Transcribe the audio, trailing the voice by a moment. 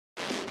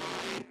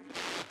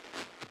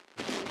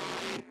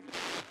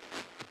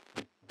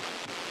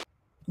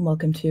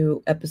Welcome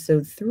to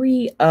episode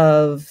 3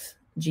 of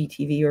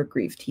GTV or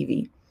Grief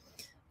TV,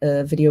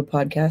 a video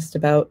podcast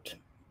about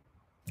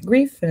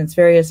grief and its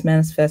various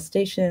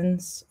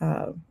manifestations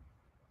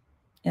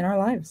in our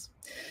lives.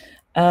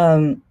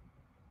 For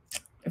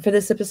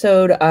this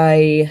episode,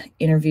 I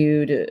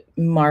interviewed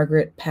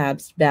Margaret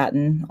Pabst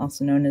Battin,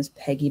 also known as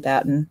Peggy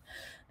Battin,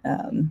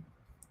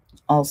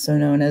 also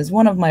known as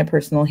one of my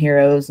personal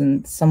heroes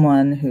and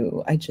someone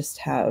who I just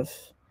have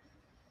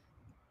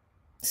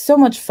so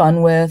much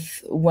fun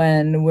with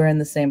when we're in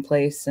the same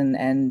place, and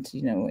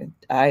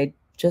I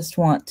just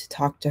want to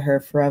talk to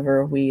her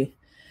forever. We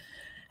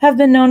have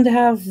been known to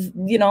have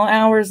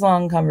hours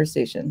long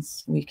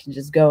conversations. We can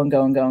just go and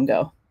go and go and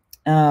go.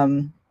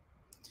 I'm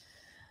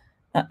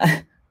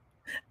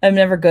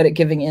never good at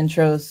giving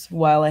intros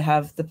while I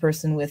have the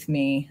person with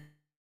me,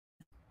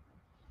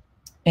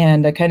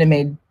 and I kind of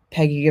made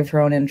Peggy give her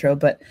own intro,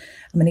 but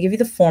I'm going to give you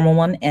the formal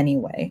one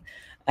anyway,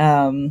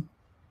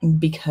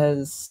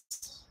 because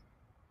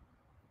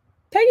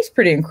Peggy's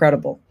pretty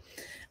incredible.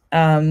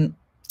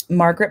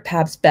 Margaret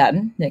Pabst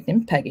Battin,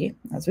 nicknamed Peggy,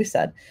 as we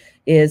said,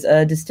 is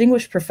a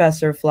distinguished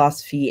professor of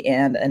philosophy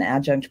and an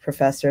adjunct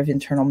professor of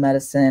internal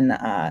medicine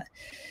at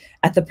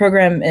the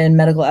program in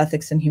medical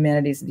ethics and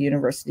humanities at the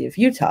University of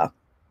Utah.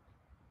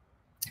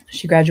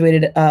 She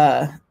graduated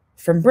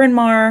from Bryn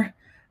Mawr,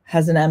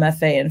 has an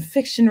MFA in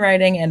fiction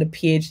writing and a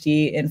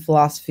PhD in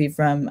philosophy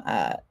from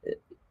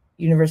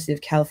University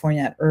of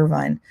California at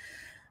Irvine.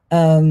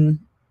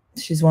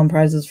 She's won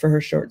prizes for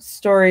her short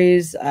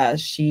stories.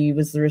 She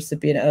was the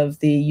recipient of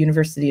the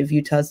University of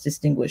Utah's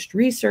Distinguished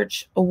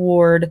Research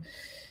Award.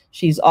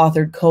 She's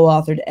authored,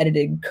 co-authored,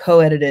 edited,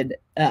 co-edited,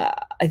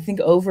 I think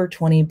over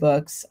 20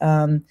 books,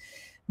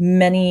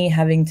 many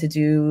having to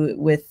do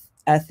with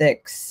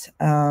ethics,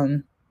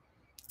 the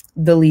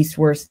least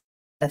worst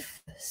death,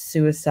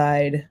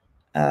 suicide,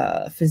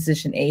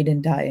 physician aid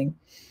in dying.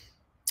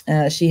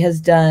 She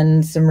has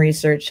done some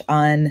research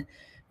on,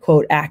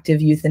 quote,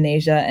 active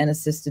euthanasia and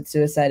assisted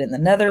suicide in the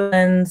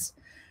Netherlands.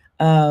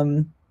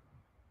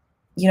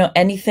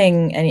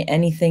 Anything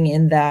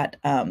in that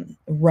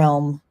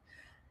realm.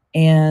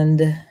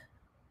 And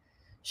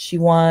she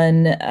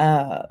won,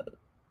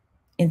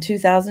 in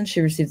 2000,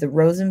 she received the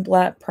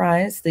Rosenblatt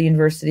Prize, the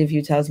University of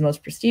Utah's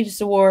most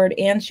prestigious award,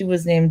 and she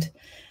was named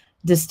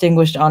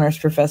Distinguished Honors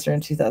Professor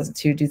in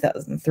 2002,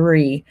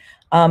 2003.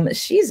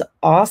 She's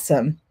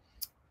awesome.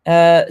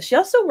 She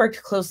also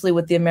worked closely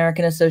with the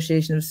American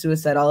Association of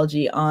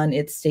Suicidology on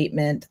its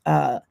statement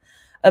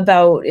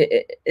about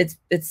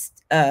its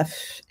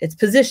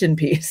position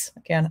piece.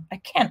 I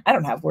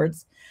don't have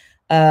words.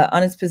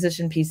 On its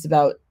position piece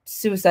about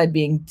suicide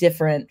being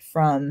different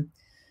from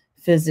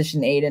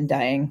physician aid in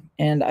dying,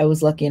 and I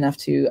was lucky enough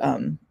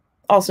to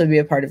also be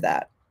a part of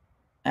that.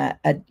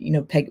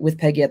 With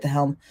Peggy at the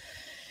helm.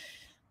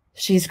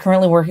 She's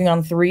currently working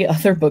on 3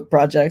 other book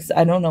projects.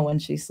 I don't know when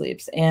she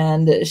sleeps.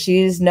 And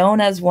she's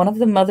known as one of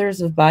the mothers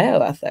of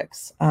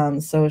bioethics.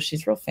 So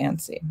she's real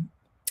fancy.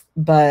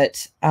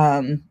 But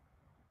I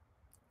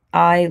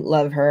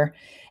love her.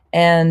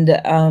 And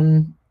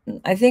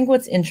I think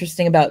what's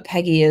interesting about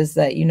Peggy is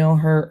that,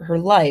 her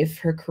life,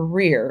 her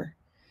career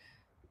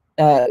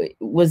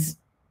was,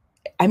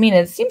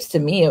 it seems to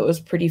me it was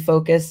pretty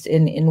focused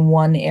in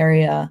one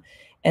area.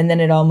 And then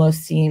it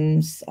almost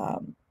seems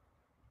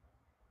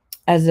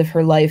as if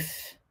her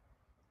life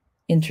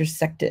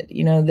intersected,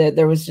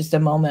 there was just a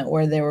moment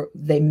where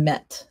they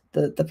met,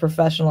 the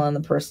professional and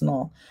the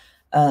personal,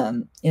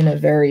 in a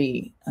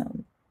very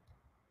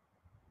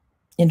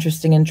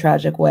interesting and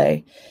tragic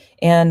way.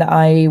 And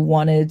I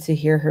wanted to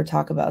hear her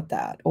talk about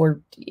that,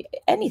 or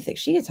anything.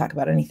 She could talk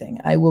about anything.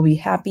 I will be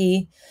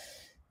happy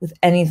with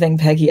anything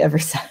Peggy ever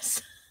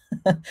says.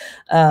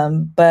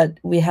 But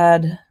we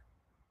had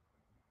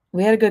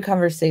a good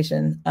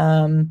conversation.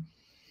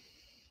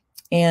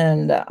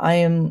 And I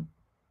am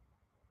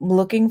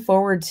looking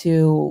forward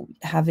to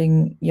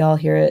having y'all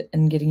hear it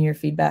and getting your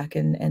feedback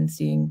and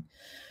seeing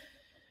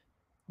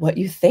what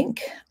you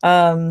think.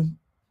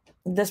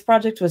 This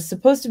project was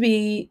supposed to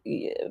be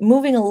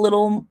moving a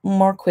little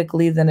more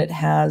quickly than it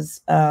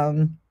has.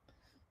 Run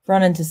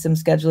into some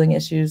scheduling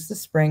issues. The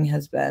spring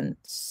has been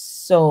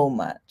so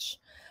much.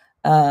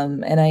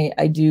 And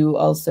I do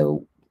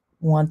also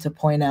want to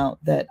point out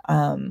that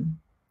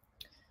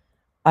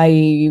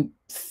I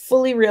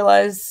fully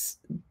realize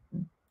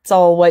it's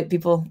all white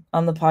people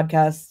on the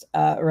podcast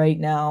right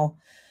now.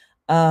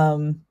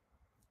 I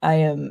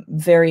am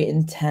very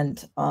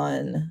intent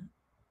on,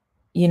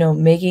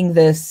 making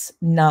this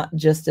not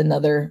just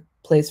another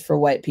place for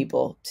white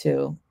people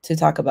to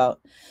talk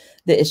about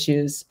the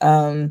issues.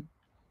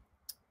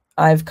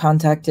 I've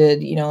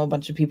contacted, a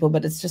bunch of people,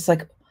 but it's just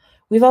like,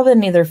 we've all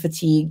been either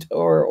fatigued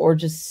or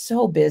just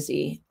so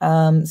busy.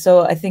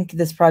 So I think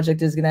this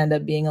project is going to end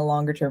up being a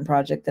longer term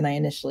project than I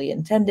initially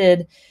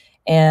intended.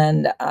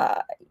 And,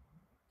 I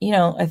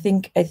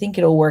think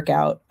it'll work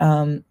out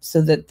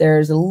so that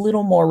there's a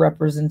little more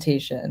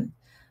representation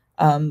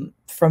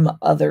from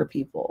other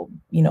people,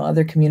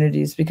 other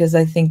communities, because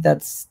I think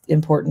that's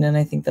important and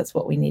I think that's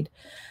what we need.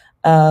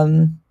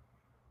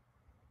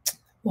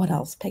 What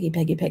else?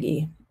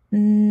 Peggy.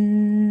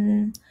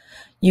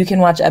 You can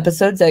watch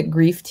episodes at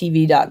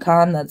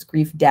grieftv.com. That's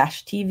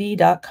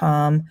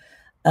grief-tv.com.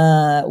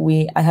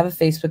 I have a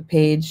Facebook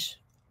page,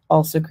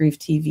 also Grief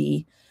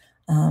TV.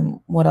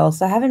 What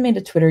else? I haven't made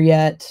a Twitter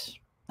yet.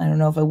 I don't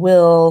know if I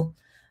will,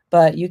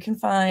 but you can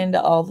find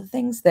all the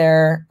things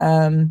there.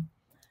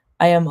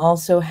 I am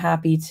also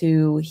happy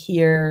to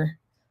hear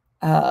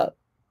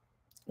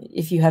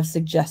if you have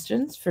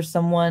suggestions for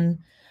someone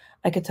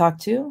I could talk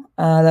to.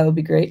 That would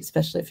be great,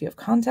 especially if you have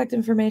contact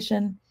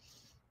information.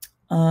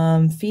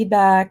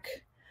 Feedback.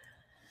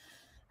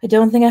 I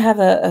don't think I have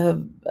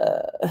a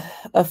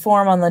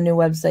form on the new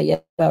website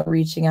yet about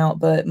reaching out,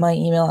 but my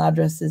email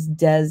address is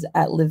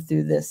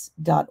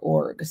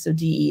des@livethroughthis.org. So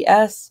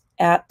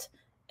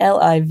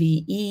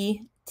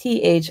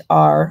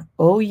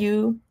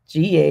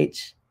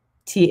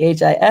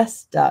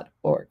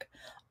DES@LIVETHROUGHTHIS.org.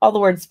 All the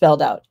words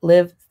spelled out.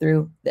 Live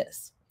through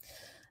this.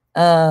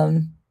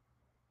 What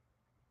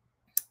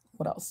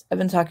else? I've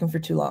been talking for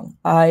too long.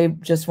 I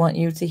just want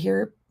you to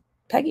hear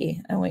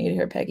Peggy. I want you to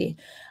hear Peggy.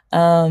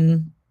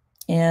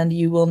 And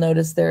you will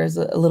notice there is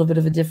a little bit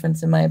of a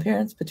difference in my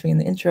appearance between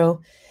the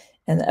intro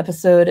and the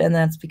episode, and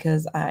that's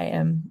because I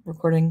am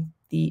recording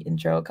the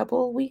intro a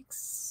couple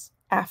weeks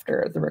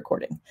after the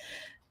recording.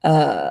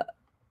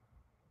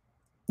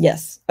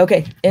 Yes.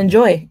 Okay.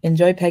 Enjoy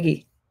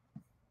Peggy.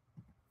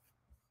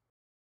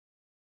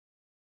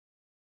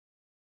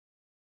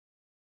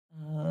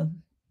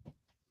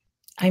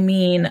 I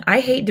mean, I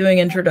hate doing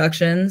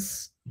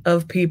introductions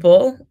of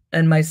people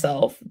and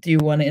myself. Do you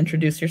want to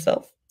introduce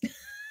yourself?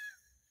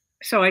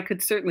 So I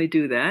could certainly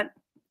do that.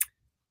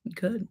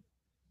 Good.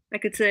 I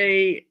could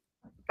say,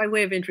 by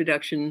way of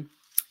introduction,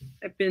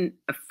 I've been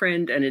a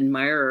friend and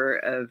admirer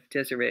of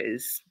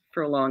Desiree's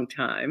for a long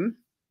time.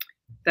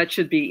 That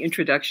should be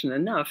introduction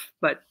enough,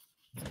 but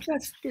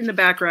just in the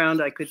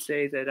background, I could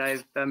say that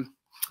I'm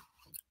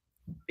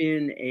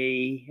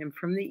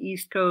from the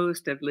East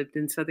Coast. I've lived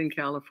in Southern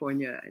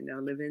California. I now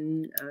live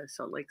in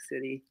Salt Lake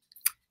City.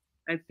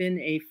 I've been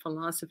a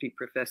philosophy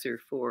professor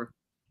for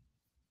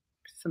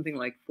something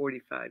like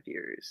 45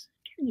 years.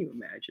 Can you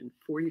imagine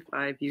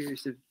 45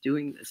 years of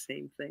doing the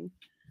same thing?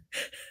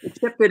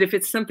 Except that if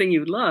it's something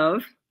you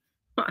love,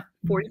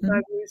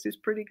 45 years is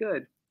pretty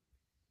good.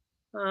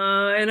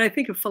 And I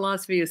think of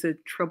philosophy as a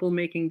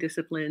troublemaking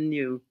discipline.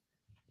 You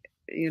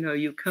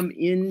come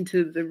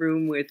into the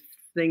room with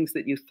things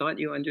that you thought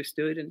you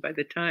understood, and by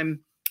the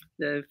time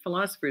the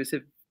philosophers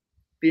have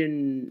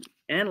been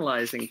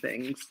analyzing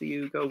things,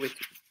 you go with,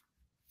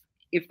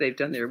 if they've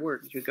done their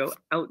work, you go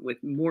out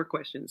with more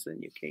questions than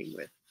you came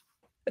with.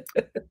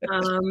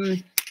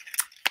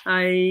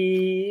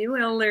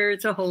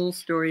 There's a whole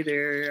story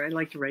there. I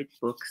like to write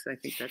books. I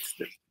think that's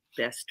the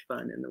best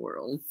fun in the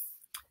world.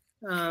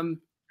 And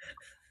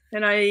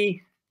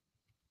I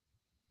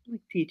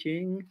like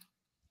teaching.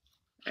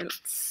 I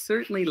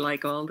certainly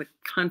like all the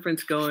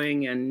conference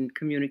going and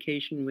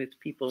communication with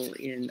people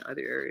in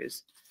other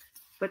areas.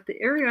 But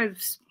the area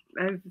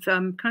I've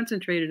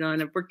concentrated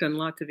on, I've worked on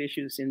lots of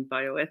issues in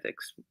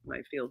bioethics,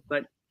 my field,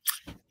 but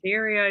the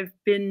area I've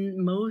been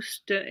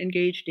most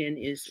engaged in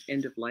is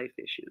end-of-life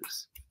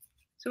issues.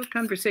 So a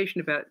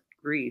conversation about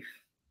grief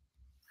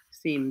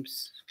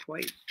seems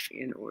quite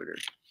in order.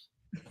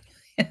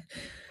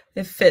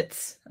 It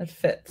fits. It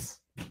fits.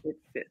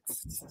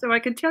 So I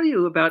can tell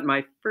you about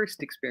my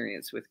first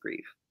experience with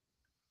grief.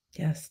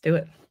 Yes, do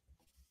it.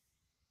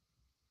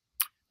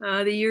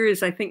 The year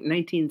is, I think,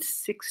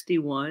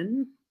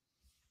 1961,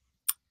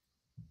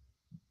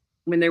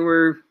 when there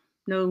were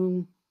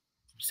no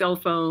cell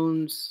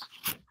phones.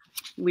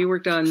 We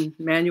worked on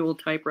manual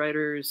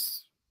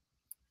typewriters.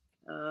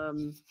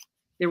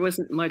 There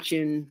wasn't much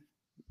in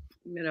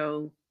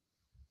the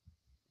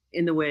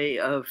way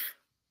of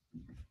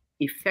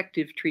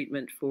effective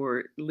treatment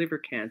for liver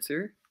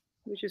cancer,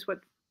 which is what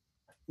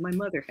my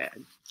mother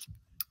had,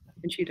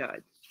 and she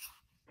died.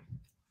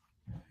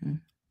 Mm-hmm.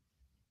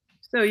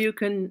 So you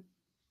can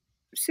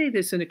say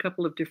this in a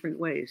couple of different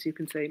ways. You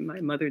can say,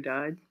 my mother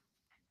died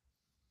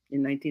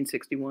in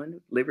 1961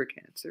 of liver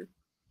cancer.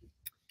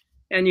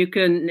 And you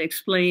can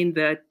explain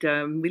that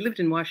we lived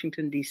in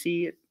Washington,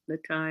 D.C. at the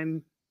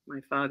time,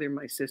 my father,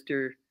 my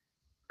sister,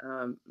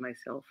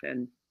 myself,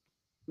 and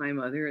my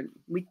mother. And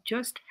we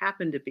just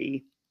happened to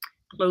be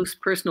close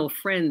personal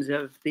friends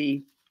of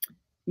the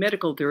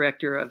medical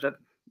director of a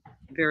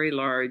very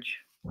large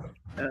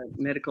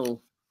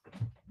medical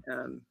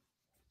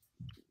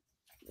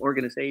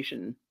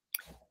organization.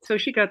 So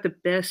she got the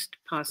best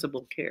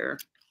possible care.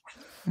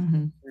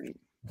 Mm-hmm. Right.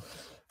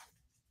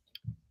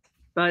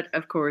 But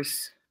of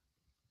course,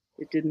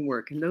 it didn't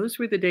work. And those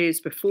were the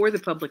days before the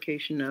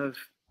publication of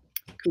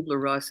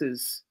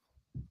Kubler-Ross's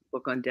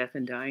book on death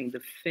and dying,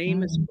 the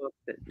famous book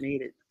that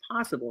made it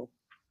possible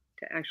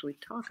to actually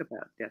talk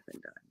about death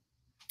and dying.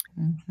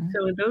 Mm-hmm.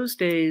 So in those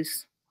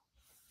days,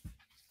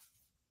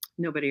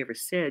 nobody ever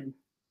said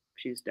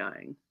she's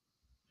dying.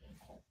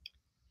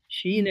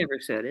 She never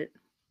said it.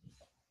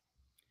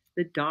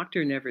 The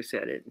doctor never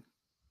said it.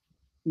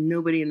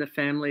 Nobody in the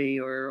family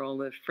or all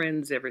the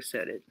friends ever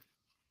said it.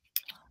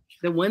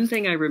 the one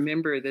thing I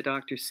remember the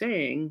doctor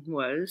saying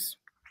was,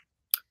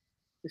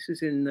 this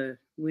is in the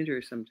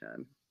winter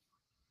sometime,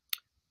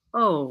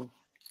 "Oh,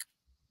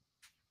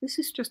 this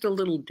is just a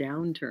little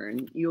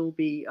downturn. You'll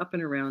be up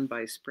and around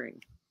by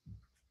spring."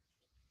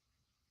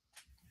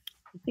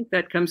 I think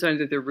that comes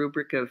under the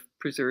rubric of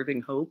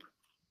preserving hope.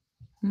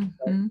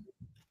 Mm-hmm.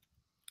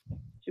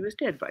 She was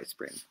dead by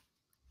spring.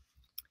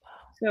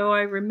 So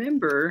I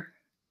remember,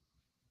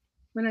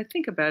 when I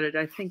think about it,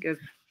 I think of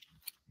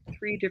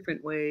 3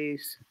 different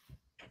ways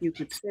you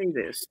could say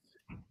this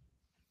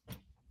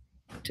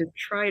to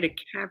try to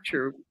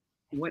capture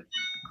what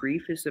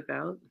grief is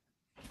about.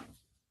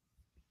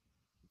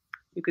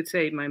 You could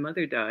say, my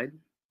mother died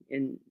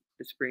in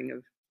the spring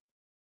of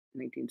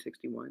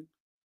 1961.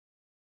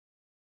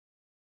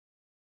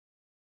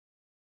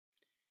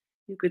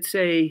 You could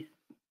say,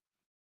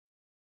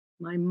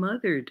 my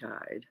mother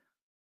died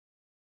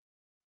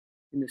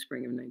in the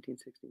spring of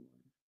 1961.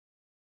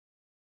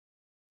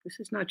 This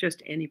is not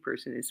just any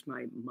person, it's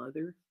my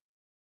mother.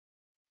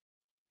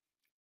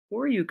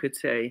 Or you could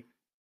say,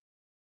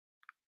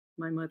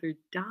 my mother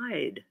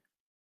died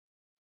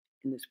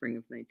in the spring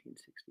of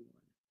 1961.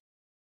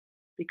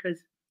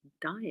 Because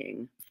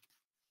dying,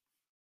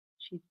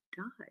 she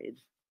died,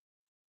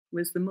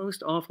 was the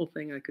most awful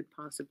thing I could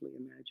possibly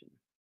imagine.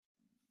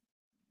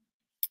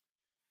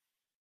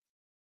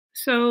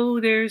 So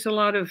there's a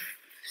lot of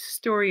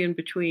story in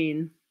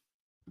between.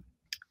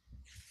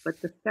 But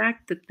the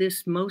fact that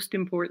this most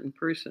important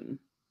person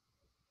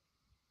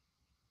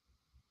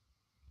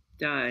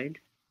died,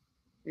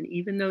 and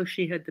even though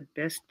she had the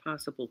best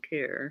possible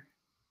care,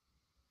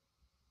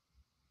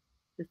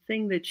 the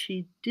thing that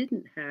she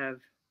didn't have,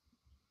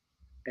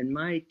 and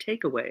my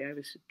takeaway, I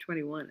was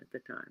 21 at the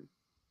time,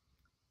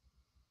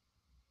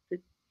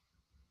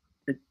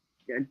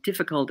 a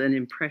difficult and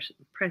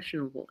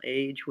impressionable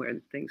age where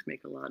things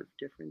make a lot of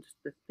difference.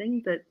 The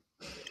thing that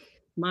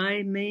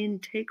my main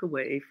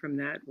takeaway from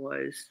that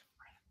was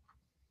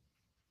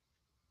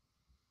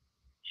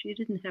she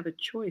didn't have a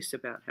choice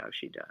about how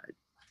she died.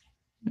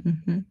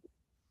 Mm-hmm.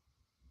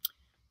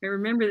 I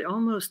remember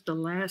almost the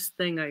last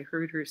thing I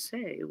heard her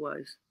say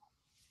was,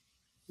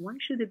 why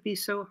should it be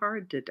so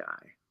hard to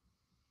die?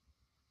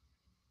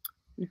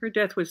 And her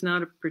death was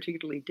not a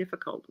particularly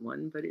difficult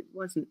one, but it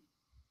wasn't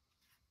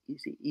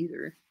easy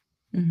either.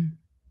 Mm-hmm.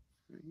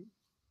 Right?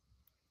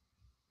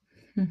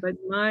 But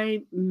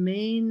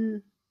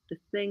the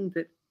thing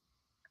that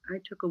I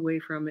took away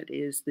from it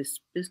is this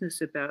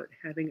business about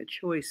having a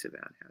choice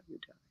about how you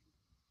die.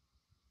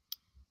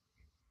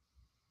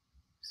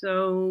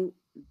 So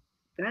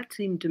that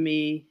seemed to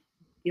me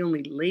the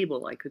only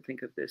label I could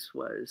think of this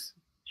was,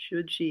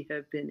 should she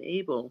have been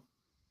able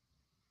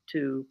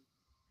to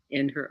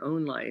end her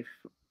own life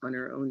on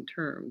her own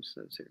terms?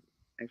 Those are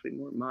actually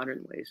more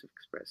modern ways of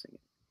expressing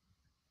it.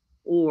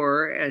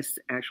 Or, as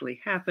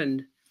actually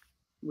happened,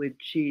 would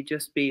she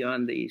just be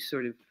on the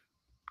sort of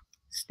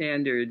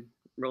standard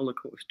roller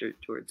coaster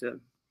towards a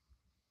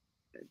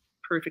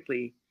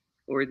perfectly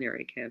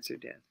ordinary cancer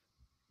death?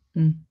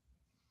 Mm.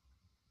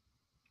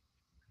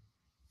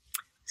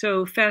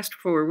 So fast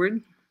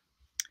forward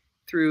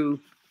through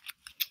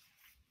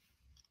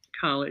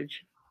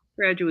college,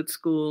 graduate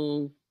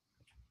school,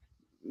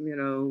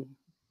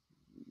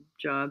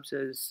 jobs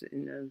as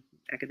in an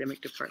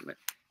academic department.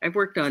 I've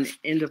worked on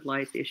end of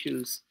life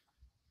issues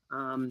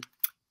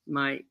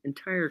my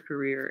entire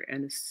career,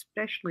 and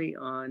especially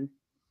on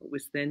what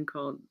was then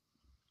called,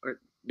 or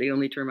the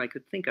only term I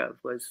could think of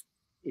was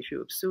issue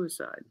of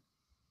suicide.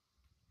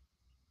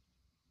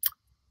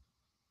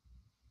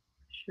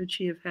 Should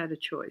she have had a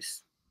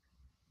choice?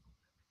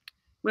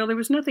 Well, there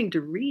was nothing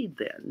to read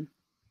then,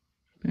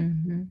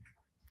 Mm-hmm.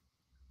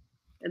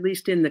 at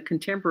least in the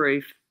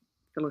contemporary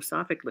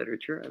philosophic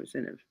literature. I was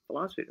in a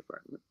philosophy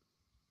department.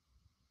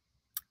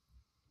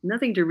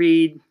 Nothing to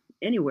read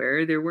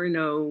anywhere. There were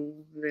no,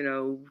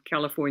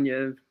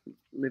 California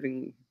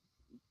living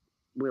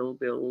will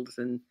bills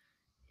and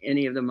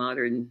any of the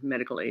modern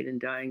medical aid and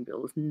dying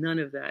bills. None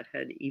of that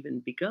had even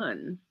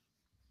begun.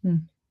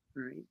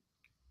 Right?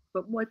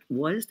 But what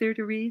was there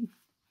to read?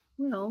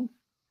 Well,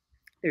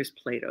 there's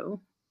Plato.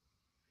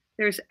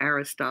 There's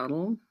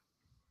Aristotle.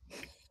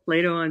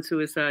 Plato on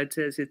suicide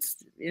says it's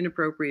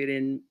inappropriate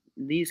in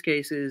these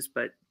cases,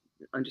 but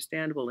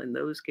understandable in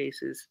those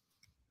cases.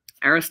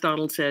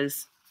 Aristotle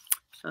says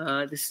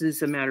this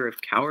is a matter of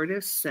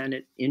cowardice and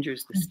it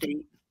injures the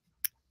state.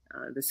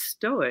 The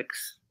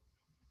Stoics,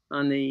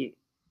 on the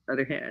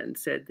other hand,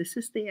 said this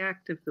is the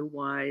act of the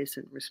wise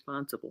and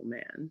responsible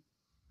man.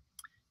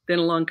 Then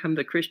along come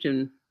the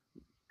Christian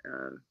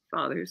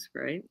fathers,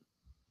 right?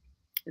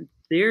 And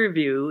their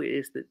view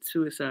is that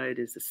suicide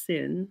is a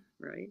sin,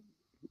 right?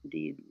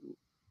 Indeed,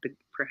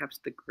 perhaps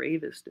the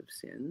gravest of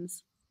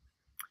sins.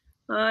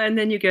 And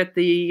then you get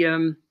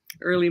the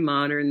early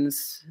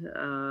moderns.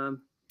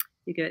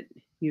 You get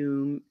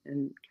Hume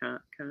and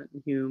Kant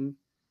and Hume.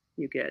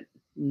 You get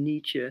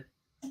Nietzsche.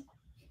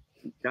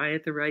 Die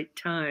at the right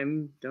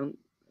time. Don't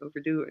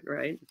overdo it,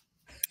 right?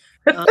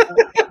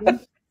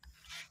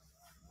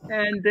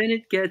 And then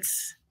it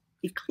gets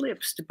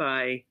eclipsed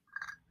by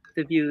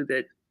the view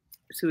that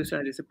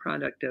suicide is a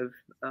product of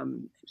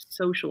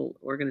social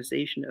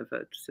organization of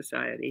a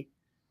society,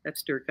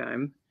 that's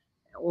Durkheim,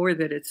 or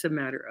that it's a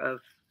matter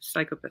of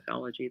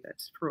psychopathology,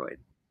 that's Freud.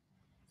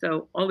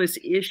 So all this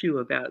issue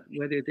about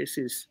whether this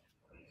is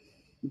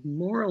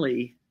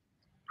morally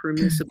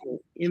permissible,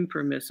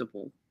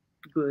 impermissible,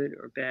 good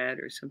or bad,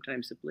 or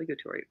sometimes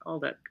obligatory, all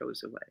that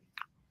goes away.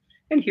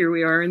 And here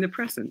we are in the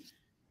present.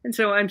 And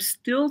so I'm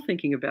still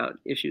thinking about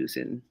issues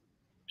in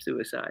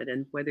suicide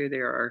and whether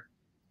there are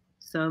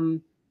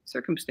some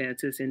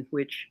circumstances in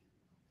which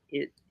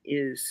it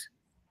is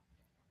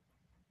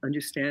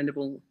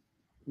understandable,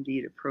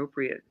 indeed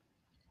appropriate,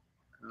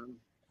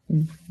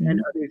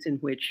 and others in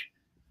which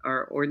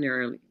our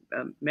ordinary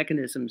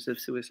mechanisms of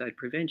suicide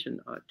prevention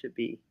ought to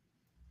be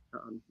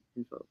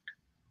invoked.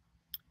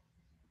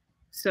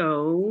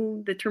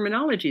 So the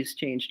terminology has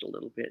changed a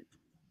little bit.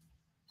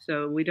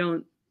 So we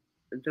don't,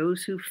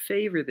 those who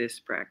favor this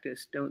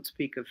practice don't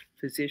speak of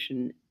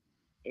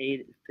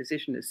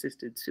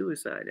physician-assisted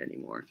suicide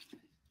anymore.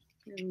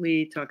 And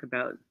we talk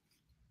about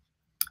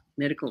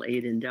medical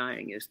aid in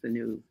dying as the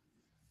new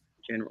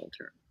general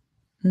term.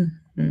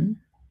 Mm-hmm.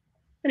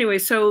 Anyway,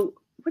 so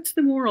what's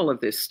the moral of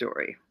this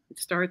story? It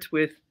starts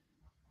with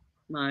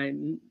my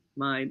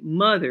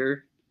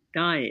mother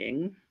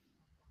dying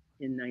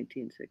in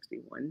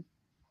 1961.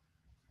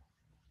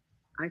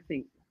 I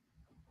think,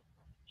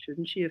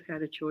 shouldn't she have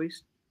had a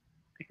choice?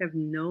 I have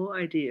no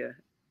idea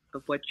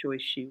of what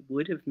choice she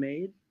would have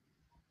made,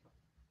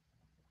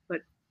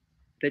 but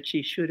that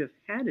she should have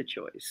had a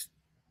choice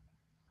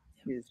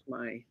is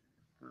my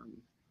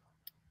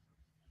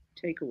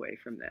takeaway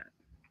from that.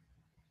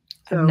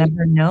 So, I've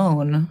never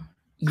known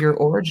your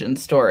origin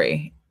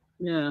story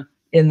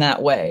in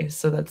that way.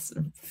 So that's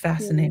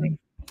fascinating.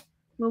 Yeah.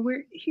 Well,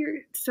 we're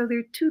here. So there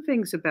are two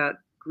things about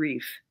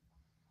grief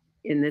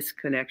in this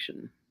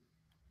connection.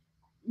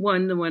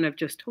 One, the one I've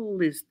just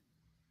told, is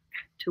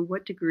to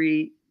what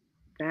degree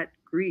that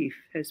grief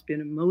has been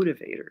a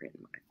motivator in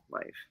my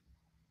life.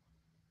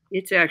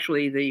 It's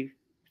actually the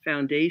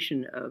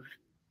foundation of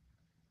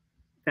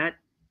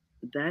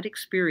that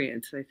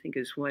experience, I think,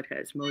 is what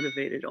has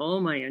motivated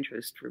all my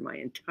interest for my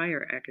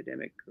entire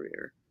academic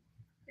career.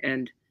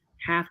 And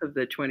half of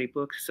the 20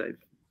 books I've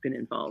been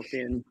involved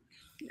in,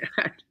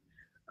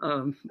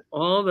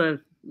 all the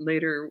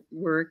later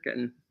work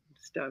and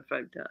stuff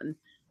I've done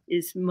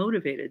is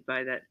motivated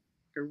by that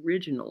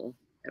original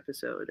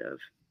episode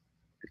of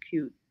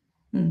acute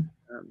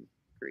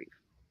grief.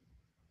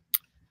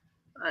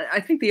 I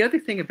think the other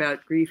thing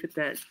about grief is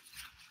that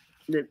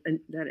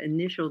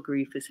initial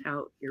grief is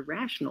how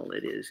irrational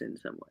it is in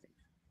some way.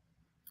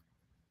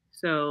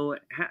 So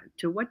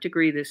to what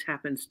degree this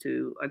happens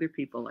to other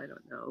people, I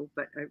don't know,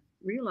 but I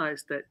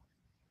realized that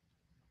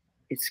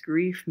it's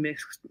grief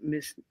mixed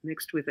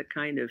with a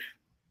kind of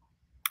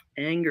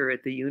anger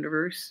at the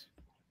universe.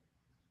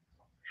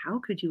 How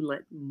could you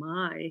let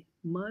my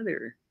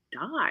mother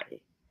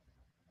die?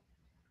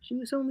 She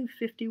was only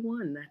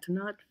 51. That's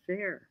not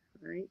fair,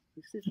 right?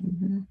 This is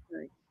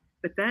right.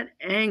 But that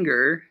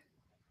anger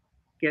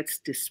gets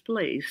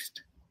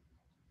displaced.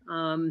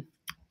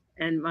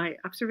 And my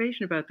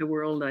observation about the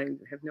world, I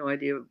have no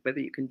idea whether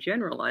you can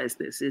generalize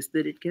this, is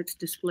that it gets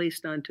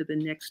displaced onto the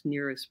next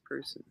nearest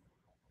person.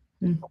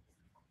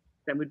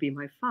 That would be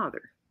my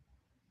father.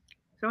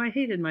 So I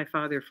hated my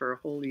father for a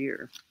whole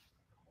year.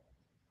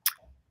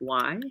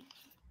 Why?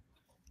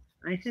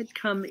 I had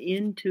come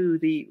into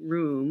the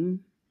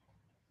room.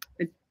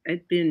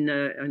 I'd been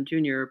on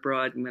junior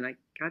abroad, and when I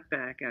got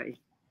back, I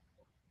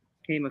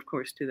came, of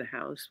course, to the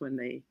house when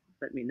they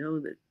let me know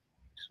that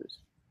this was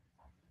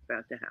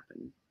about to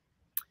happen.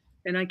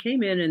 And I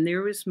came in, and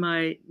there was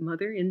my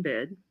mother in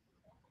bed.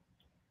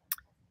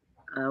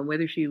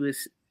 Whether she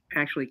was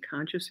actually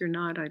conscious or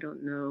not, I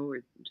don't know,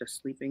 or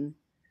just sleeping.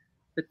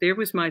 But there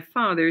was my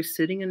father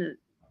sitting in an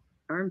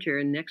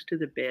armchair next to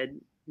the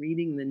bed,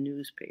 reading the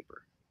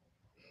newspaper.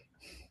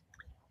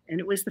 And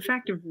it was the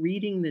fact of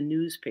reading the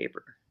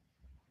newspaper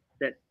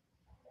that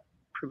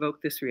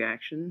provoked this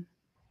reaction.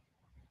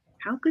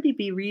 How could he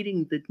be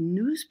reading the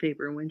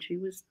newspaper when she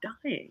was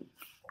dying?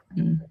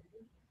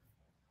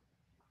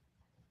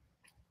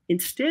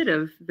 Instead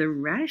of the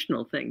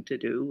rational thing to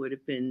do would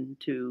have been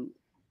to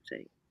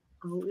say,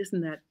 oh,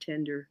 isn't that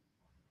tender?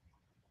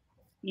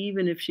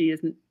 Even if she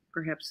isn't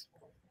perhaps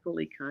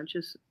fully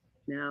conscious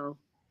now,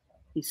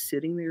 he's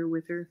sitting there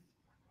with her.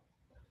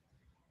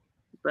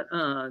 But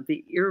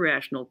the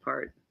irrational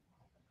part,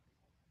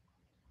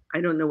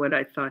 I don't know what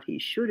I thought he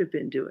should have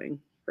been doing.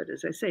 But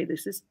as I say,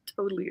 this is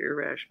totally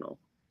irrational.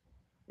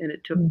 And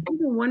it took,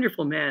 he's a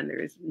wonderful man.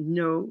 There is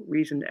no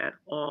reason at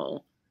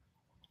all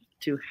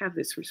to have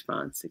this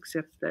response,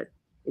 except that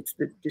it's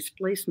the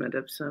displacement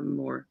of some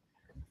more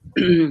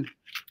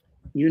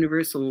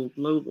universal,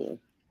 global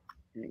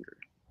anger.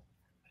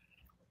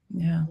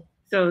 Yeah.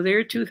 So there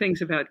are two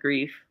things about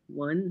grief.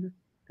 One,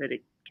 that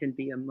it can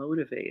be a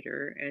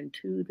motivator, and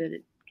two, that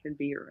it can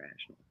be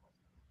irrational.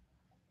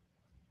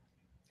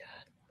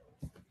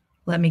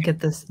 Let me get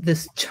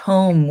this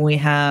tome we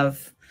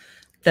have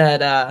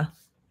that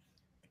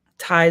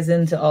ties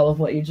into all of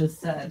what you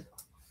just said.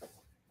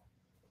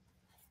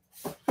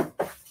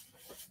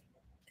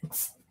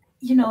 It's,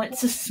 you know,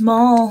 it's a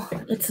small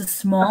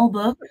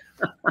book.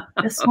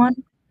 This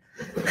one.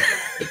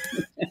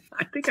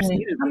 I think I've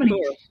seen it before. How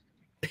many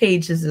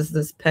pages is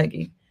this,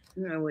 Peggy?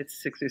 No,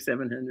 it's 600 or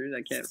 700.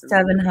 I can't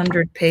remember.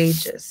 700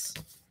 pages.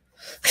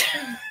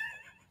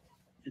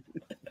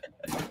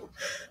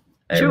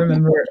 I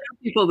remember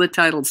people the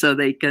title so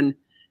they can.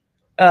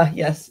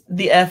 Yes,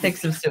 The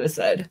Ethics of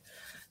Suicide.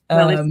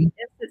 Well, it's The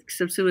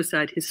Ethics of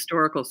Suicide,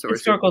 historical sources.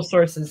 Historical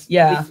sources,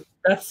 yeah.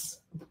 That's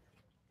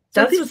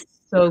what's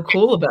so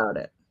cool about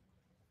it.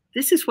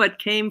 This is what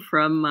came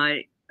from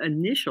my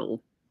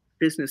initial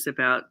business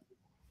about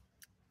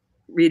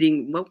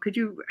reading. How could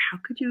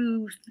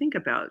you think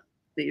about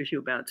the issue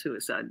about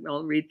suicide?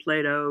 Well, read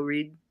Plato,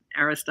 read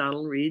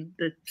Aristotle, read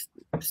the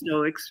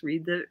Stoics,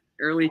 read the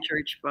early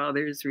church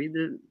fathers, read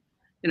the,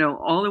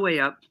 all the way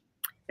up.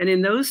 And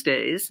in those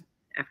days,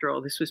 after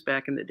all, this was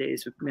back in the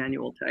days of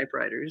manual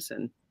typewriters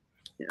and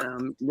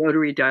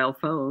rotary dial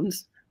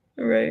phones.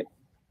 Right.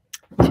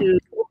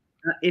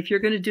 If you're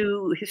going to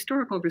do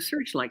historical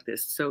research like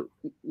this, so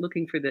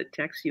looking for the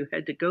text, you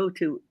had to go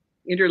to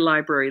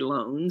interlibrary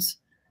loans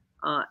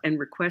and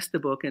request the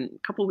book, and a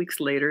couple of weeks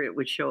later it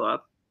would show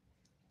up.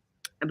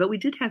 But we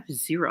did have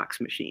Xerox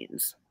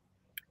machines.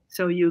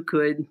 So you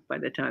could, by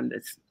the time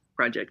this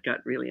project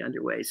got really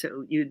underway,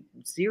 so you'd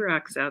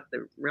Xerox out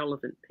the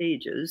relevant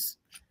pages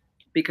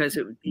because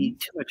it would be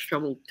too much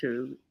trouble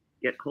to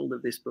get hold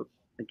of this book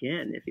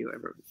again if you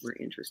ever were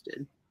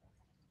interested.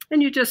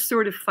 And you just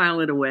sort of file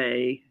it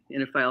away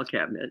in a file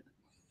cabinet.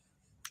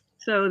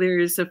 So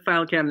there's a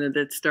file cabinet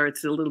that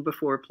starts a little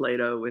before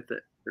Plato with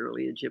the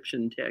early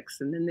Egyptian texts,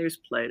 and then there's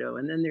Plato,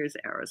 and then there's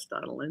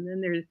Aristotle, and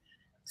then there's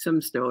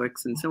some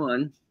Stoics and so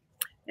on.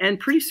 And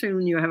pretty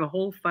soon you have a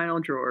whole file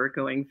drawer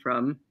going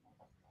from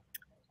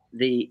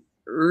the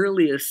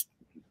earliest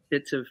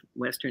bits of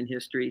Western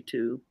history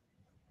to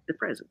the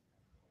present.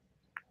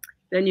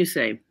 Then you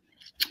say,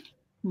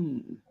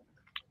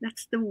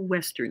 that's the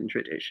Western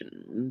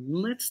tradition.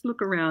 Let's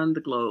look around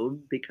the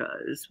globe,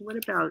 because what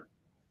about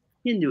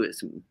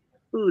Hinduism,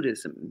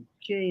 Buddhism,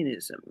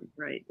 Jainism,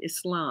 right?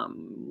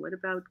 Islam? What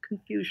about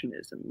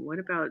Confucianism? What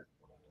about,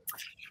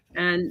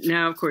 and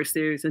now of course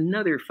there's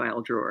another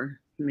file drawer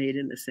made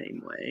in the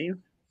same way.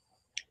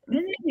 And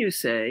then you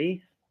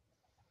say,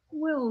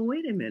 well,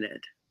 wait a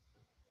minute.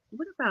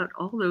 What about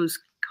all those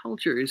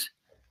cultures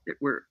that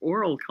were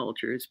oral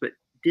cultures, but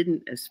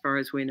didn't, as far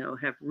as we know,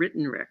 have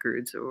written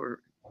records,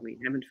 or we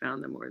haven't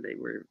found them, or they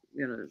were,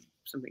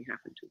 something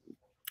happened to them?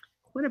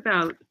 What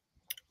about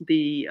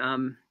the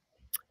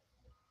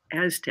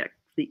Aztec,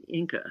 the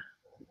Inca,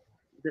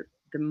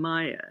 the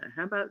Maya?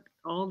 How about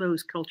all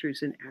those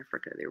cultures in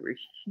Africa? There were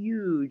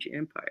huge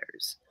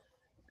empires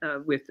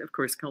with, of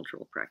course,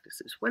 cultural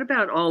practices. What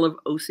about all of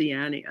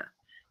Oceania?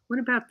 What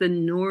about the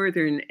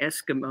northern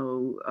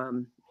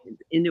Eskimo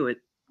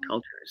Inuit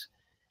cultures?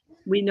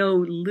 We know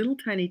little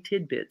tiny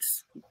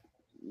tidbits,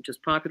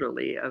 just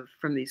popularly,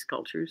 from these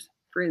cultures.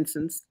 For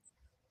instance,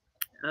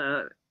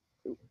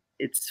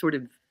 it's sort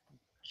of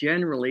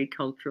generally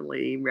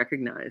culturally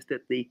recognized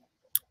that the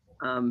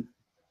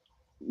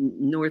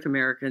North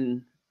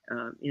American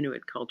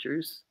Inuit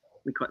cultures,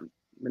 when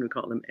we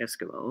call them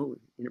Eskimo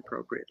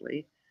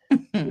inappropriately,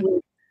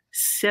 would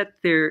set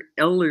their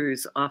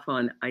elders off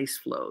on ice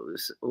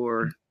floes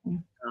or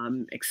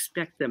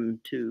expect them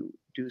to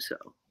do so.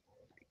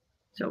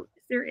 So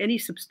is there any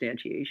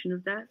substantiation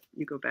of that?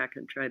 You go back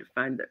and try to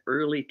find the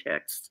early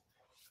texts,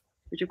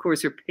 which of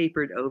course are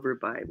papered over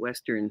by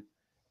Western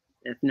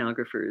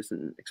ethnographers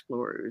and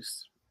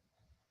explorers'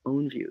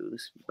 own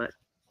views, but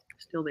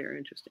still they are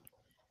interesting.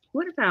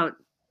 What about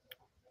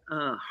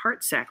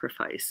heart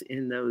sacrifice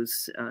in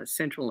those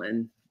Central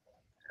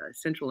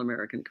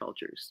American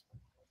cultures,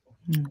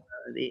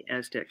 the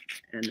Aztec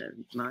and the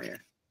Maya?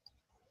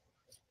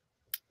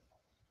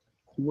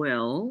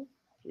 Well,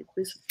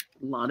 a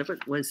lot of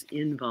it was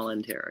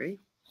involuntary,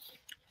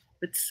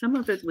 but some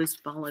of it was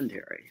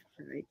voluntary,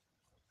 right?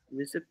 It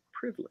was a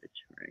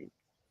privilege, right?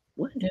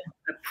 What? Yeah.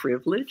 A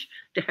privilege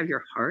to have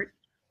your heart,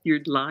 your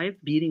live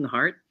beating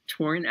heart,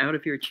 torn out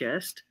of your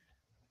chest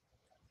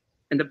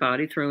and the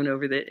body thrown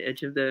over the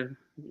edge of the,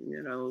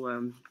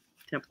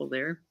 temple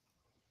there?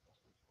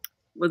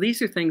 Well,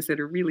 these are things that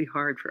are really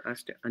hard for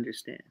us to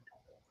understand.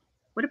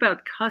 What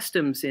about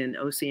customs in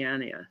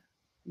Oceania,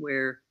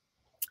 where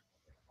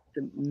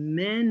the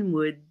men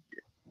would,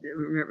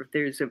 remember,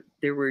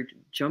 there were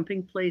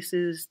jumping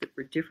places that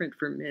were different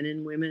for men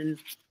and women,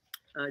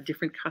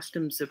 different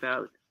customs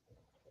about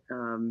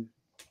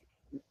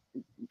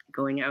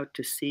going out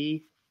to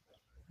sea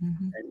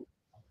and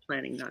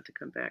planning not to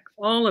come back.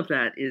 All of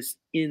that is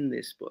in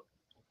this book.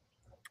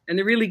 And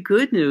the really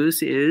good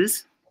news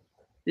is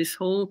this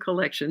whole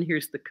collection,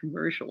 here's the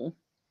commercial,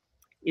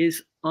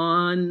 is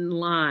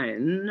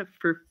online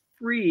for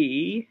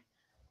free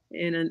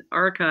in an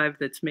archive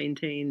that's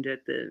maintained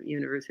at the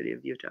University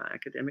of Utah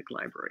Academic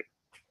Library.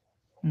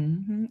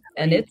 And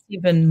it's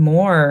even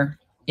more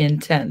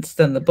intense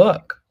than the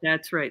book.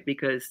 That's right,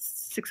 because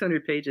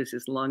 600 pages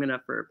is long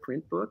enough for a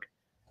print book.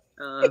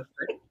 But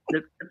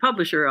the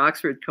publisher,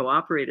 Oxford,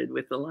 cooperated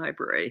with the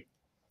library.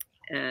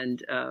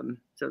 And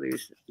so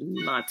there's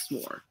lots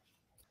more.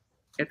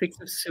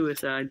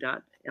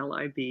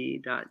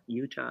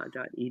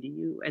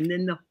 ethicsofsuicide.lib.utah.edu. And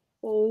then the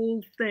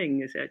whole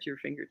thing is at your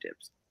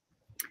fingertips.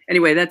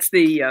 Anyway, that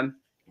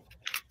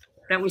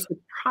was the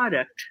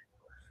product,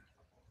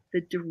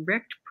 the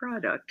direct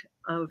product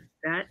of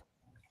that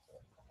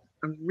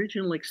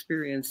original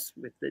experience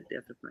with the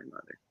death of my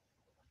mother.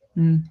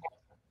 Mm.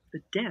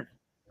 The death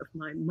of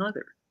my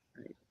mother,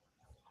 right,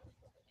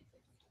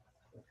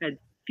 had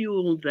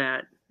fueled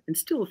that and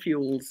still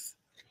fuels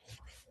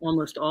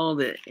almost all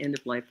the end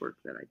of life work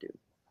that I do.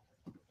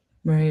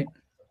 Right.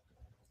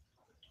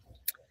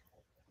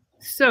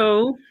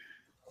 So,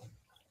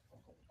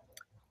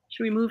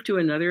 should we move to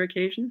another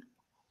occasion?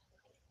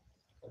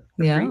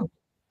 Yeah.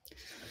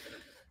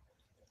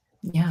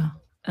 Yeah.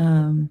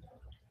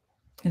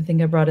 I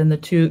think I brought in the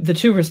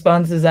two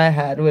responses I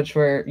had, which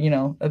were,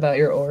 about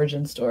your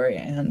origin story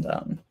and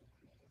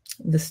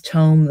this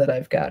tome that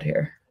I've got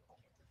here.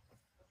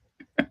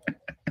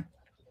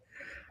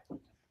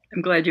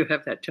 I'm glad you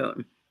have that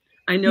tome.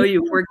 I know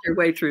you've worked your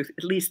way through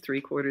at least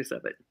 3/4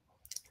 of it.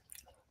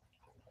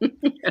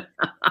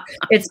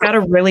 It's got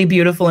a really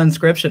beautiful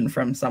inscription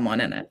from someone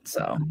in it,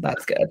 so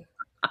that's good.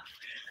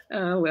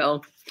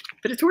 Well,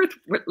 but it's worth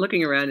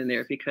looking around in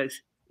there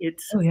because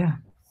it's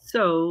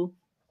so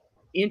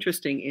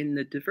interesting in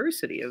the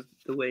diversity of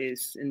the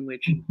ways in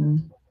which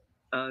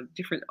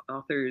different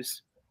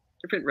authors,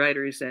 different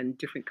writers, and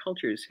different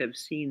cultures have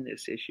seen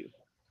this issue.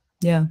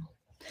 Yeah.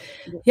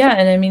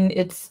 And I mean,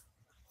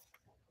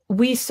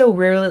 we so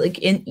rarely, like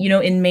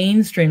in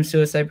mainstream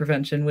suicide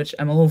prevention, which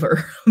I'm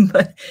over,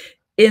 but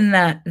in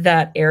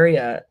that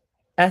area,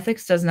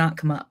 ethics does not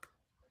come up.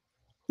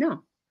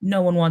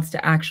 No one wants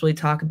to actually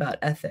talk about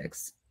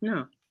ethics.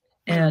 No.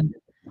 And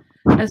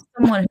as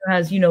someone who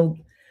has,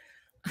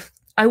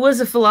 I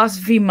was a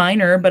philosophy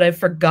minor, but I've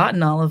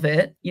forgotten all of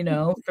it,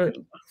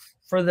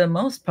 for the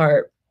most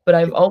part, but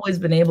I've always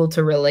been able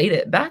to relate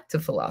it back to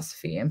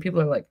philosophy. And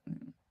people are like,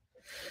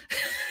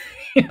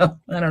 I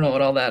don't know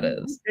what all that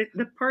is.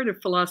 The part of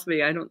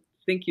philosophy I don't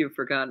think you've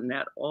forgotten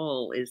at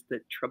all is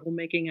the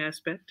troublemaking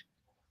aspect.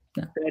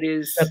 Yeah. That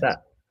is,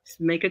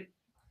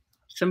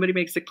 somebody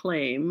makes a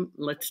claim,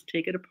 let's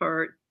take it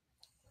apart,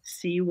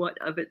 see what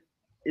of it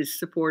is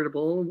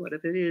supportable, what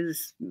of it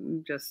is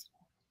just,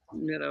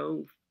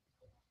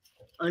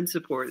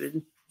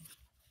 unsupported,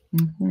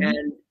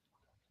 and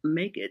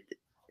make it,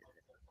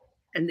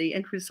 and the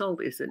end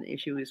result is an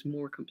issue is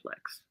more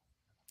complex.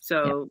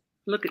 So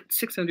look at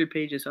 600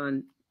 pages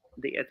on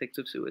the ethics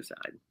of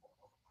suicide.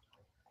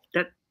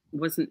 That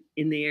wasn't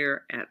in the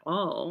air at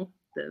all.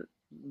 The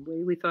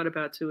way we thought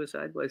about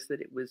suicide was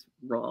that it was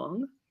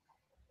wrong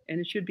and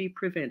it should be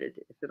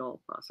prevented if at all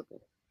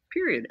possible.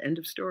 Period. End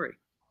of story.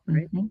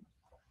 Right?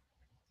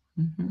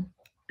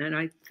 And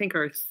I think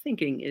our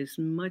thinking is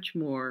much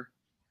more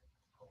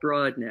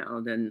broad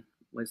now than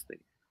was the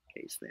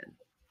case then.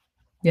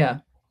 Yeah.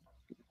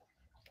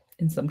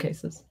 In some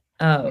cases.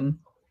 I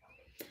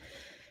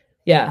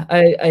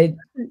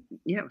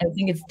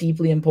think it's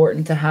deeply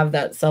important to have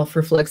that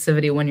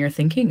self-reflexivity when you're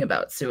thinking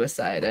about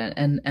suicide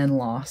and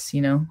loss.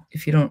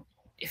 If you don't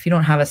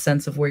have a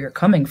sense of where you're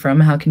coming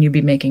from, how can you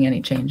be making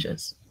any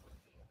changes?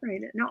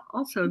 Right. Now,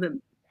 also the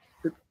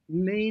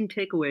main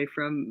takeaway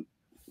from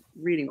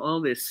reading all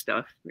this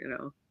stuff,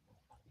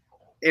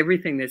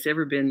 everything that's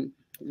ever been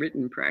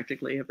written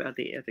practically about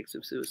the ethics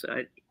of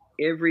suicide,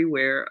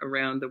 everywhere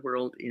around the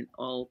world in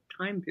all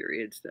time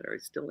periods that are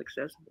still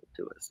accessible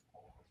to us,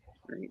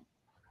 right,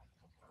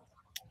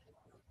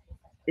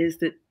 is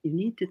that you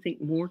need to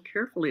think more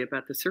carefully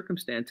about the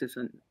circumstances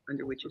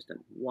under which it's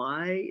done.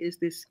 Why is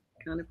this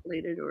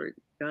contemplated or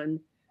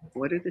done?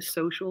 What are the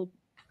social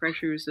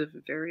pressures of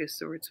various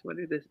sorts? What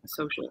are the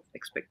social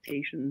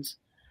expectations?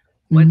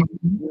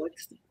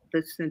 What's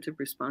the sense of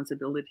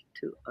responsibility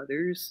to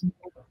others?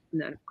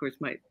 And that, of course,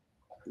 might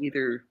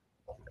either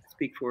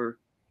speak for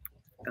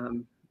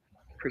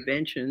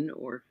prevention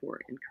or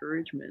for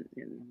encouragement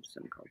in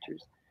some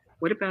cultures.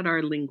 What about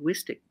our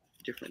linguistic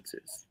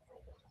differences?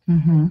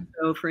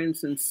 So, for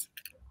instance,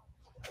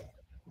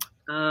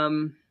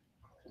 a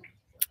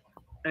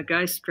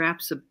guy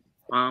straps a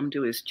bomb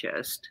to his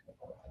chest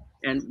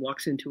and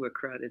walks into a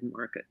crowded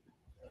market,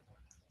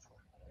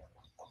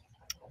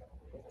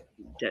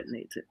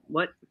 detonates it.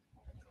 What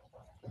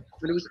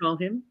do we call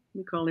him?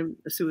 We call him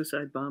a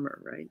suicide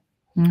bomber, right?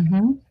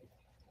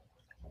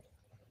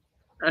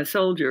 A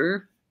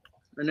soldier,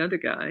 another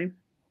guy,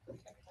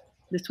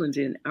 this one's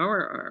in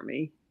our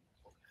army,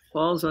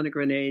 falls on a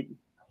grenade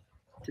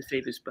to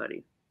save his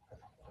buddy.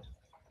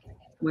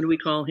 What do we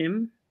call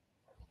him?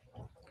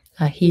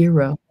 A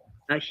hero.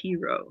 A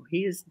hero.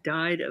 He has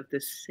died of the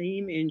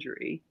same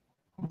injury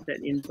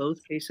that in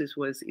both cases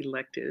was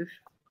elective,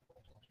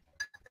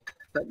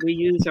 but we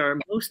use our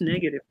most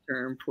negative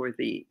term for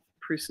the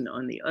person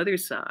on the other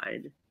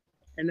side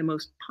and the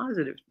most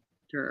positive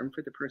term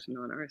for the person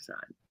on our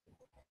side.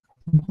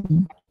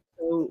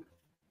 So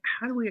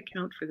how do we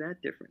account for that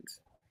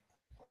difference?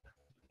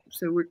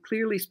 So we're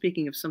clearly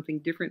speaking of something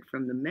different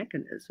from the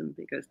mechanism,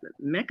 because the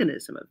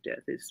mechanism of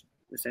death is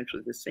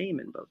essentially the same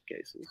in both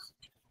cases,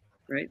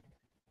 right?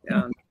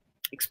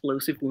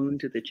 Explosive wound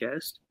to the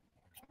chest,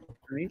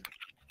 right?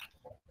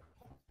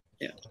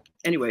 Yeah.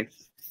 Anyway,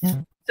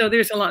 Yeah. so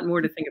there's a lot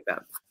more to think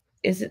about.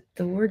 Is it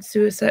the word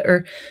suicide,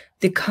 or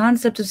the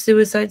concept of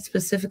suicide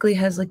specifically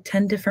has like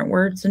 10 different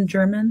words in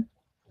German?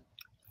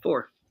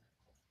 Four.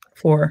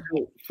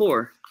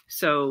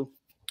 So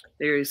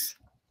there's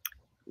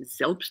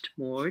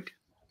Selbstmord.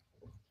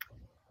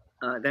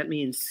 That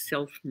means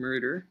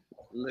self-murder,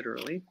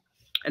 literally.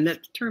 And that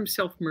term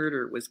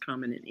self-murder was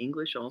common in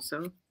English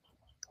also.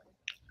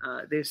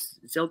 There's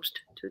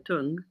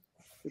Selbsttötung,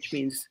 which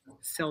means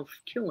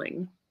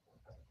self-killing.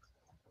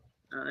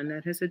 And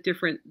that has a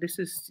different, this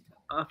is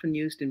often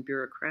used in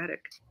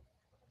bureaucratic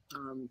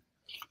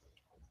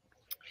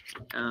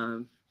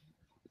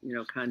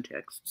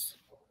contexts.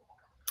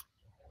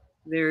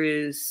 There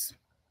is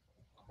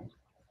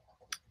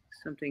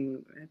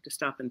something, I have to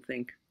stop and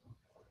think.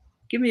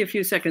 Give me a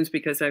few seconds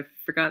because I've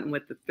forgotten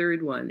what the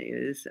third one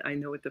is. I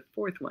know what the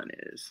fourth one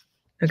is.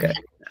 Okay.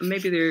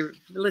 Maybe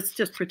let's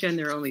just pretend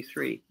there are only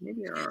three.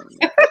 Maybe there are only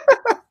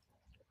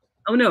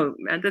Oh no,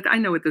 I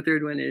know what the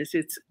third one is.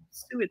 It's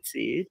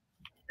suicide.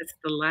 That's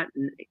the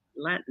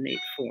Latinate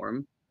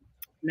form.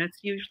 And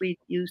that's usually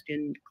used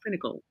in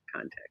clinical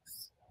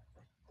contexts.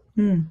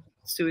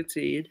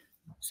 Suicide,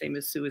 same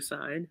as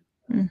suicide.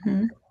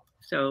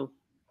 So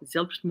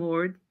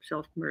Selbstmord,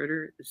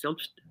 self-murder,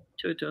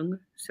 Selbsttötung,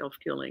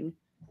 self-killing,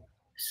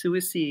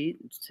 suicide,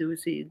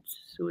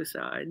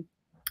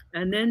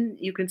 and then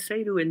you can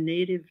say to a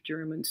native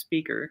German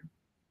speaker,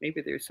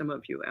 maybe there's some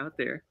of you out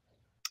there,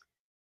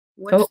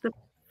 what's the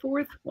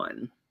fourth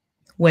one?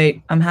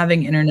 Wait, I'm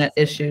having internet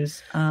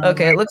issues.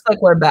 Okay, it looks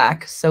like we're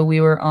back. So we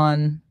were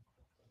on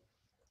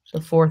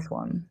the fourth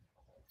one.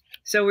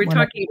 So we're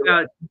talking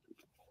about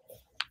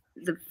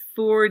the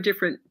four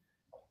different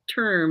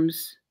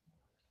terms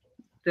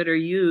that are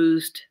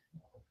used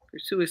for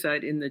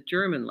suicide in the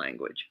German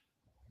language.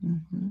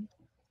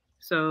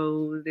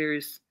 So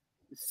there's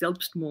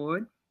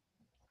Selbstmord,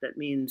 that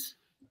means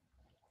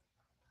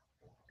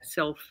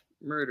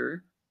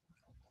self-murder.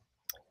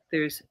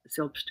 There's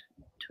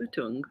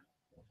Selbsttötung,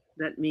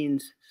 that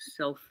means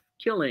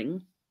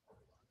self-killing.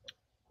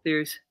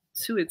 There's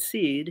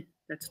suicide,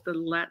 that's the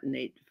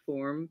Latinate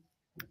form,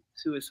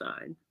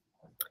 suicide.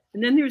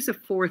 And then there's a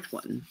fourth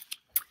one.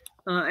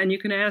 And you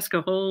can ask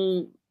a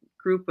whole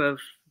group of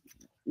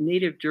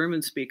native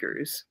German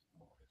speakers,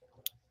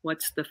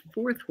 what's the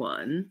fourth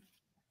one?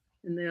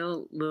 And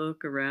they'll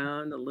look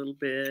around a little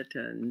bit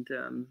and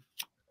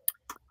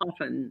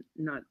often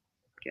not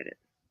get it.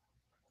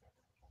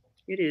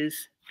 It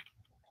is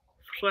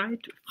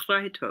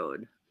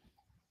Freitod,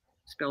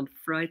 spelled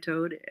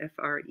Freitod,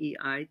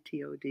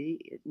 Freitod.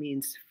 It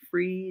means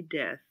free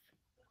death.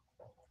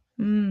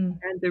 And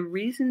the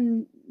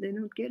reason they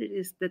don't get it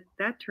is that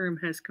that term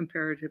has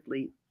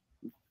comparatively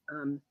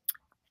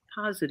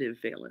positive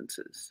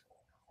valences.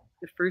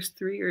 The first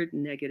three are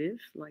negative,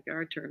 like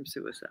our term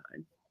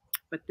suicide.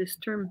 But this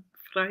term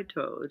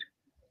Freitod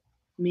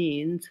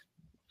means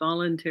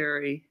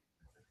voluntary,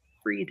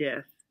 free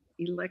death,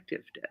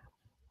 elective death,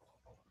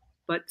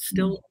 but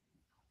still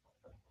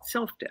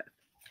self-death.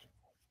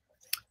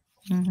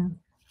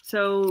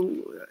 So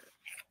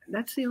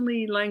that's the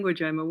only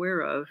language I'm aware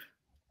of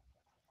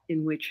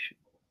in which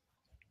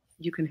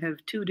you can have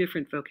two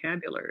different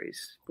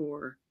vocabularies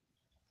for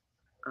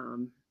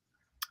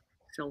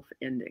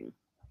self-ending.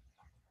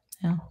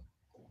 Yeah.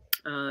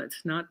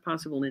 It's not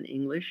possible in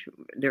English.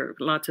 There are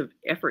lots of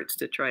efforts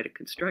to try to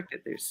construct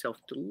it. There's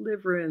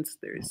self-deliverance,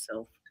 there's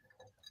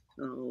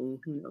who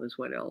knows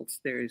what else.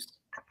 There's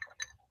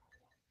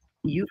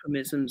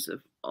euphemisms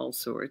of all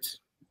sorts.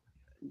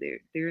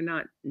 They're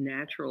not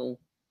natural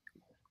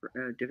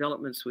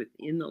developments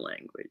within the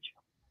language.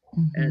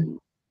 And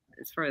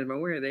as far as I'm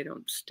aware, they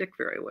don't stick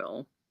very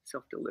well,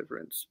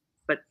 self-deliverance.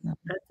 But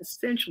that's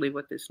essentially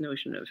what this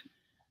notion of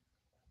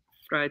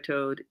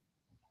Freitod,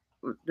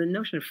 the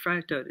notion of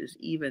Freitod is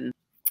even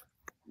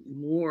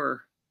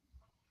more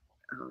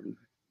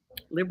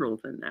liberal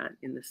than that,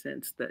 in the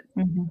sense that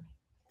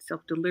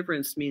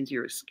self-deliverance means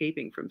you're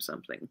escaping from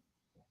something.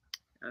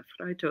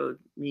 Freitod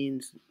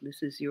means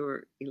this is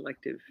your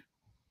elective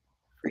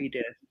free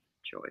death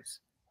choice.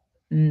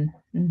 So,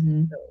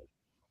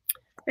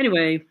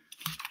 anyway,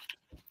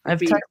 I've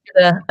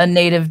texted a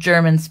native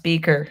German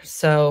speaker,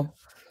 so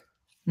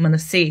I'm going to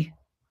see.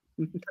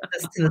 Put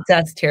this to the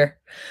test here.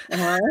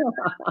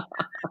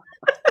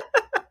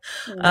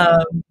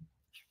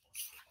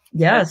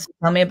 Yes,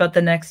 tell me about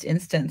the next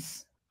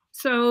instance.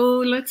 So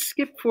let's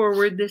skip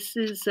forward. This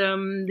is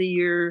the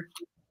year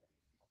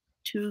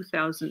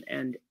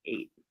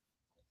 2008.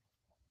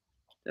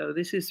 So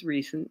this is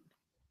recent,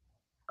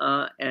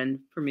 and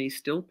for me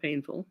still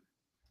painful.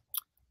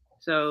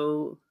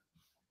 So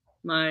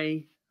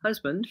my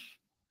husband,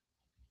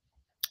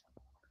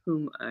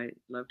 whom I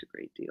loved a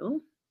great deal,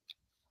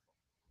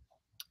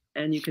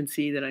 and you can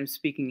see that I'm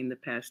speaking in the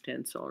past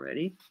tense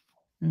already.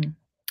 Mm.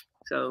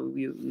 So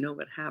you know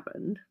what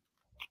happened.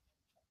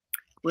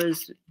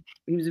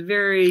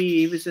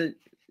 He was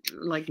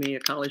like me, a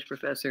college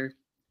professor.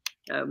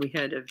 We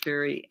had a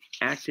very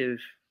active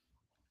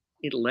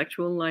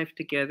intellectual life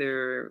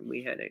together.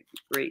 We had a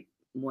great,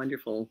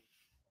 wonderful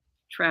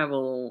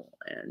travel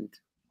and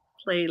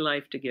play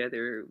life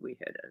together. We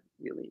had a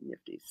really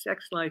nifty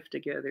sex life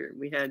together.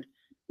 We had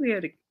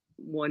a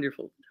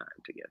wonderful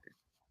time together.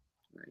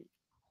 Right.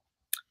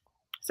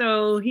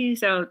 So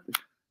he's out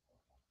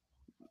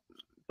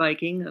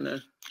biking on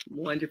a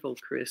wonderful,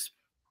 crisp,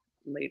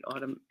 late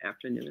autumn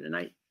afternoon, and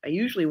I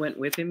usually went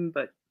with him,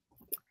 but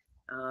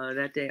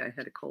that day I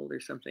had a cold or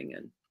something,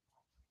 and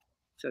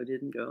so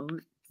didn't go.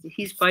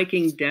 He's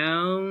biking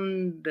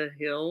down the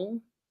hill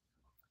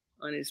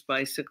on his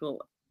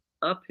bicycle.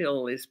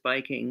 Uphill is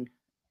biking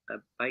a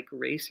bike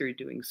racer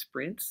doing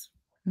sprints.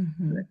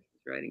 Mm-hmm.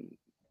 He's riding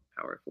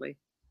powerfully,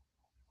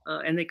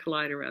 and they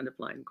collide around a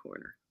blind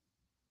corner.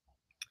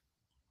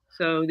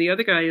 So the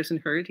other guy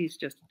isn't hurt. He's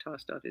just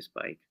tossed off his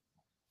bike.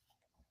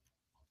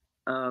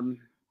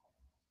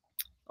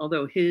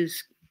 Although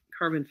his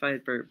carbon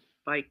fiber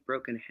bike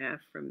broke in half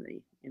from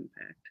the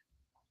impact.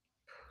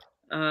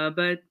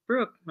 But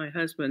Brooke, my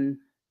husband,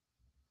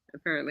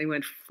 apparently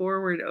went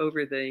forward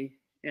over the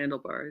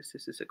handlebars.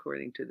 This is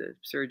according to the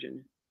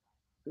surgeon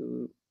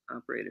who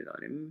operated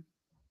on him.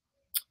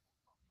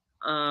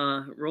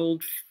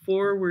 Rolled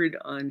forward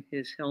on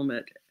his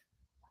helmet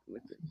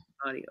with the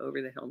body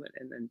over the helmet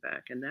and then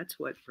back. And that's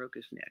what broke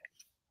his neck.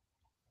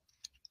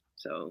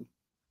 So,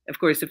 of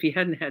course, if he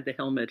hadn't had the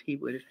helmet, he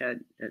would have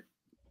had a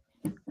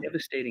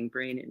devastating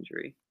brain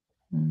injury.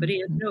 Mm-hmm. But he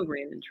had no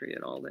brain injury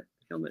at all. That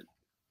helmet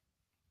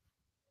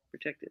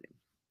protected him.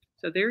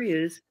 So there he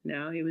is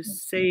now. He was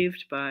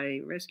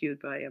rescued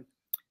by a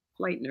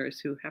flight nurse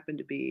who happened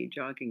to be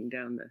jogging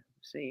down the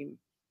same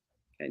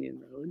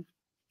canyon road.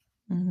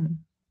 Mm-hmm.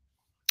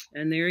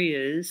 And there he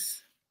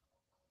is,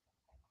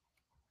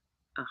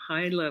 a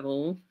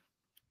high-level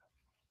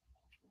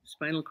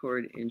spinal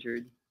cord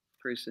injured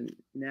person,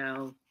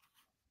 now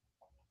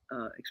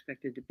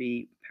expected to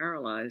be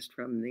paralyzed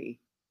from the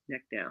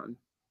neck down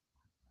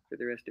for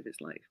the rest of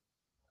his life,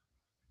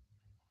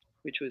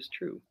 which was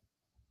true.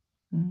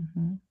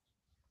 Mm-hmm.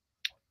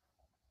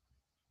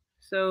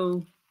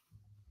 So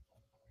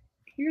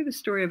here the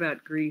story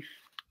about grief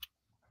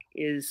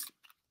is,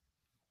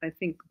 I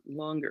think,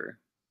 longer.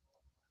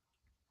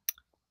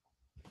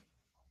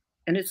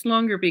 And it's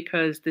longer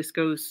because this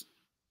goes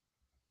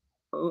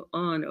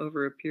on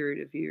over a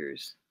period of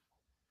years.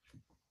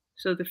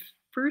 So the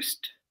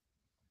first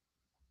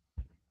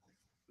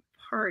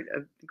part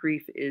of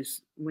grief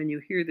is when you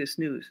hear this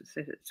news.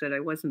 It said I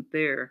wasn't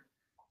there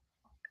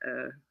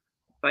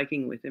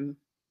biking with him.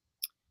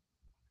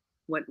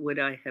 What would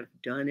I have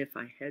done if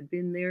I had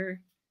been there?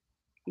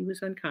 He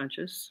was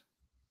unconscious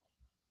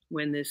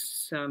when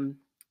this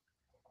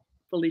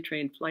fully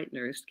trained flight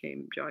nurse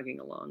came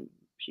jogging along.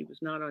 She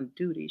was not on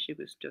duty. She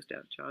was just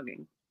out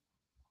jogging.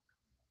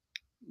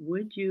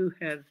 Would you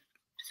have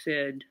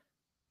said,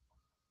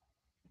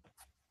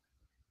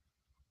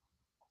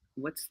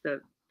 what's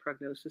the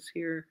prognosis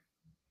here?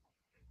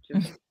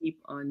 Just keep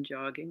on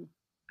jogging?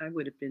 I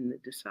would have been the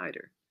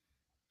decider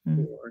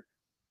for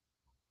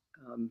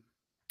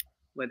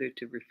whether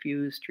to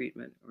refuse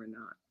treatment or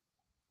not.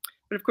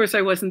 But of course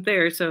I wasn't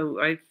there, so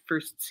I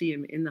first see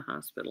him in the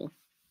hospital,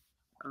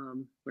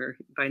 where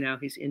by now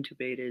he's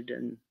intubated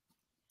and,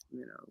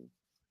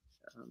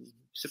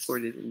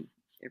 supported in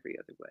every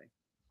other way.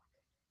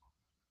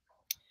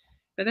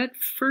 But that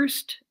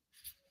first,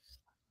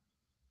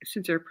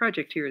 since our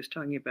project here is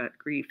talking about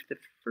grief, the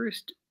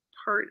first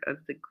part of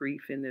the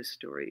grief in this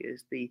story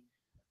is the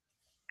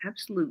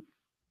absolute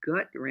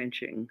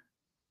gut-wrenching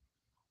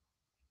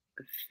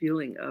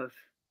feeling of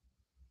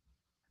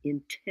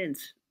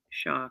intense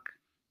shock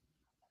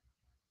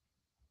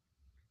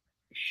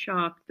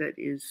that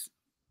is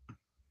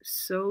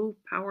so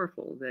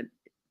powerful that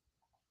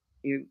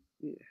you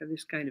have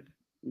this kind of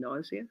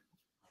nausea.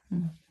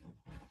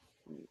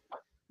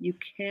 You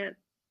can't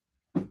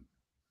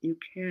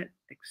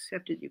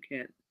accept it. You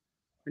can't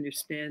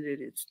understand it.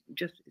 It's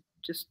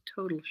just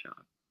total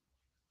shock.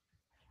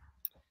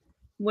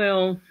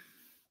 Well,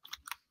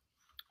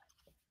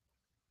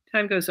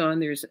 time goes on.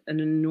 There's an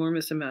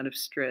enormous amount of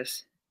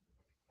stress.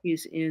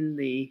 He's in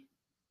the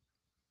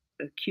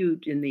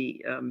acute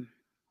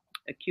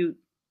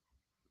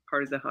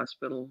part of the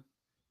hospital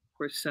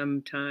for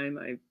some time.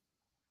 I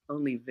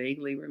only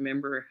vaguely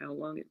remember how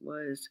long it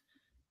was.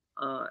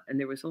 And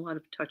there was a lot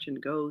of touch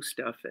and go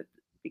stuff at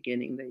the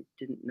beginning. They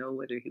didn't know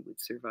whether he would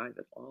survive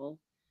at all.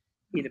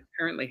 He'd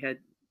apparently had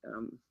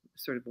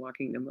sort of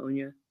walking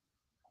pneumonia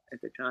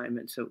at the time.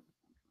 And so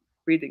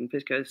breathing,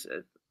 because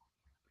a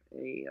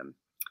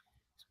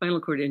spinal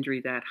cord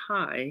injury that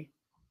high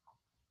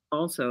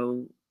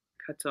also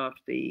cuts off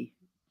the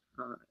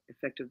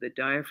effect of the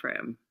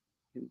diaphragm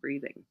in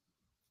breathing.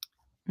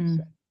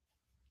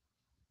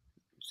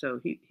 So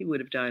he would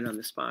have died on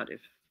the spot if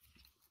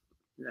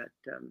that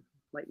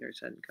flight nurse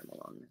hadn't come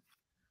along.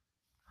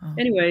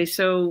 Anyway,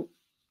 so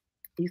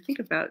you think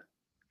about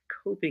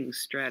coping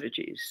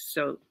strategies.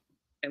 So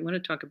I want to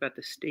talk about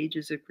the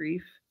stages of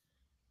grief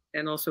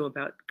and also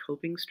about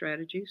coping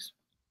strategies.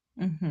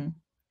 Mm-hmm.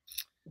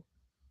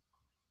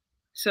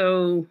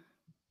 So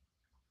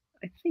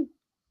I think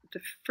the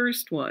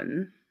first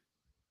one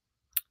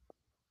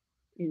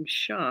in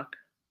shock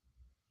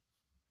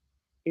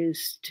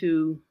is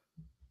to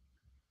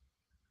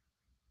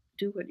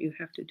do what you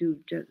have to do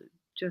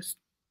just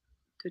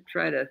to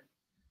try to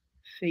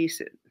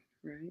face it,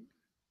 right?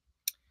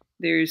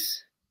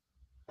 There's,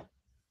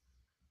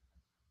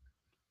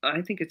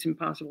 I think it's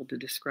impossible to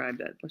describe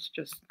that. Let's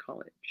just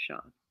call it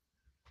shock.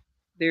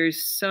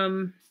 There's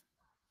some,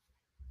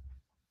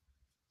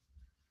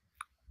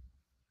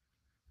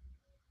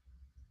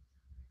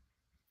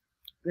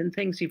 then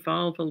things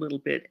evolve a little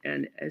bit,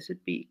 and as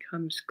it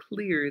becomes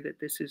clear that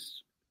this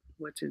is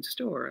what's in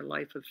store, a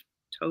life of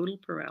total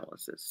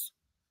paralysis,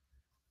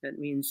 that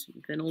means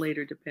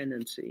ventilator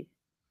dependency,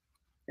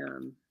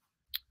 um,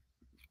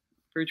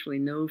 virtually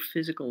no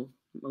physical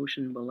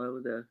motion below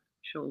the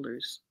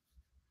shoulders,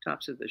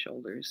 tops of the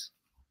shoulders.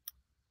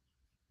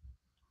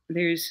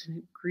 There's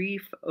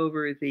grief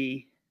over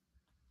the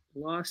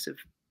loss of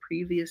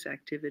previous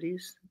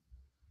activities,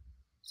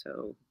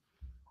 so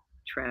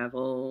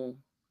travel.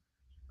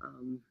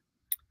 Um,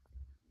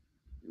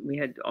 we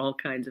had all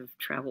kinds of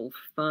travel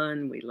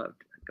fun. We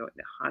loved going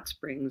to hot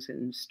springs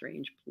in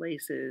strange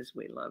places.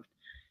 We loved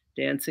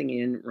dancing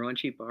in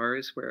raunchy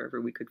bars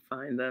wherever we could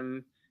find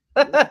them.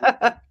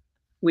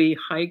 We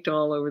hiked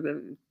all over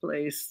the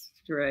place,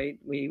 right?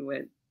 We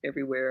went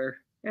everywhere.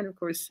 And of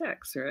course,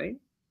 sex, right?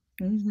 Sex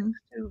Mm-hmm.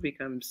 too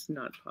becomes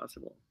not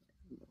possible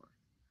anymore.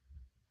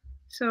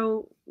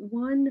 So,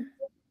 one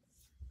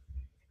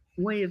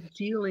way of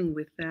dealing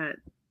with that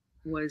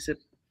was a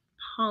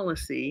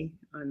policy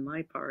on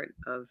my part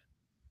of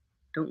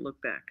don't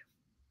look back.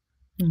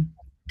 Mm.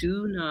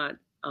 Do not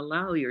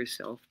allow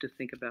yourself to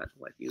think about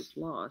what you've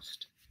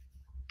lost.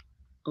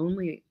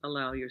 Only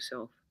allow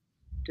yourself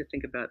to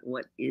think about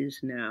what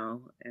is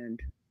now and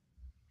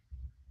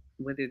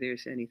whether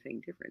there's anything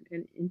different.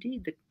 And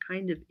indeed, the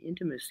kind of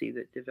intimacy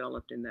that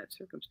developed in that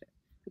circumstance.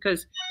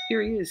 Because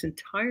here he is,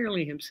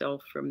 entirely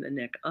himself from the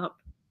neck up,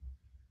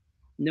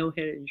 no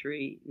head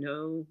injury,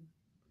 no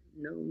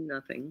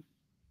nothing,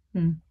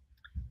 Mm.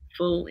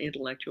 full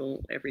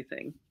intellectual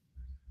everything.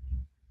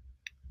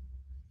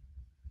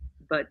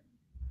 But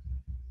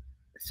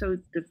so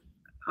the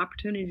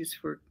opportunities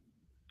for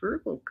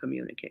verbal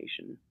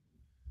communication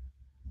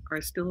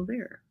are still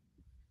there.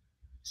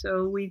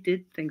 So we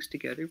did things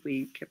together.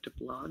 We kept a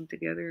blog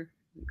together,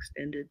 an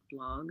extended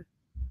blog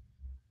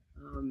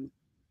um,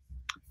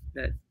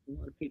 that a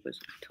lot of people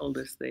told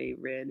us they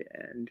read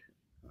and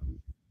um,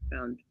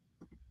 found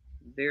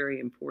very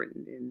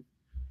important in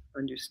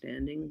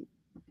understanding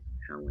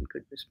how one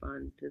could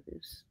respond to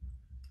this.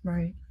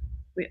 Right.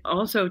 We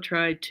also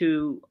tried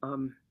to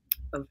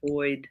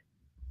avoid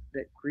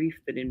that grief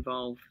that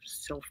involved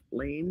self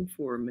blame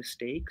for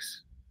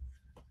mistakes.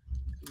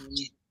 Um,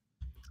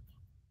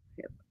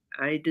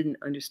 I didn't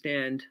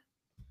understand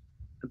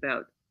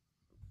about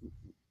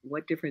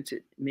what difference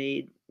it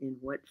made in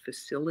what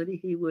facility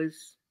he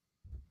was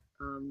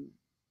um,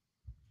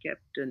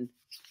 kept, and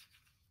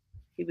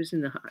he was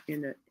in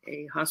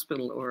a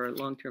hospital or a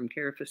long term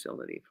care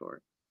facility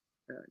for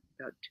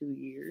about 2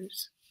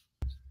 years,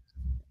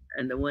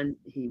 and the one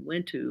he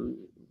went to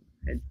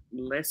had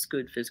less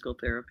good physical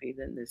therapy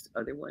than this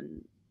other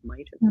one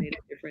might have made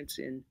a difference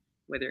in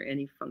whether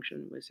any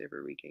function was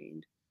ever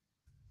regained.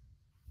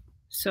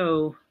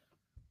 So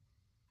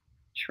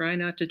try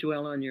not to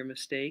dwell on your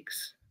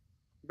mistakes.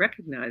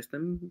 Recognize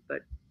them,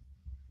 but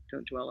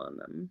don't dwell on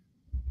them.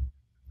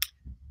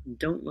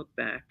 Don't look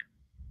back.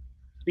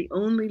 The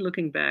only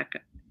looking back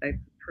I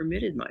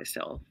permitted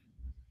myself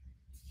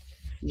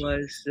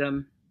was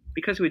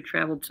because we'd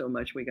traveled so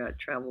much, we got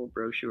travel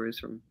brochures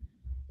from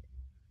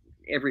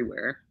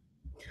everywhere.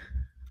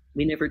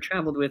 We never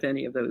traveled with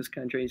any of those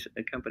countries,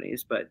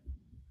 companies, but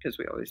because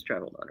we always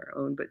traveled on our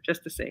own, but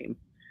just the same,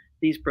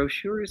 these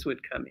brochures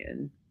would come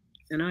in,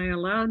 and I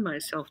allowed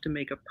myself to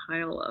make a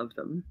pile of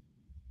them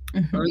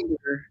Mm-hmm.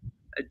 under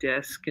a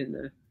desk in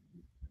the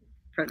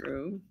front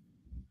room,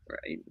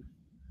 right?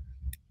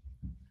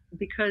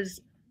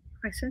 Because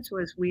my sense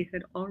was we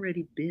had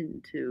already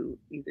been to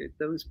either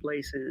those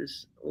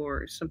places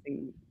or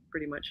something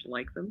pretty much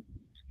like them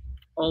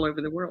all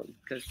over the world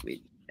because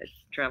we had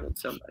traveled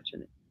so much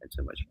and had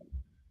so much fun.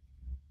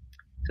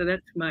 So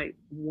that's my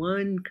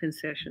one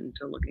concession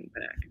to looking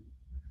back.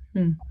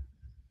 Mm.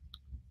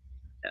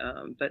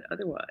 But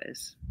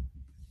otherwise,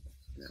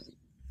 you know.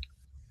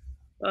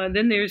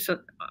 Then there's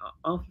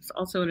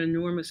also an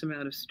enormous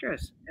amount of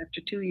stress.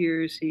 After 2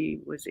 years, he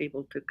was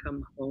able to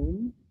come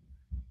home.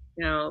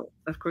 Now,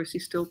 of course,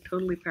 he's still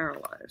totally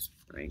paralyzed,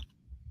 right?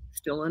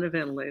 Still on a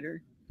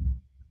ventilator.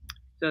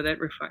 So that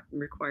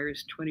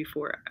requires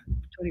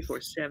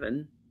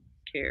 24/7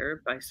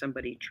 care by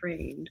somebody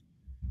trained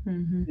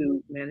Mm-hmm.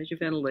 to manage a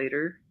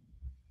ventilator,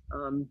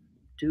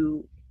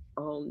 do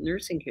all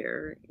nursing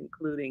care,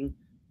 including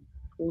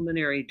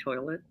pulmonary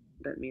toilet,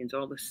 That means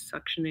all the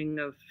suctioning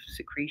of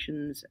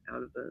secretions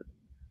out of the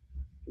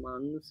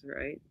lungs,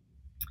 right?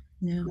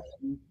 Yeah.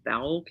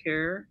 Bowel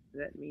care,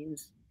 that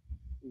means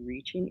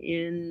reaching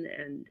in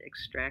and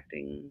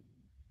extracting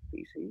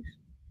feces.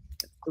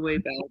 That's the way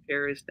bowel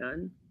care is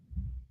done.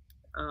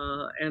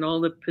 And all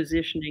the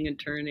positioning and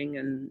turning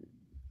and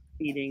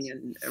feeding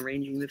and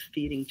arranging the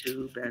feeding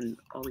tube and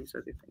all these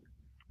other things.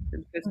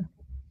 Because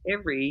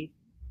every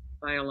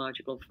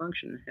biological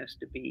function has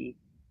to be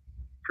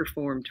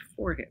performed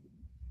for him.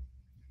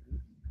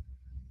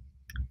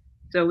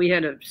 So we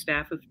had a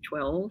staff of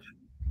 12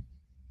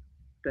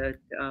 that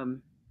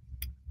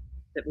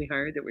that we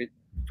hired. That were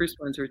first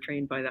ones were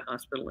trained by the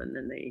hospital, and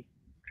then they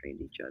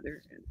trained each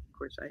other. And of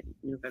course, I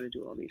knew how to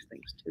do all these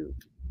things too.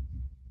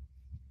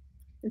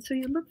 And so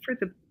you look for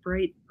the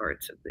bright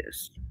parts of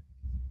this.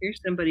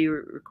 Here's somebody who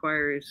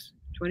requires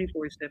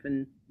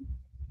 24/7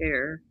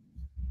 care.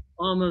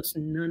 Almost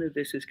none of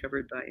this is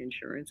covered by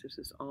insurance. This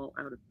is all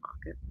out of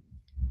pocket.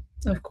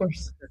 Of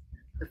course.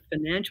 The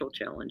financial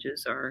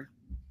challenges are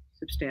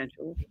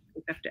substantial.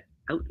 We have to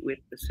outwit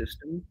the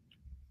system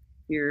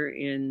here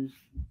in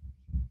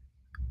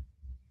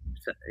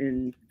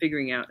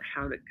figuring out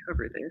how to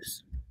cover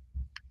this.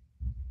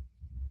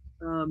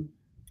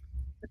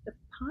 But the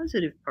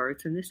positive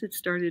parts, and this had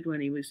started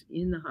when he was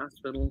in the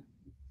hospital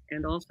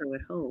and also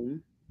at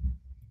home.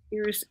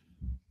 Here's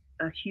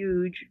a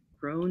huge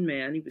grown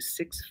man. He was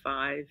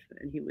 6'5",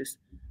 and he was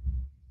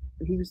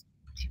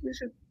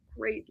a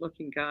great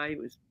looking guy. He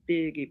was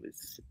big. He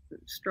was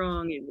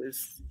strong. He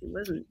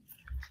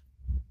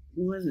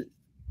wasn't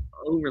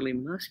overly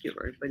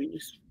muscular, but he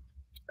was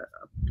a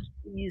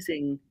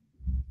pleasing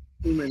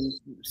human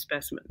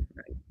specimen,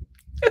 right?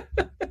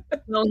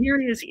 Well, here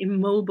he is,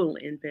 immobile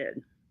in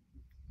bed.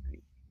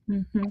 Right?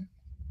 Mm-hmm.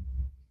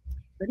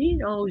 But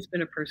he'd always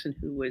been a person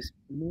who was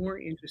more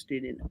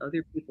interested in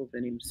other people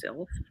than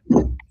himself.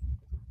 That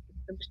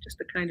was just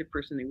the kind of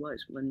person he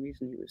was. One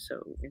reason he was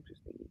so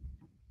interesting.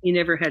 He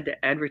never had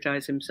to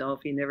advertise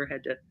himself. He never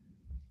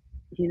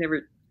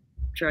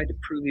tried to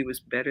prove he was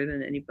better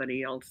than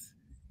anybody else.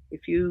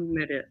 If you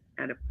met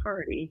at a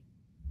party,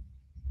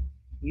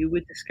 you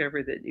would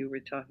discover that you were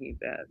talking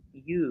about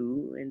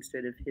you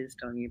instead of his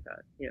talking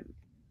about him.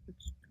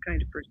 It's the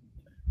kind of person.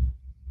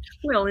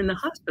 Well, in the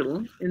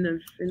hospital,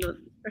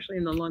 especially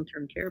in the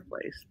long-term care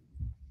place,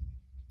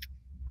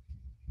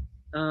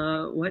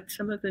 what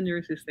some of the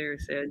nurses there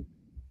said,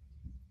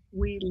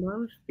 we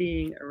love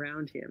being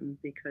around him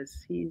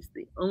because he's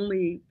the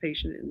only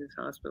patient in this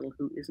hospital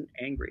who isn't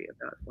angry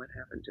about what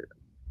happened to them.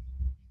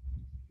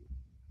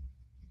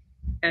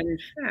 And in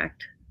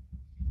fact,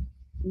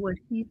 what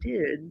he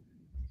did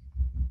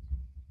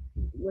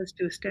was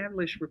to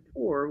establish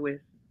rapport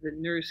with the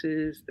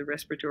nurses, the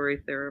respiratory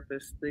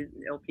therapists, the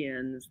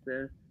LPNs,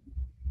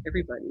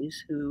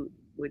 everybody's who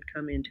would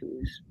come into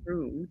his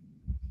room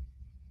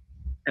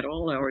at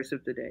all hours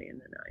of the day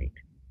and the night.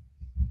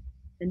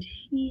 And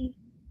he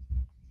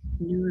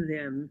knew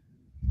them.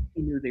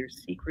 He knew their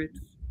secrets.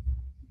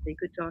 They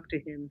could talk to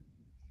him.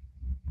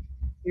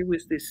 Here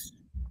was this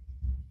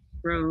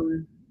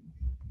grown,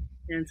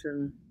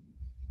 handsome,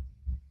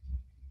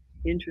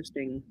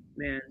 interesting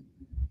man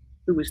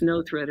who was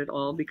no threat at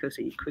all because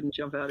he couldn't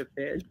jump out of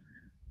bed,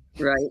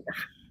 right?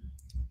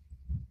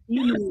 He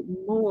knew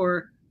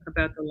more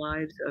about the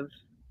lives of,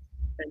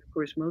 and of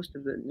course, most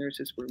of the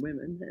nurses were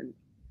women, and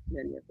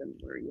many of them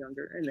were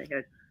younger, and they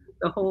had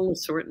the whole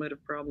assortment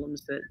of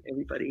problems that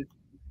everybody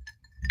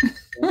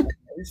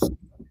has.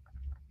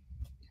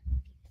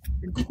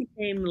 And he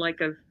became like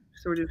a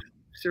sort of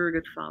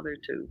surrogate father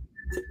to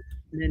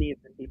many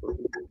of the people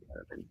who took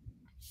care of him.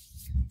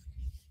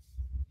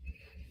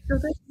 So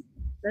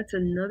that's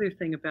another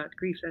thing about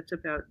grief. That's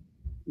about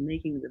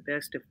making the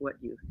best of what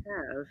you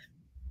have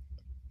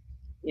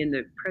in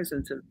the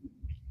presence of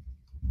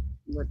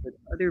what would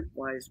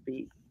otherwise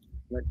be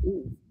what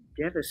is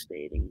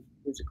devastating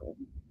physical.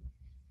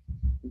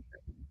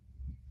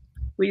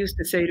 We used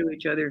to say to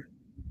each other,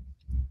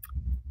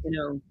 you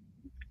know,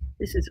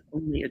 this is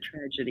only a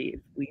tragedy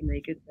if we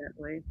make it that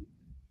way.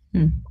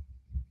 It's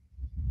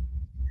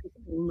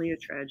only a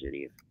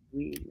tragedy if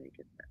we make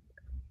it that way.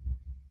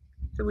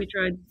 So we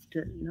tried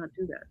to not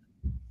do that.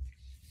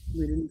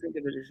 We didn't think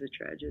of it as a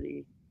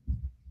tragedy.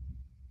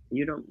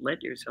 You don't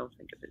let yourself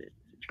think of it as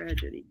a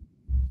tragedy.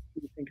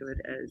 You think of it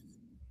as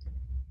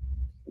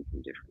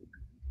something different.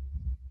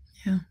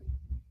 Yeah.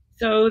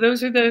 So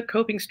those are the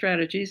coping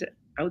strategies.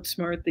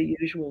 Outsmart the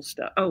usual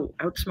stuff. Oh,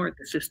 outsmart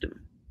the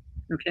system.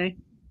 Okay.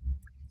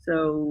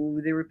 So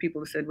there were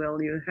people who said,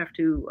 well, you have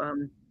to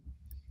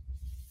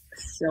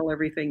sell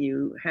everything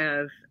you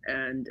have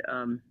and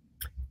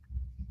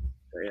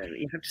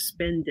you have to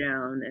spend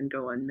down and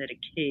go on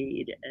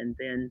Medicaid and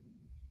then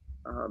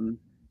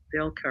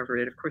they'll cover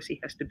it. Of course, he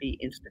has to be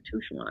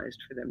institutionalized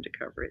for them to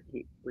cover it.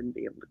 He wouldn't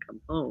be able to come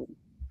home.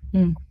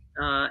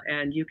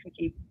 And you can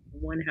keep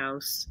one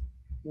house,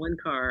 one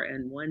car,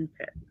 and one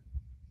pet.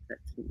 That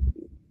seems to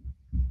be.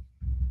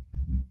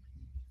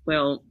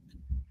 Well,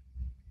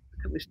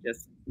 it was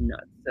just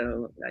nuts.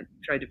 So I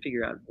tried to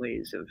figure out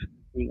ways of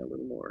being a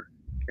little more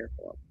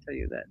careful. I'll tell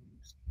you that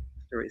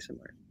story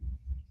somewhere.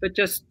 But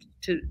just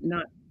to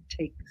not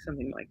take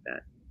something like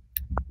that.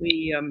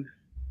 We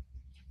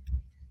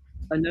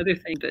another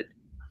thing that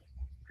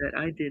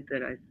I did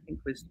that I think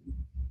was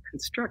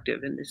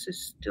constructive, and this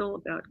is still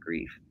about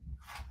grief.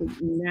 The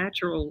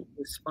natural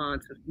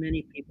response of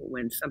many people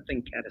when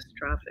something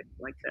catastrophic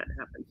like that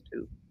happens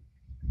to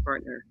a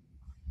partner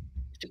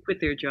is to quit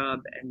their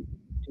job and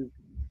to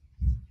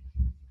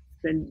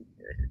then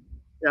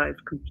dive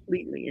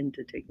completely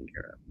into taking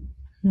care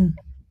Hmm.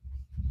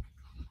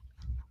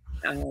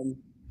 of.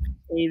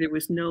 There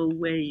was no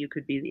way you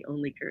could be the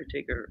only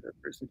caretaker of a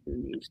person who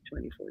needs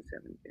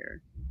 24/7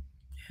 care.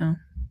 Yeah.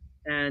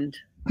 And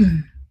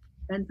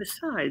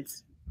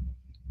besides,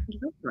 I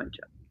love my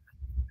job.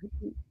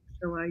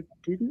 So I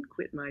didn't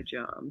quit my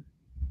job.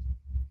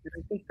 And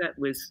I think that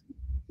was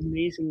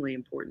amazingly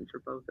important for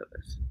both of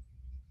us.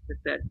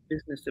 That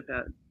business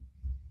about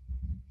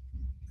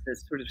the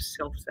sort of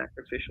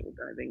self-sacrificial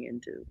diving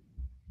into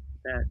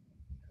that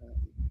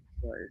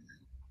was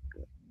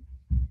good.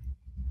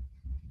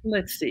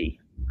 Let's see.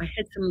 I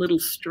had some little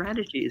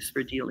strategies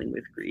for dealing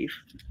with grief.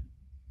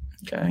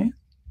 Okay.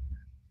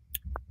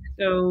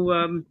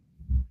 So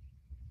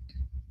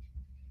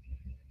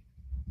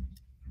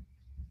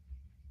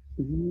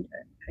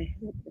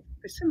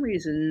for some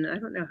reason, I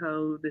don't know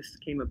how this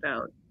came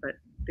about, but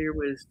there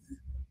was,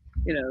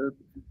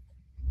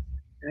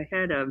 I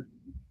had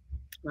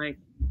my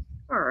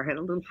car had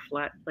a little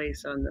flat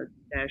place on the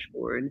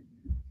dashboard,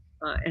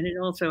 and it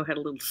also had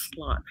a little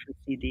slot for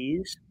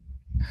CDs.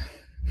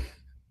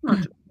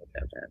 Lots of people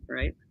have that,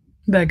 right?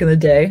 Back in the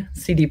day,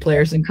 CD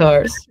players in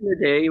cars. Back in the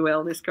day,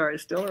 well, this car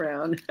is still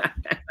around.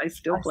 I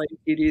still play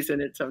CDs in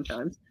it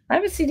sometimes. I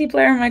have a CD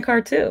player in my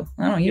car too.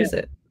 I don't use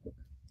it.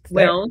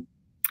 Well,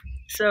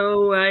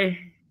 so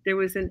there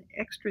was an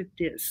extra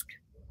disc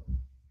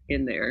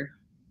in there,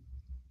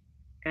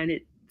 and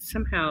it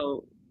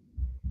somehow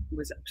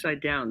was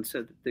upside down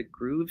so that the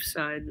groove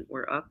side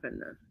were up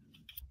and the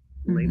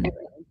label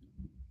down,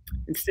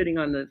 and sitting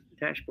on the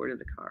dashboard of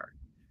the car.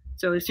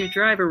 So as you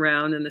drive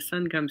around and the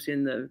sun comes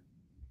in the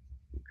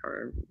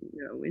car,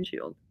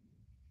 windshield,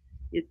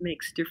 it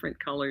makes different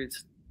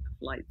colors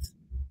of lights.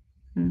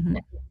 Mm-hmm.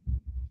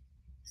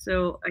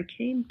 So I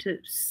came to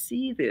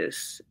see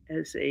this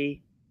as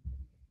a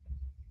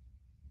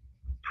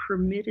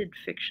permitted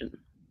fiction.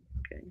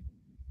 Okay,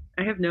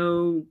 I have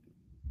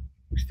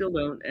still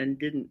don't, and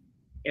didn't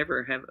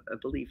ever have a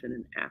belief in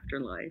an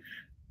afterlife.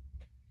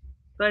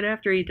 But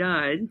after he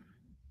died,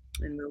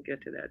 and we'll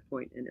get to that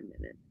point in a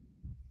minute,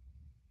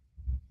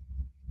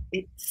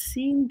 it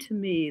seemed to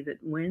me that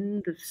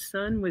when the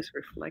sun was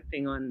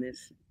reflecting on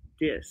this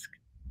disc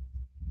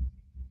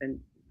and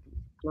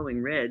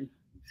glowing red,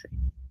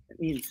 that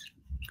means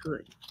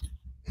good,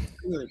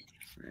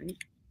 right?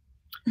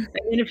 And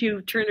then if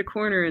you turned a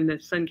corner and the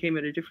sun came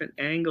at a different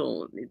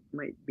angle, it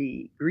might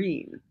be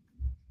green.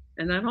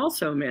 And that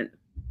also meant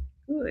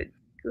good,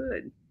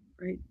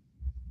 right?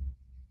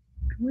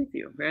 I'm with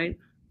you, right?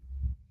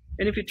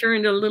 And if you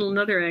turned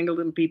another angle,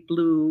 it'll be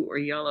blue or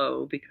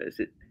yellow because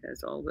it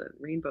has all the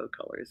rainbow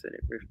colors that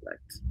it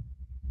reflects.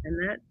 And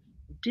that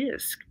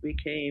disc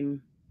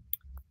became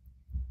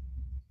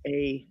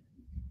a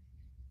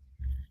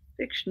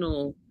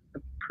fictional,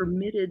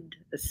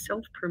 a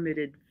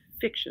self-permitted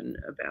fiction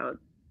about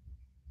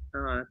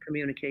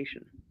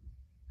communication,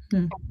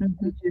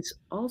 which is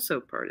also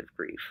part of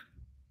grief,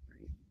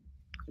 right?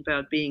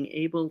 About being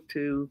able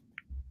to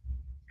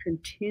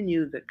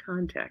continue the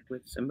contact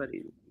with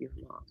somebody you've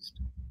lost.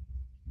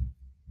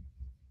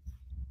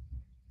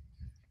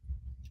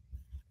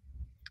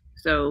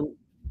 So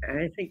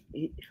I think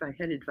if I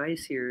had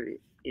advice here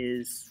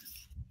is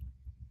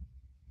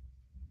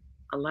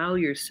allow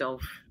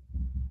yourself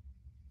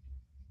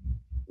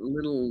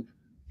little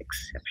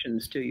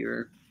exceptions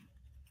to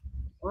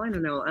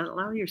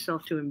allow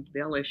yourself to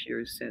embellish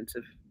your sense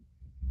of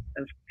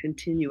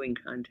continuing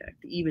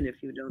contact, even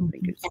if you don't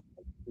think it's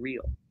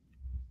real.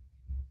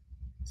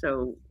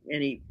 So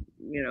any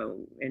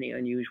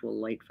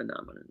unusual light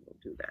phenomenon will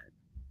do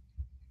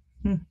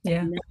that.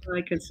 Yeah. Now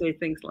I can say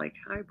things like,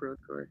 "Hi,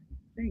 Brooke," or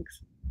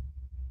 "Thanks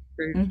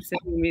for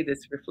sending me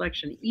this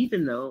reflection,"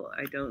 even though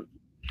I don't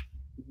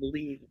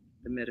believe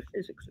the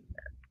metaphysics of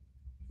that.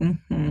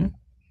 Mm-hmm.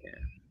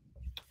 Yeah.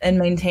 And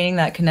maintaining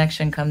that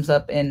connection comes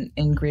up in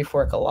grief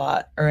work a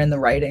lot, or in the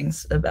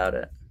writings about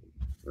it.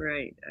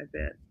 Right, I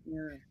bet.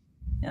 Yeah.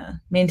 Yeah,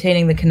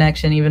 maintaining the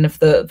connection, even if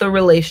the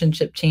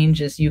relationship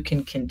changes, you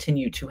can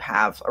continue to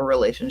have a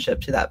relationship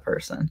to that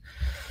person.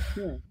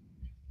 Yeah,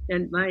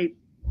 and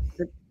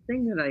the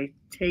thing that I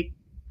take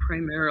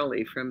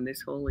primarily from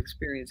this whole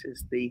experience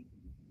is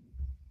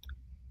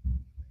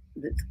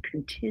this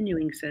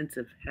continuing sense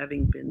of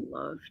having been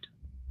loved.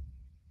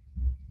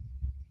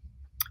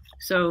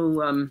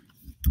 So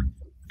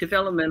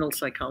developmental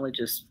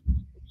psychologists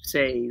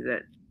say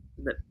that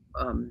the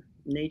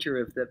nature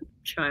of the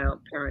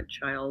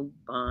parent-child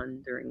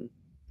bond during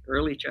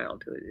early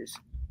childhood is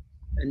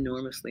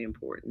enormously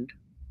important.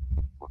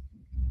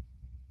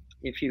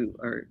 If you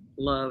are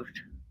loved,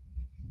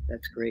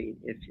 that's great.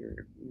 If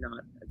you're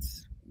not,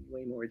 that's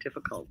way more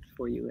difficult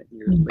for you in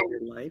your later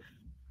life.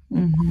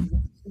 Mm-hmm.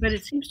 But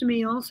it seems to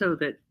me also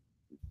that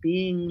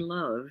being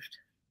loved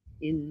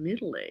in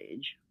middle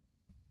age,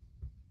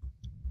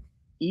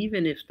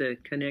 even if the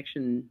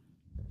connection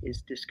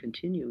is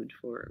discontinued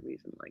for a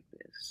reason like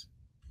this,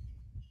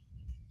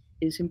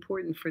 is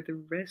important for the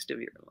rest of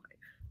your life.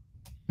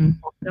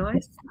 Mm-hmm. So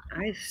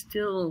I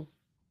still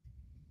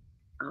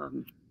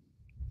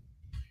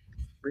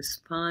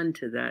respond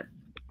to that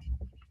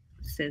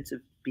sense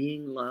of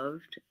being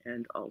loved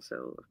and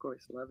also, of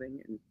course, loving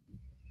in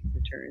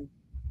return.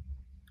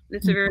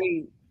 It's a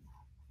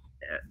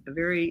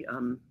very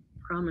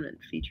prominent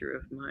feature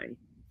of my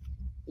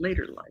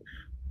later life.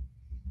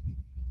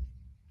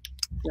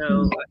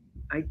 So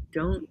I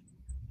don't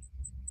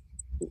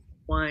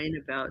whine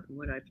about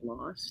what I've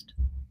lost.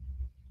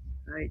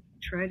 I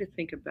try to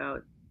think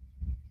about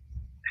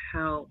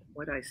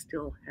what I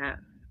still have.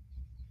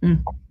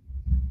 Mm.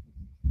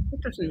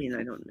 That doesn't mean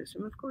I don't miss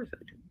him. Of course I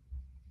do.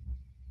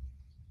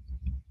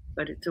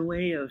 But it's a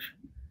way of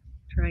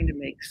trying to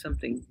make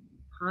something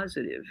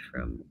positive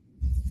from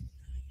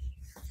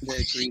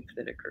the grief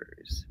that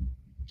occurs.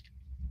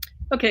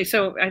 Okay,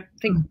 so I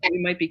think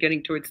we might be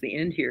getting towards the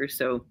end here.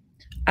 So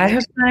I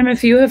have time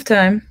if you have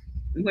time.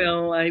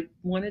 Well, I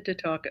wanted to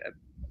talk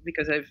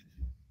because I've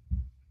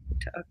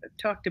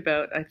talked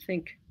about, I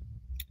think,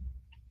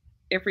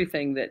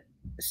 everything that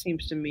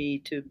seems to me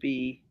to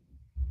be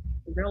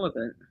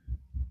relevant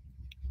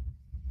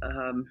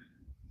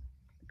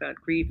about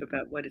grief,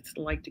 about what it's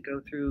like to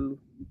go through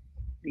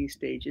these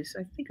stages.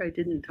 I think I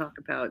didn't talk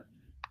about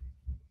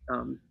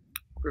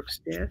Brooke's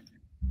death.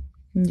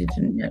 You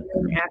didn't yet.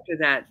 And then after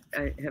that,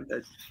 I have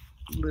a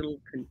little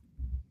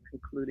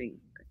concluding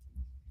thing.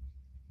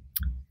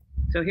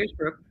 So here's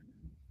Brooke.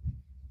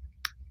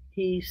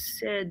 He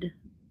said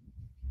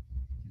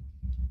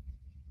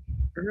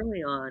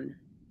early on,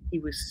 he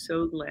was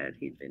so glad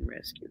he'd been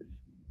rescued.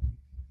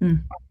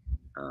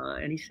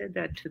 And he said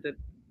that to the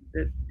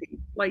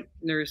flight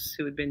nurse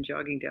who had been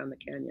jogging down the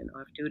canyon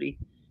off duty.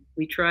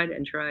 We tried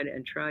and tried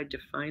and tried to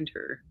find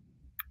her.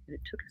 And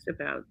it took us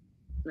about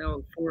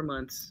 4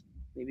 months,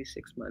 maybe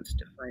 6 months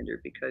to find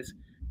her because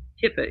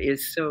HIPAA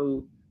is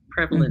so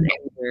prevalent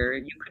everywhere.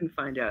 You couldn't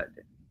find out,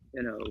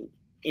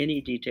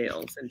 any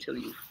details until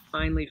you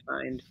finally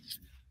find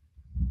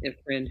a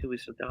friend who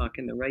was a doc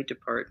in the right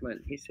department.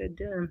 He said,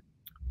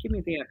 give me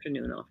the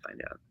afternoon, I'll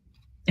find out.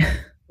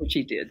 Which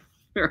he did.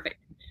 Right.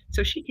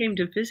 So she came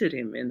to visit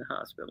him in the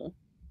hospital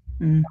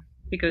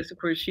because, of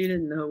course, she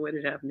didn't know what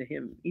had happened to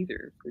him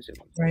either,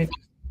 presumably. Right.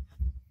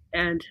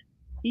 And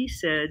he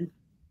said,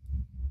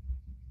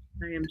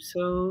 I am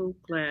so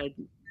glad.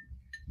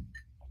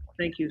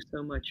 Thank you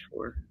so much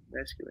for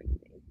rescuing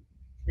me.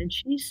 And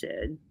she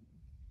said,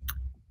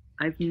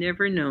 I've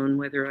never known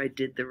whether I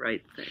did the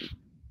right thing.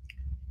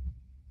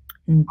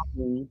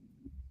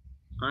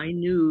 I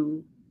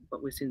knew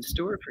what was in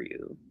store for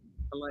you,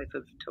 a life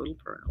of total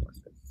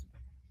paralysis.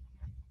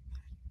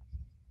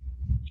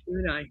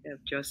 Should I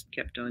have just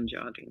kept on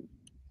jogging?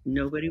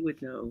 Nobody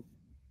would know.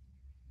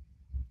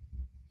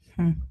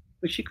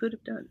 But she could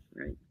have done,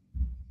 right?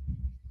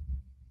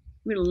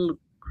 I mean, a little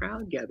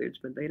crowd gathers,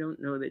 but they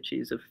don't know that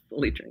she's a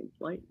fully trained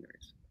flight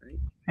nurse, right?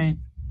 Right.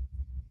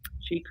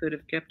 She could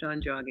have kept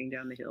on jogging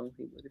down the hill.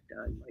 He would have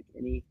died like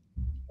any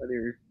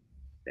other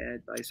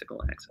bad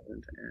bicycle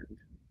accident, and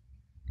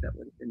that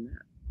would have been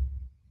that.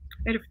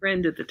 I had a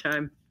friend at the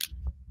time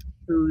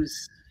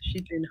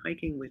she'd been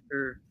hiking with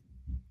her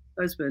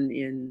husband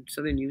in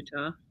southern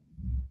Utah,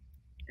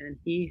 and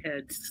he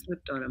had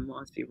slipped on a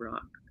mossy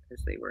rock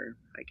as they were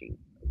hiking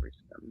over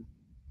some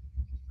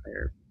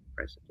higher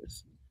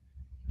precipice,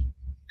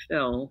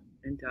 fell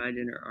and died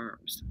in her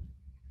arms.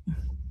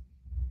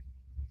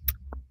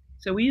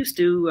 So we used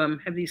to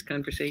have these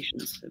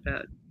conversations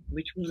about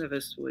which one of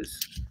us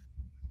was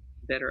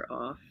better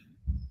off.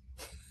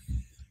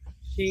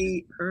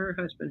 Her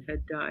husband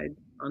had died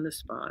on the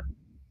spot,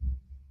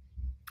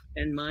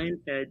 and mine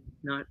had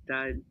not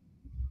died,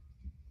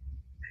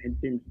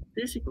 had been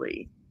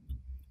physically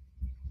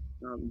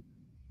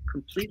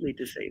completely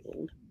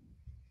disabled,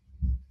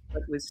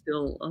 but was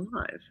still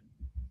alive.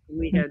 And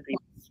we had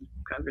these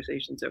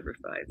conversations over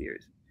 5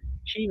 years.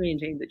 She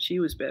maintained that she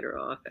was better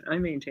off, and I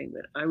maintained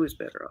that I was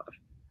better off.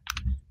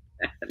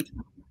 And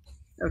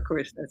of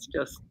course, that's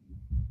just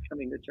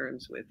coming to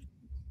terms with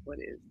what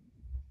is.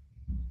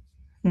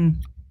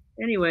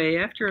 Anyway,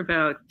 after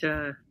about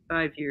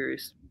 5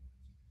 years,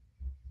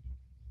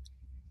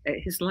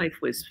 his life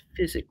was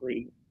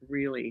physically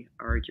really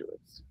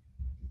arduous.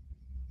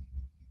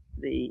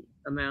 The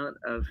amount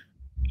of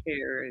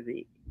care,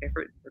 the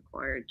effort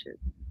required to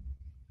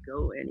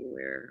go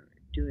anywhere,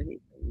 do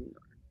anything.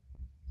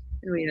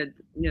 And we had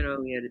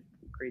a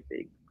great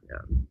big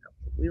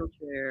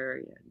wheelchair,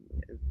 and we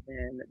had a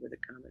van that would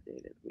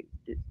accommodate it. We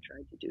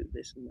tried to do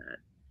this and that.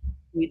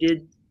 We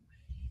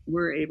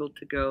were able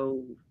to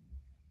go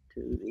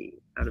to the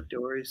out of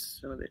doors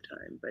some of the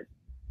time, but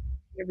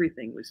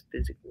everything was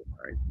physically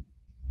hard,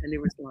 and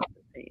there was lots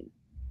of pain,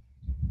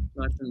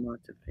 lots and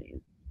lots of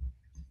pain.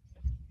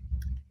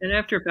 And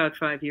after about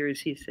 5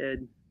 years, he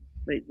said,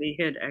 they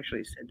had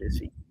actually said this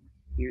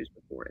years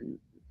before and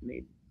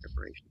made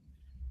preparations.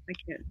 I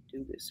can't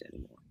do this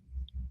anymore.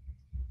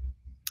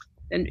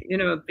 And,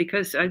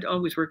 because I'd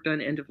always worked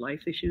on end of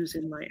life issues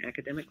in my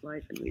academic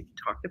life and we'd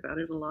talked about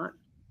it a lot,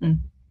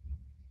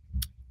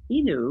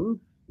 he knew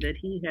that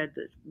he had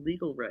the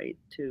legal right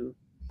to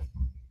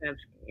have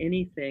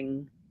any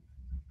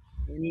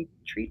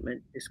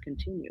treatment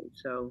discontinued.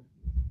 So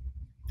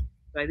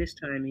by this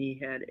time, he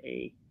had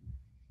a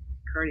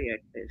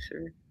cardiac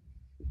pacer,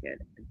 he had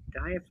a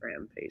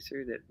diaphragm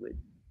pacer that would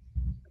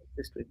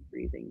assist with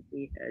breathing,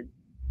 he had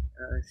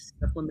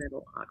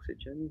supplemental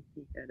oxygen,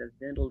 he had a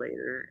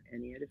ventilator,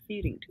 and he had a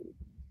feeding tube.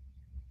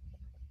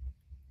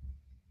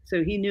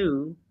 So he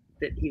knew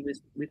that he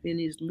was within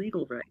his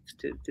legal rights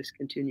to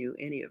discontinue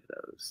any of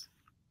those.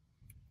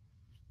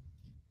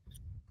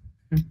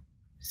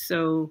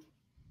 So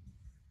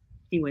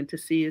he went to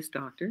see his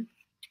doctor.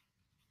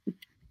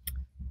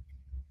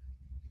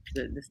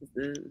 This is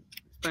the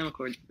spinal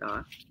cord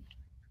doc,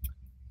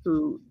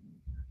 who,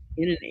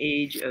 in an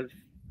age of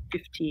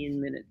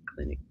 15-minute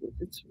clinic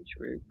visits, which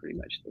were pretty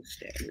much the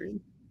standard,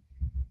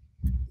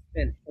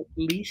 spent at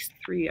least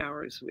 3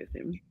 hours with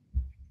him.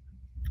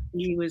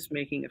 He was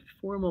making a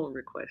formal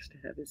request to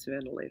have his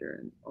ventilator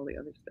and all the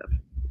other stuff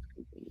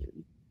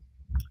discontinued.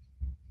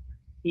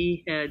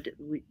 He had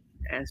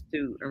asked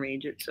to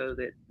arrange it so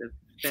that the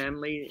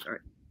family,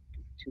 or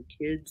 2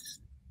 kids,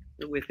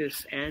 were with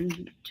us,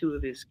 and 2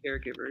 of his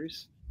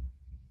caregivers.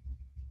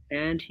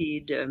 And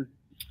he'd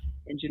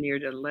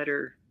engineered a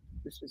letter,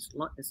 this was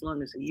as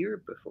long as a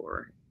year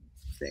before,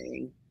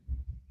 saying,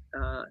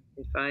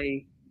 if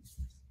I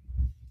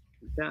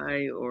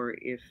die or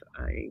if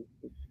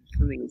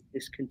something is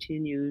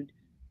discontinued,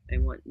 I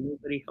want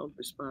nobody held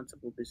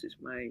responsible. This is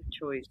my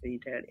choice. And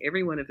he'd had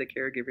every one of the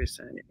caregivers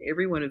sign it,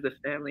 every one of the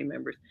family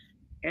members,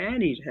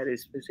 and he'd had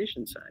his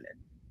physician sign it.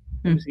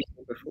 That was the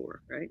year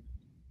before, right?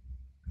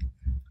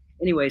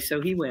 Anyway, so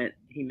he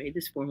made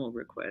this formal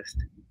request.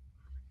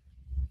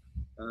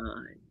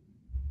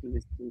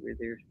 We were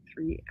there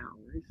 3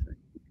 hours, I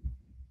think,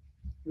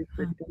 with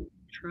the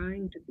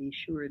trying to be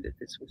sure that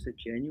this was a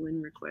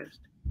genuine request.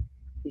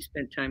 He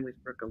spent time with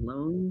Brooke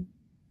alone,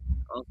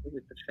 also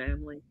with the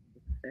family,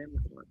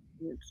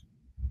 kids.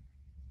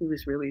 He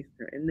was really,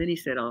 and then he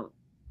said, I'll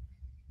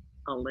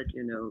let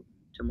you know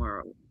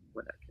tomorrow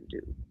what I can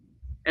do.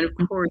 And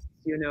of course,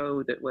 you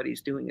know that what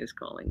he's doing is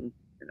calling,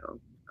 the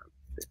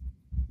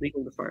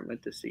legal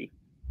department to see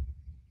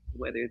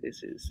whether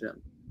this is.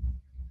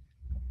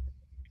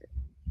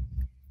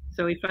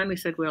 So he finally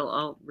said, well,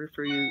 I'll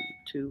refer you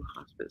to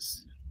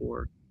hospice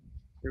for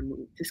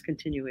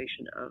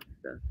discontinuation of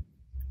the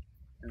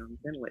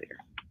ventilator,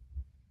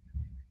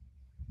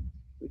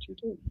 which he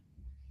did.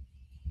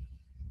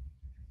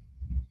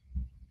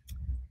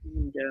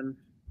 And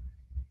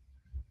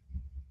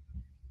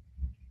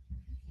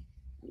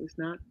it was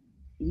not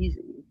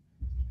easy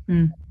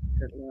to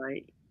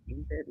lie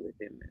in bed with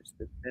him as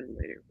the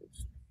ventilator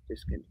was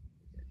discontinued,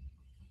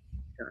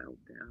 dialed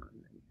down,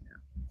 and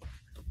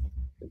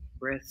the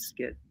breaths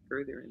get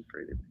further and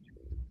further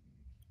between.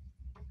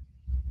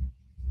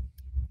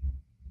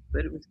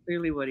 But it was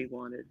clearly what he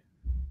wanted.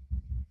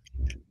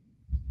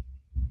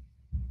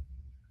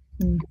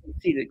 You can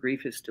see that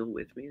grief is still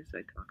with me as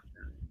I talk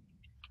about it.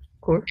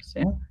 Of course,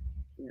 yeah.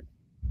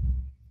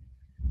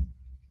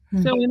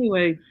 So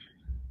anyway,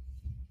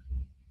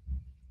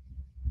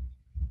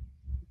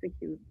 I think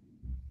you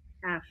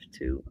have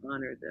to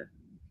honor the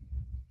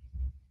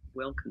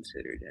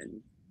well-considered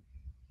and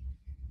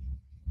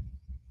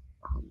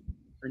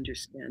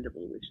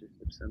understandable wishes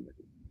of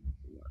somebody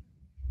you love.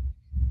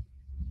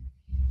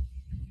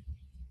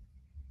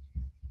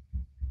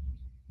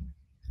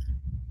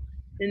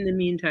 In the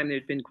meantime,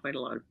 there'd been quite a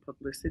lot of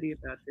publicity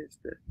about this.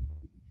 The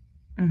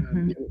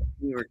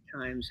New York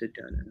Times had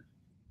done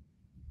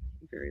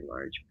a very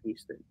large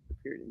piece that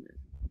appeared in the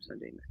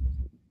Sunday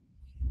magazine.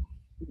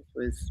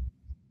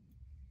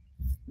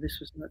 This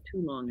was not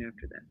too long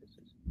after that. This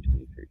was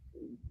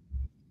 2013.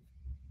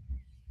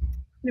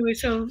 Anyway,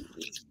 so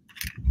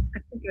I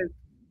think I'm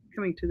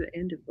coming to the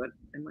end of what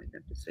I might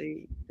have to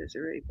say,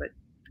 Desiree, but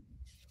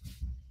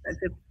I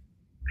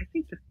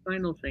think the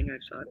final thing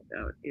I've thought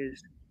about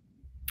is,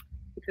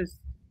 because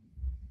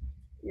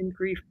in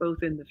grief,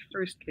 both in the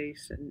first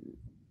case and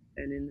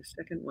in the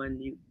second one,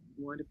 you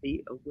want to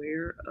be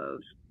aware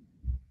of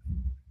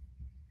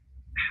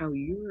how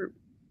you're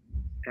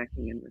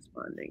acting and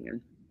responding.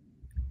 And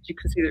as you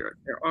can see, there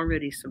are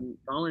already some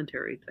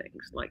voluntary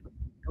things, like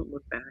don't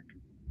look back,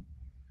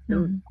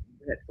 don't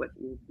forget what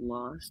you've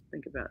lost,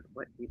 think about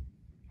what you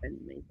can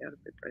make out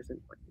of the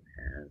present, what you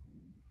have.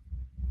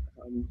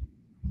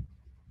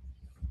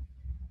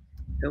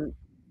 Don't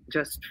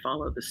just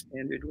follow the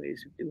standard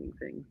ways of doing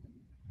things.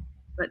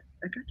 But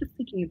I got to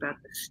thinking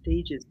about the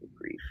stages of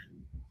grief.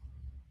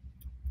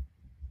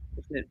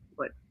 Isn't it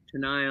what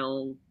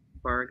denial,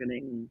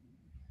 bargaining,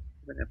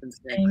 what happens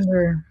next?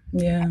 Anger,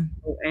 yeah.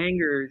 Oh,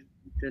 anger,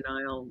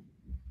 denial,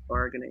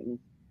 bargaining,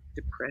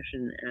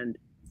 depression, and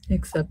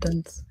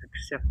acceptance.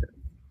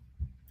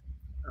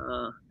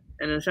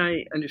 And as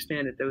I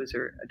understand it, those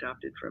are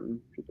adopted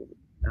from people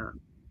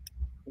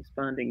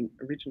responding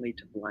originally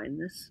to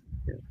blindness.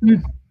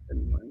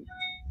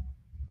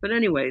 But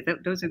anyway,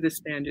 those are the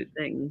standard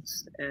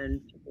things,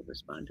 and people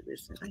respond to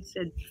this. And I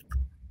said,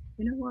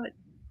 you know what?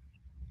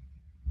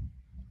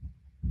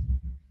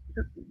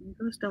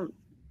 Those don't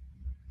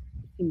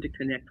seem to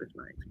connect with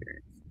my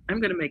experience. I'm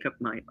going to make up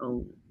my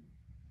own.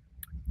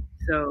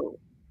 So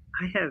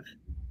I have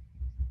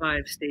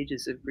 5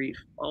 stages of grief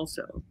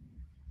also.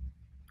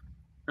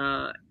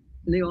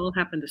 They all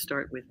happen to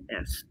start with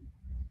S.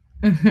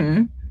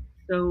 Mm-hmm.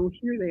 So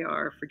here they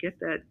are. Forget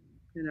that,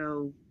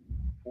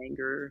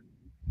 anger.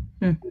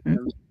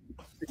 Mm-hmm.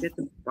 Forget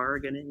the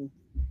bargaining.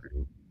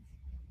 Right?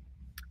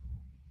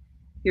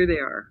 Here they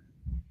are.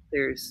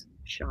 There's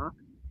shock.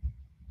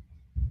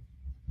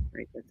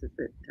 Right, that's at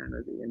the time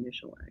of the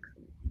initial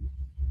accident.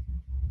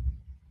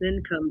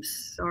 Then comes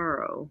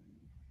sorrow.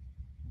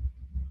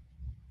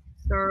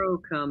 Sorrow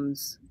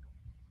comes,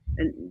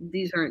 and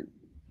these aren't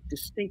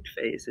distinct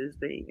phases.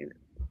 They,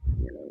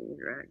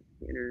 interact,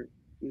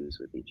 interfuse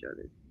with each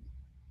other.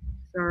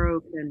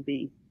 Sorrow can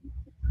be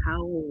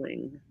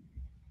howling.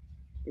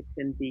 It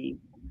can be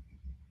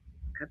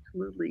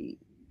absolutely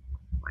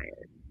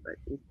quiet, but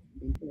it's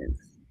intense.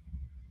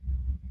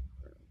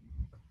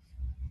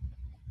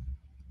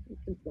 It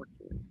can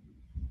fluctuate.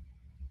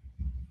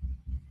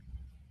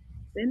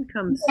 Then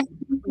comes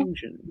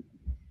seclusion.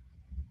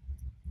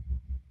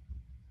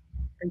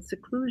 And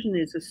seclusion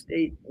is a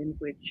state in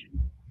which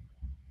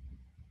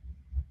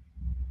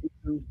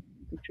you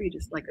treat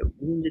us like a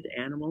wounded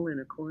animal in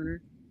a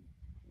corner.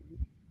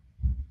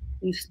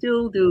 You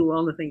still do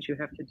all the things you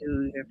have to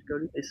do. You have to go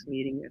to this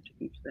meeting, you have to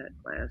teach that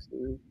class,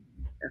 you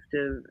have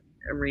to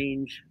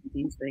arrange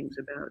these things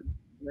about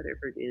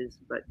whatever it is,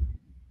 but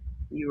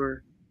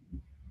you're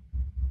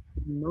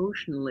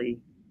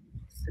emotionally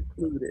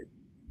secluded.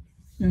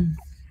 Mm.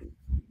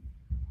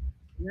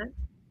 And that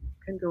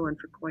can go on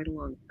for quite a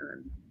long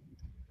time.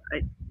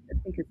 I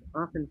think it's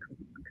often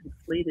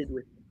conflated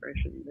with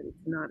depression, but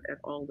it's not at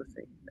all the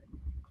same thing.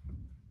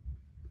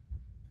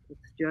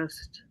 It's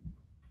just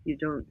you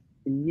don't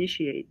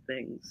initiate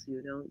things.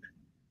 You're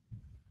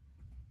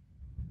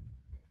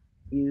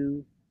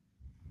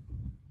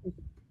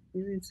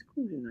in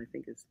seclusion, I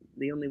think is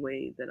the only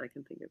way that I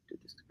can think of to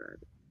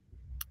describe it.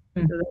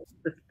 Mm. So that's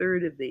the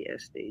third of the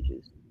S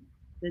stages.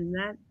 Then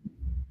that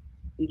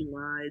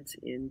glides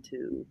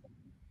into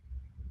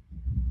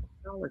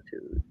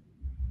solitude.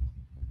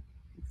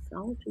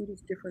 Solitude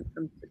is different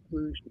from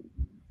seclusion.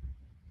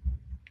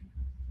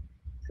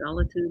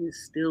 Solitude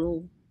is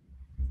still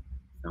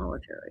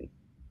solitary,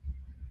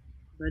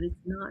 but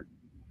it's not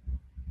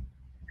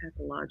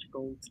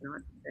pathological, it's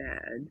not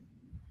bad,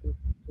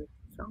 it's just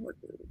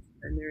solitude.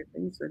 And there are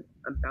things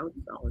about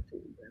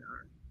solitude that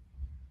are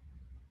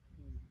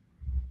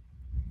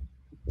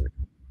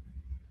important.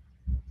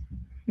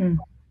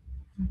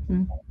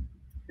 Mm-hmm.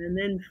 And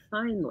then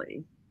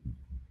finally,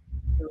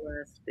 the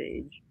last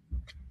stage,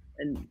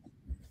 and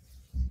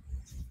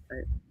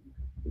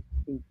it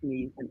seems to me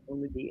you can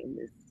only be in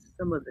this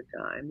some of the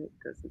time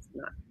because it's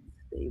not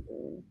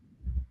stable,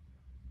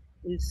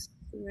 is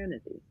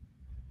serenity,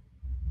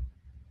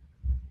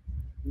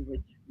 in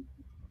which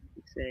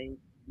you say,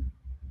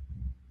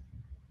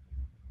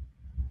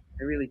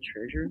 I really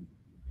treasure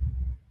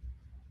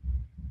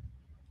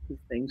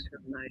these things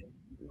from my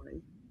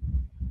life.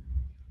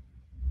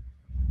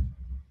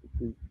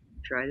 You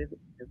try to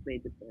have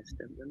made the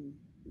best of them.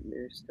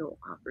 They're still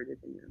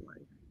operative in your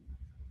life.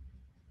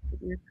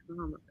 But you're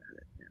calm about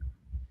it now.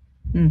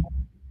 Mm.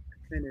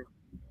 Kind of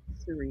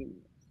serene.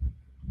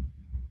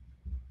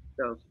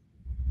 So,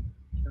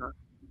 shock,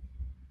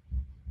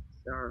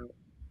 sorrow,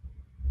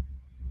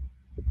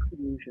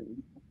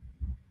 seclusion,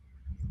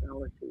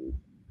 solitude,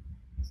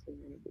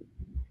 serenity.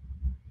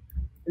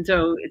 And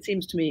so it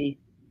seems to me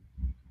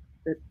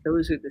that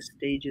those are the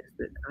stages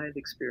that I've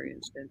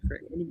experienced. And for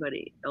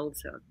anybody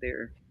else out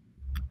there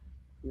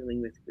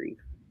dealing with grief,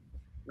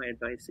 my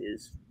advice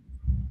is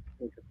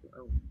make up your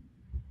own.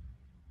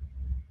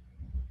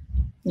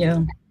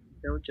 Yeah.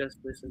 Don't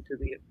just listen to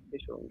the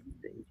official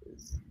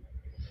stages.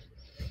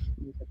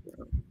 Make up your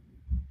own.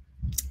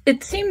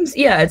 It seems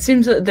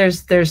that there's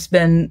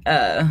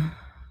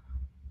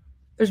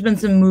been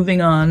some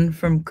moving on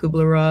from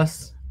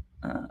Kubler-Ross.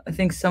 I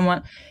think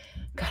someone,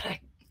 God,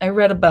 I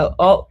read about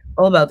all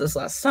about this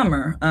last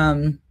summer.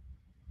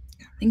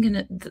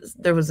 Thinking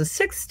there was a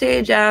 6th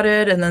stage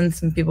added, and then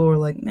some people were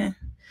like, "Meh."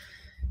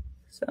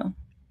 So,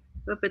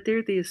 but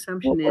there, the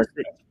assumption is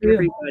that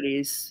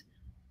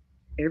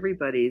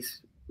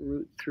everybody's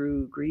route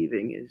through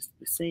grieving is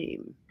the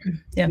same.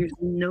 Yeah. There's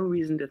no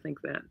reason to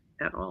think that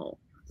at all.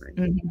 Right?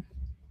 Mm-hmm.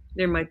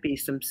 There might be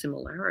some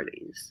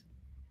similarities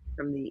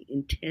from the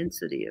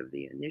intensity of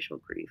the initial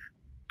grief,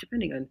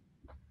 depending on,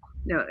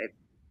 there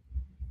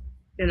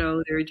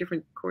are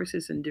different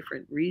courses and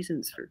different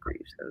reasons for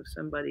grief. So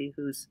somebody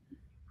whose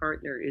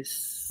partner is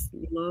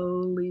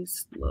slowly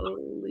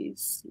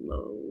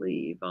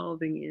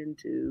evolving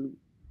into,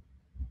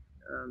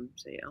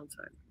 say,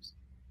 Alzheimer's,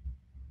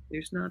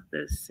 There's not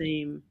the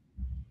same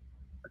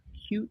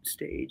acute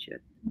stage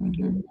at the Mm-hmm.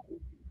 beginning,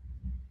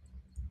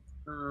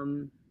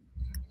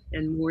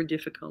 and more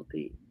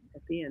difficulty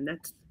at the end.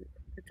 That's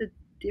a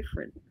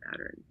different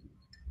pattern.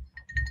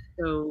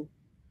 So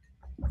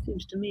it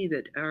seems to me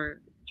that our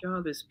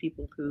job as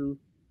people who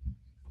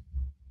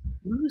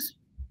lose,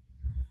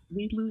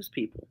 we lose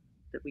people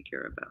that we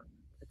care about.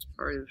 That's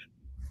part of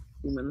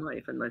human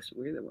life, unless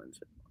we're the ones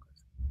that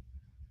lost.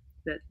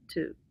 That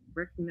to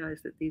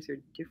recognize that these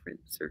are different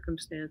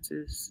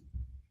circumstances,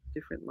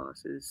 different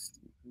losses,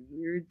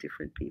 we're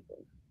different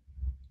people.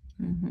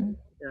 Mm-hmm.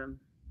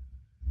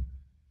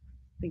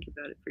 Think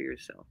about it for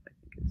yourself, I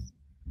think is.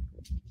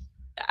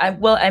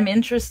 Well, I'm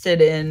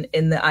interested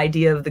in the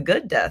idea of the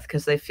good death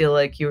because I feel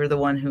like you were the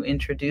one who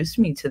introduced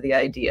me to the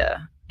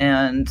idea.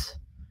 And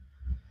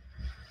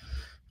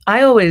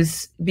I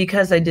always,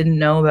 because I didn't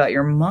know about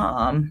your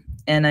mom,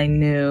 and I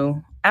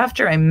knew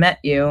after I met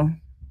you,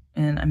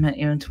 and I met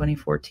you in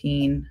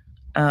 2014,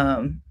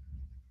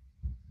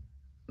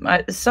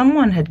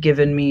 someone had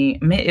given me,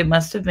 it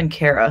must have been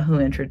Kara who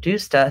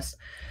introduced us.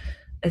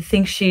 I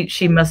think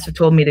she must have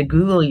told me to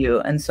Google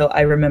you. And so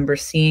I remember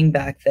seeing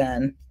back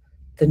then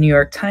the New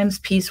York Times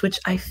piece, which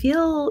I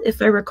feel,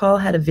 if I recall,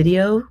 had a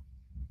video.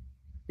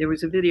 There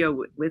was a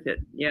video with it.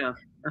 Yeah.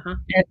 Uh-huh.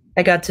 And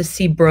I got to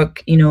see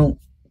Brooke, you know,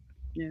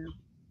 Yeah.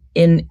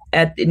 in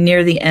at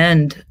near the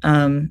end,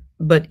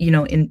 but you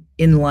know,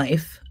 in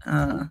life.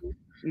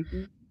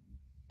 Mm-hmm.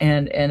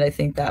 And I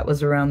think that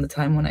was around the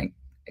time when I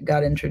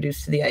got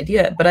introduced to the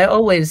idea. But I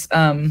always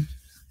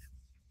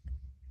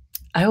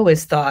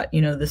thought,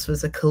 you know, this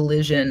was a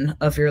collision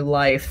of your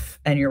life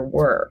and your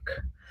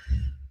work.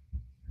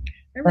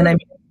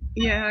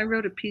 I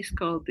wrote a piece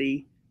called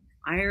 "The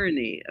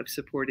Irony of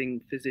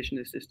Supporting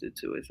Physician-Assisted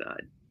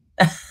Suicide."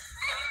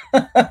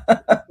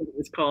 It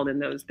was called in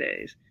those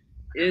days.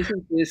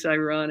 Isn't this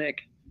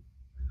ironic?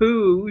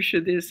 Who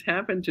should this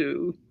happen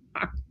to?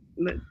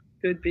 That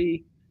could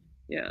be,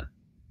 yeah.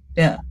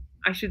 Yeah.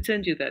 I should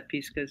send you that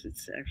piece because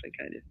it's actually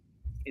kind of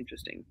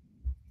interesting.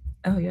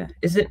 Oh yeah.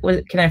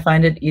 Can I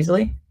find it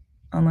easily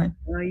online?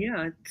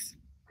 Yeah,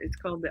 it's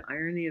called "The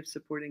Irony of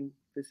Supporting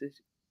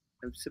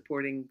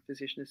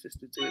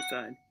Physician-Assisted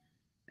Suicide."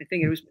 I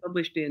think it was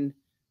published in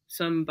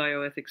some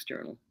bioethics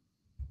journal.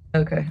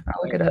 Okay,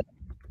 I'll look it up.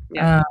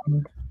 Yeah.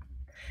 And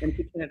if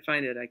you can't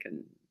find it, I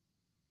can.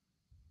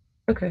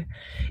 Okay.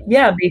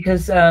 Yeah,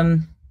 because I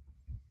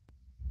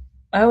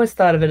always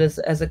thought of it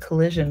as a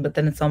collision, but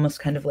then it's almost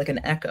kind of like an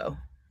echo,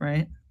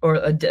 right? Or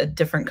a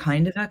different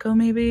kind of echo,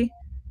 maybe.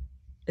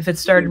 If it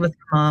started with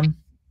your mom.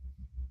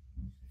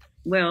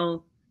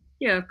 Well,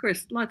 yeah, of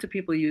course, lots of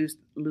people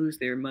lose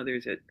their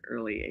mothers at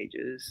early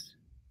ages.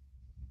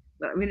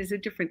 I mean, it's a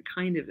different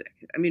kind of.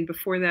 I mean,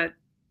 before that,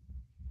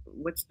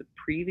 what's the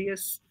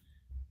previous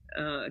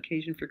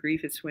occasion for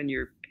grief? It's when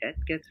your pet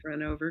gets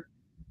run over.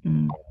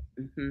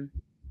 Mm-hmm.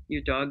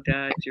 Your dog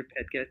dies, your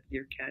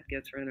cat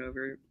gets run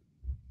over.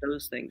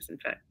 Those things. In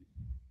fact,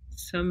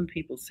 some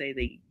people say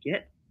they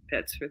get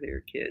pets for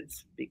their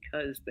kids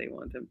because they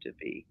want them to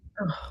be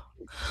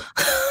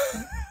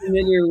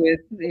familiar with,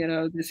 you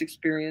know, this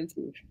experience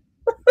of.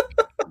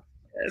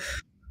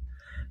 Yes.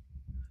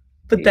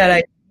 But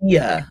that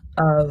idea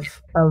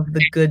of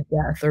the good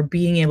death or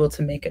being able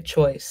to make a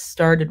choice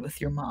started with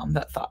your mom,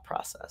 that thought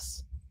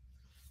process.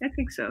 I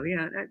think so,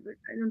 yeah.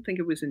 I don't think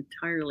it was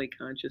entirely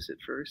conscious at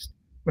first.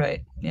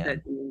 Right, yeah.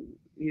 That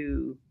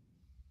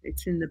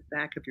it's in the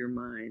back of your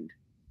mind.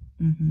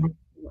 Mm-hmm.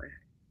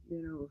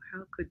 You know,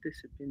 how could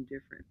this have been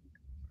different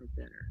or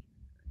better?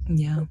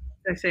 Yeah.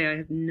 I say I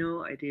have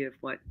no idea of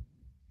what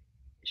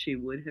she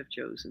would have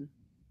chosen.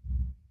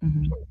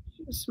 Mm-hmm.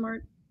 She was a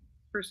smart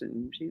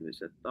person. She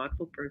was a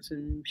thoughtful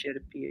person. She had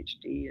a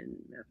PhD in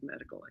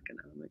mathematical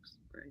economics,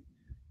 right?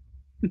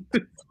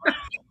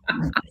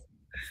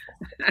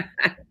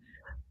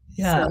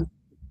 Yeah. So,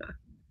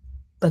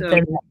 but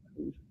then,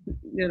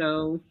 you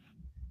know,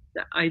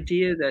 the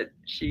idea that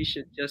she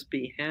should just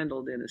be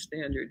handled in a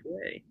standard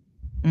way.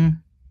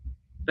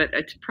 But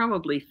it's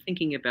probably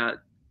thinking about,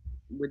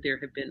 would there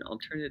have been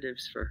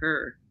alternatives for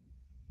her?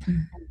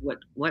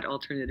 What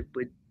alternative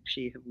would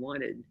she have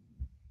wanted?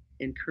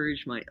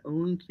 Encourage my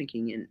own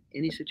thinking in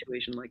any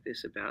situation like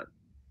this about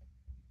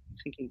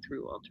thinking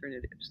through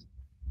alternatives.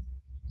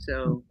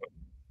 So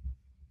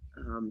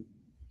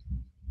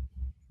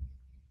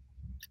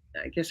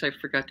I guess I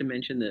forgot to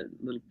mention a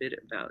little bit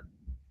about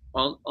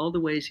all the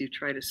ways you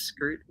try to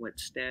skirt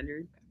what's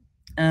standard.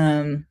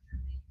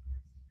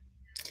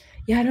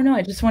 Yeah, I don't know.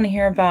 I just want to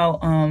hear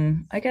about,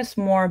 I guess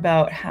more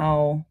about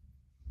how.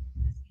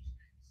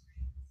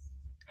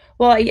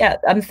 Well, yeah,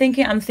 I'm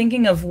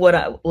thinking of what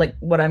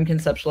I'm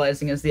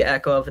conceptualizing as the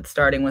echo of it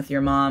starting with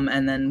your mom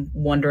and then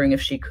wondering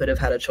if she could have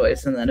had a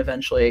choice and then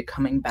eventually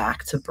coming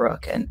back to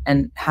Brooke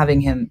and having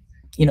him,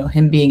 you know,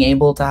 him being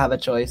able to have a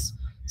choice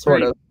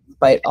sort of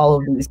despite all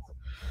of these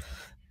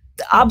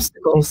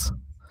obstacles.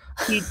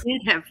 He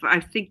did have, I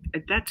think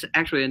that's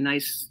actually a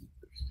nice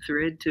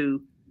thread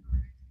to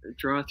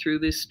draw through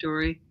this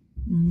story.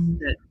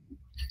 That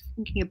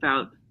thinking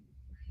about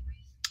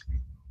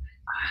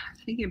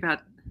thinking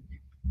about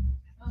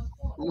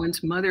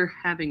one's mother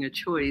having a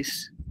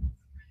choice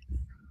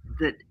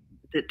that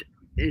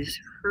is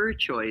her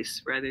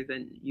choice rather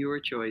than your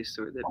choice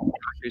or the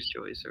doctor's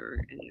choice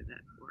or any of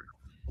that sort.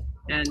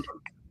 And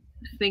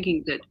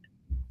thinking that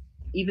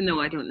even though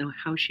I don't know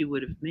how she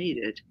would have made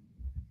it,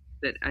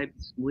 that I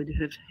would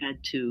have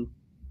had to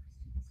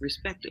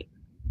respect it.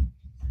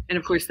 And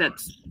of course,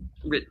 that's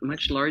writ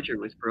much larger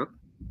with Brooke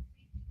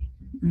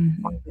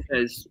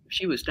because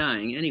she was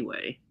dying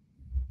anyway.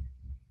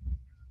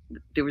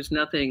 There was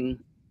nothing,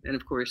 and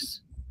of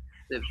course,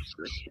 the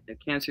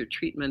cancer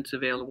treatments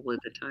available at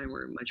the time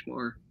were much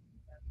more.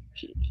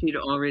 She'd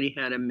already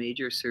had a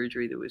major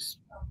surgery that was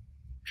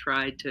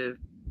tried to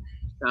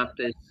stop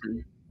this,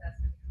 and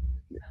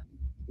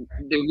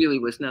there really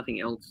was nothing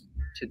else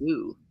to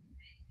do.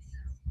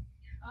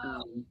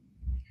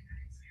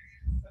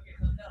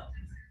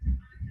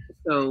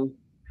 So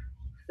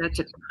that's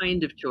a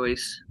kind of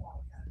choice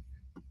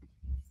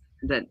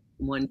that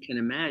one can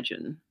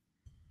imagine,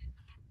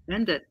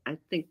 and that I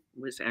think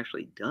was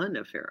actually done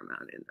a fair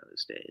amount in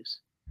those days.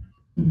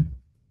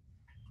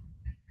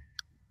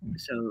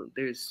 So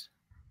there's,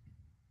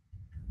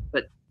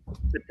 but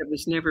there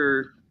was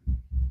never,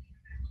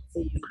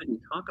 you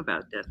couldn't talk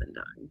about death and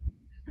dying.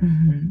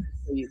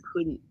 So you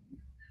couldn't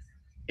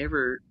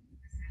ever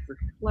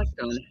reflect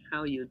on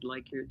how you'd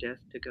like your death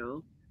to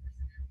go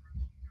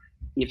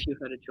if you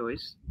had a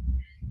choice,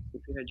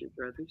 if you had your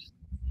brothers.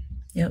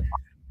 Yep.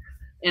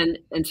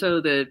 And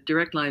so the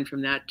direct line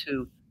from that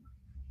to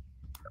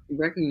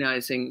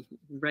recognizing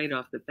right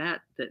off the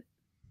bat that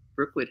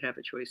Brooke would have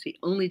a choice. He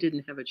only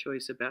didn't have a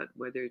choice about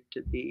whether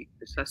to be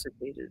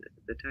resuscitated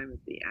at the time of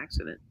the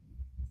accident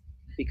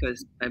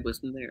because I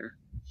wasn't there.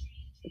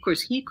 Of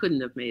course, he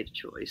couldn't have made a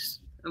choice.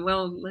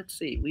 Well, let's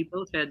see. We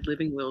both had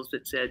living wills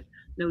that said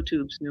no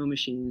tubes, no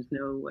machines,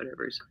 no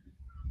whatevers.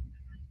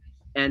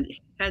 And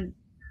had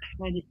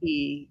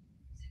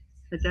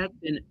that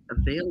been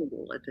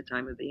available at the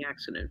time of the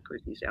accident, of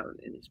course, he's out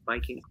in his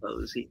biking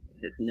clothes. He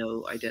had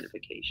no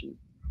identification.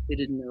 They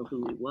didn't know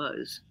who he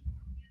was.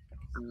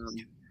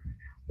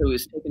 So he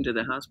was taken to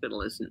the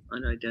hospital as an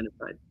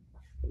unidentified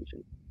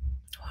patient.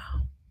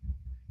 Wow.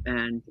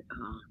 And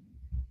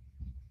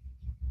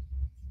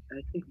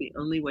I think the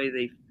only way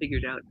they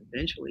figured out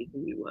eventually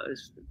who he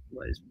was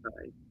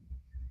by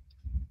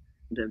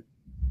the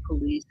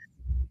police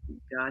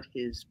got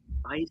his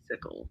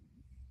bicycle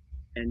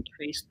and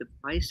traced the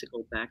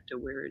bicycle back to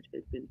where it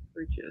had been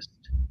purchased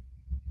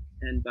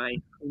and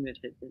by whom it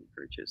had been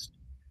purchased.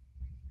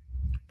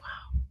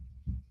 Wow.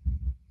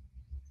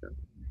 So,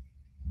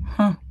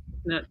 huh.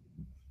 Isn't that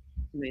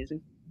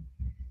amazing?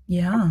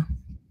 Yeah.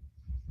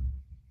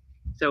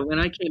 So when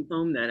I came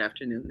home that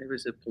afternoon, there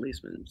was a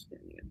policeman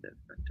standing at the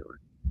front door.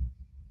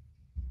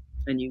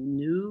 And you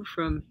knew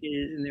from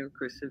his, and there were of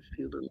course a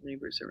few little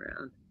neighbors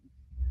around,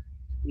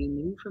 you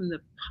knew from the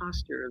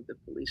posture of the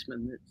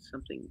policeman that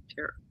something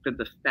terrible, for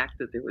the fact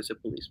that there was a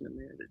policeman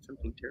there, that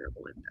something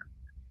terrible had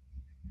happened.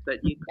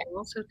 But you could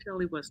also tell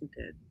he wasn't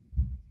dead.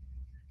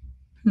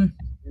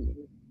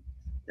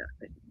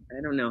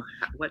 I don't know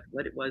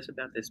what it was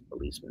about this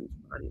policeman's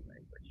body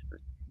language, but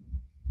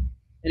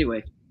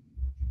anyway.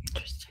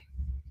 Interesting.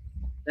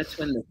 That's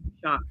when the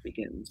shock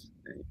begins,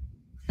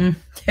 right?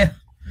 Yeah.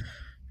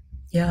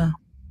 Yeah.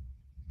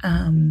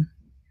 I'm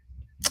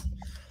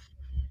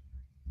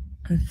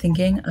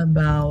thinking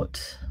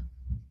about.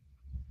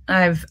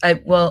 I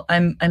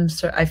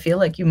feel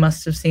like you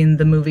must have seen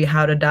the movie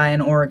How to Die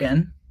in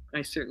Oregon.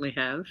 I certainly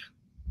have.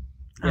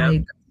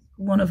 Yep.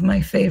 One of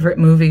my favorite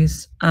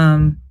movies.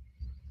 And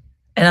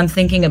I'm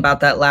thinking about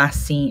that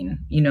last scene,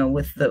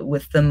 with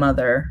the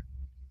mother,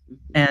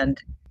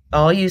 and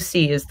all you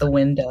see is the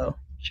window.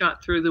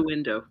 Shot through the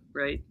window,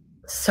 right?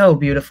 So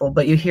beautiful,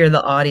 but you hear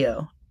the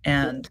audio,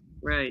 and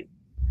right.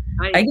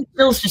 I get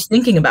chills just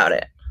thinking about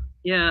it.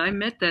 Yeah, I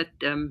met that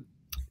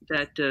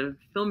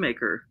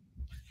filmmaker.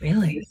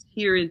 Really? He was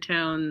here in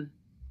town.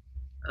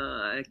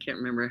 I can't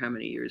remember how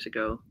many years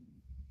ago,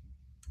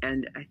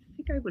 and I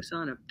think I was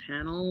on a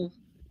panel.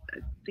 I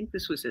think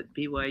this was at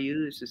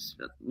BYU. This is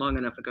long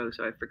enough ago,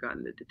 so I've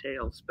forgotten the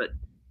details. But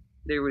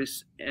there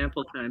was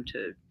ample time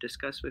to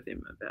discuss with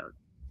him about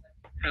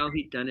how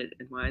he'd done it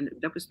and why. And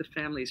that was the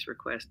family's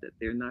request that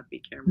there not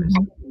be cameras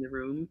in the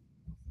room.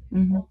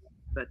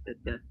 But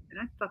and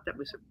I thought that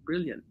was a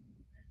brilliant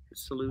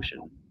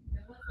solution.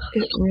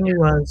 It really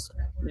was.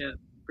 Yeah,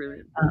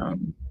 brilliant.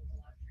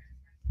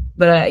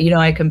 But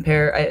I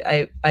compare.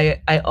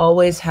 I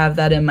always have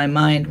that in my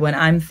mind when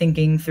I'm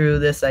thinking through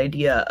this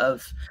idea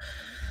of,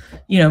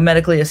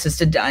 medically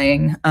assisted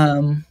dying.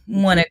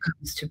 When it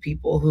comes to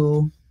people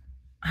who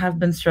have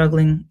been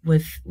struggling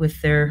with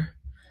their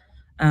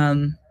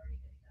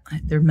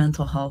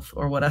mental health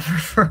or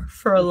whatever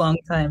for a long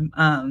time,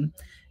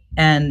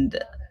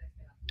 and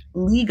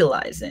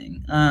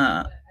legalizing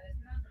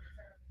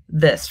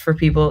this for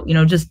people,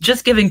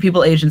 just giving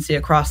people agency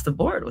across the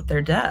board with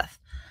their death.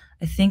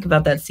 I think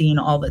about that scene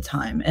all the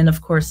time. And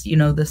of course,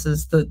 this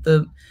is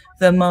the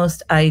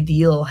most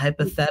ideal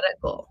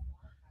hypothetical.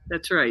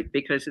 That's right,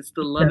 because it's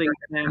the loving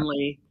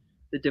family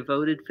the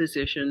devoted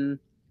physician,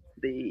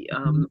 the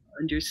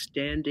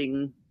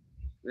understanding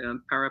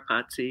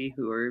paparazzi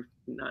who are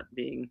not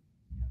being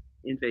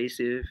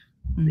invasive,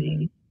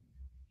 the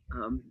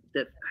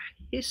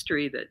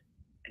history that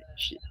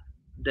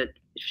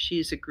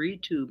she's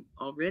agreed to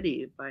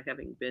already by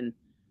having been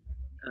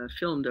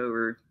filmed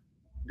over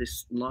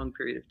this long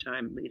period of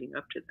time leading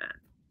up to that.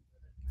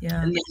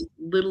 Yeah. And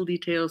little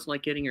details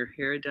like getting her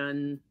hair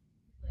done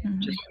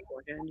just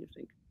beforehand, you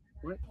think,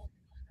 what?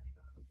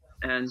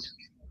 And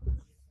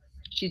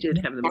she did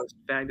have the most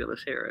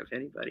fabulous hair of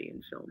anybody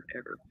in film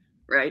ever,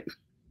 right?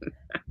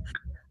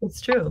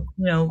 It's true.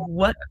 You know,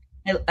 what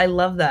I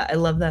love that. I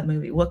love that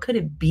movie. What could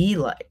it be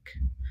like?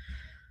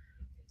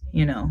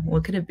 You know,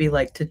 what could it be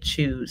like to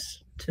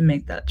choose to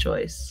make that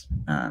choice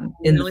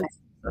in the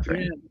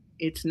suffering? Yeah,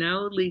 it's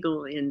now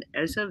legal in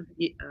as of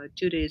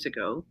 2 days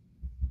ago.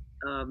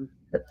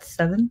 That's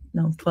 7?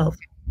 No, 12.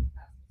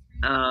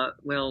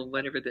 Well,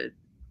 whatever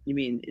you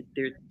mean,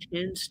 there are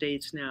 10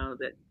 states now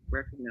that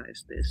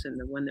recognize this, and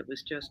the one that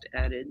was just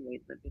added,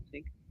 wait, let me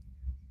think.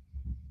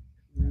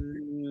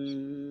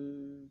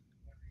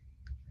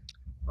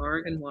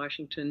 Oregon,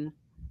 Washington,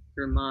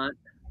 Vermont.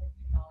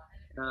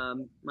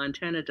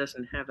 Montana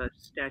doesn't have a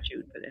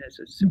statute, but it has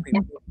a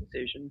Supreme Court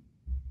decision.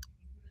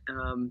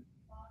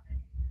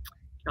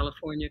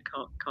 California,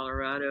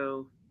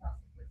 Colorado,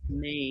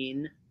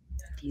 Maine,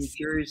 New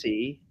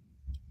Jersey,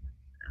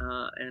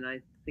 and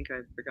I think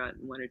I've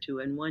forgotten one or two,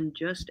 and one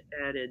just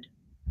added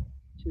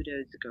 2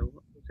 days ago.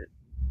 What was it?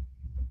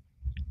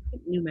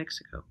 New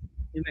Mexico.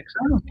 New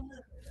Mexico. Oh.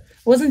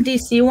 Wasn't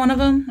DC one of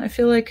them? I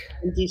feel like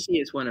and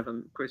DC is one of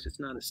them. Of course,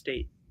 it's not a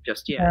state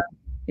just yet.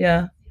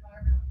 Yeah.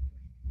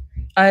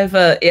 I've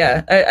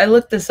I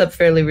looked this up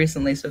fairly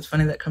recently, so it's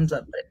funny that comes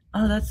up. But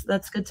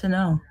that's good to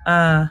know.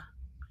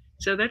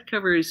 So that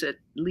covers at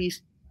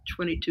least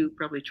 22,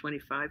 probably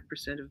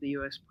 25% of the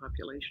U.S.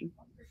 population.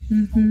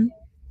 And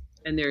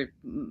there are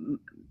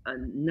a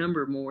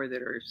number more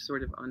that are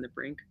sort of on the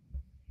brink.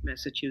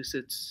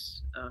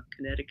 Massachusetts,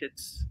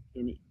 Connecticut's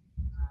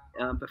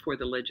before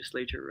the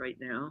legislature right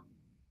now.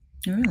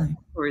 Really?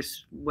 Of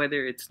course,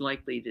 whether it's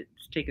likely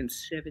it's taken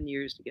 7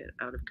 years to get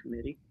out of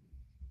committee.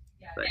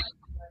 But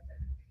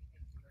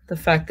the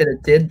fact that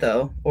it did,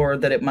 though, or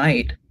that it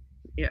might.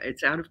 Yeah,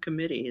 it's out of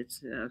committee.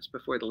 It's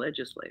before the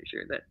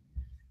legislature. That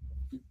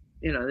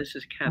this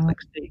is a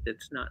Catholic state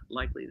that's not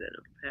likely that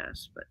it'll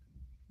pass. But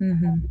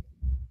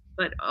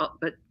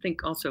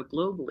think also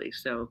globally.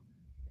 So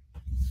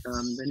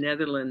the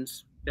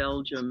Netherlands,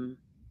 Belgium,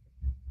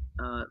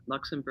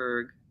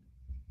 Luxembourg.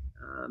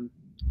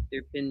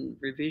 There have been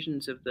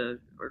revisions of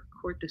or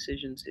court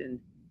decisions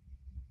in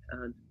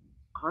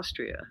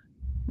Austria,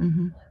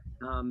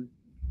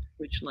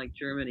 which, like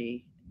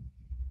Germany,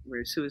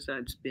 where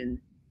suicide's been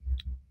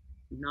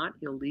not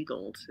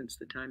illegal since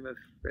the time of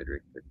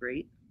Frederick the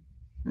Great,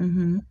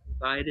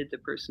 provided the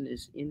person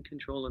is in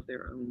control of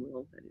their own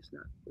will and is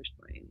not pushed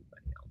by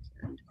anybody else.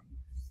 And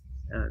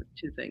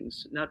two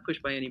things: not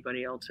pushed by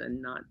anybody else,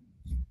 and not,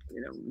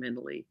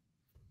 mentally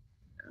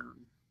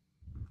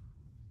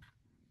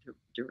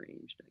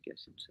deranged, I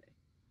guess you'd say.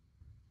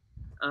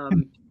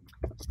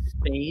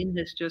 Spain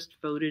has just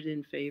voted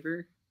in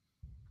favor.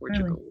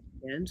 Portugal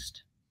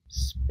against.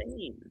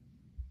 Spain,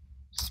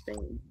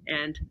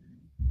 and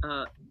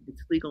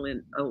it's legal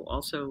in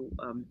also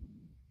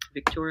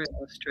Victoria,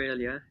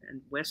 Australia,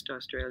 and West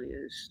Australia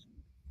is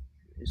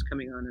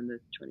coming on the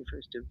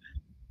 21st of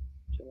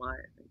July,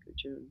 I think, or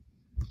June,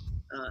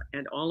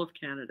 and all of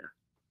Canada.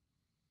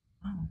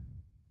 Wow.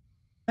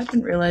 I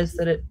didn't realize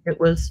that it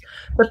was,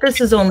 but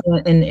this is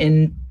only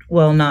in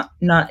not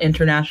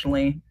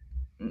internationally,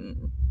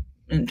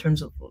 in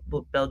terms of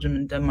Belgium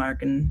and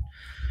Denmark and.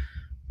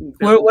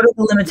 What are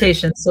the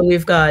limitations? So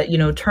we've got,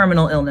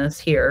 terminal illness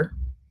here.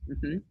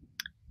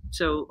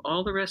 So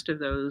all the rest of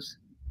those,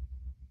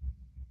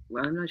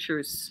 well, I'm not sure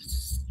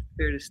it's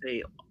fair to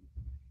say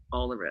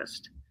all the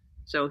rest.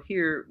 So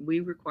here we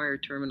require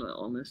terminal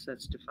illness.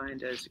 That's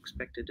defined as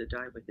expected to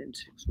die within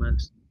 6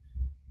 months.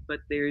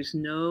 But there's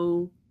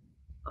no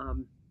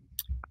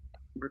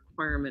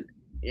requirement.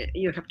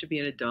 You have to be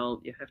an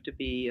adult. You have to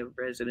be a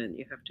resident.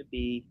 You have to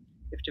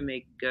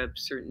make a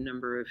certain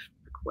number of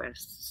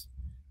requests.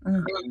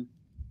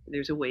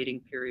 There's a waiting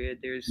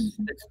period.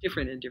 That's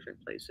different in different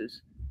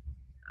places.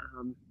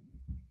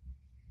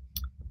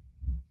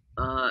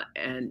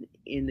 And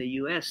in the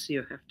U.S.,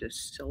 you have to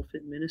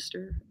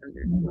self-administer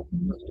under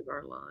most of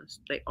our laws.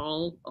 They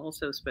all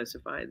also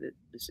specify that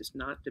this is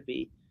not to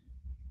be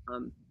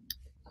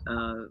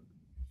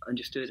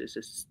understood as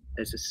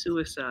a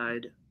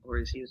suicide or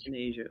as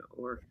euthanasia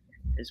or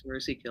as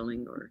mercy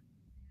killing or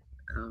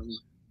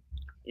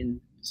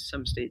in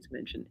some states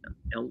mention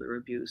elder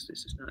abuse.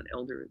 This is not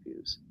elder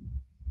abuse.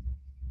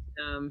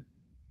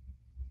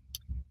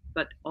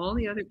 But all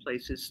the other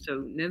places,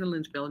 so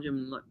Netherlands,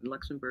 Belgium,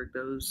 Luxembourg,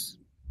 those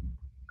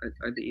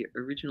are the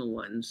original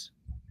ones.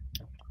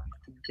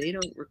 They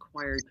don't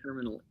require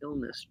terminal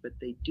illness, but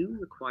they do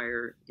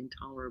require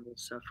intolerable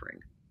suffering.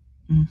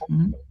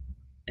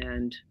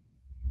 And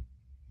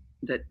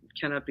that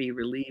cannot be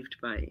relieved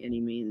by any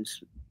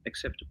means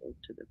acceptable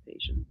to the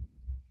patient.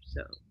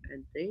 So,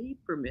 and they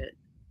permit,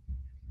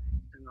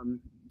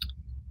 um,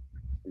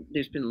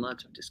 there's been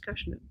lots of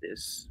discussion of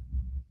this,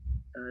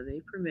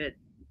 they permit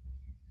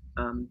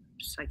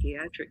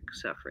psychiatric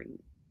suffering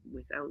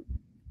without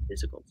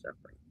physical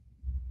suffering.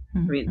 I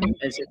mean,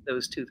 as if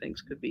those two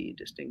things could be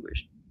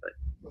distinguished, but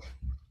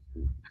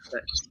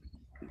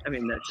I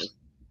mean, that's a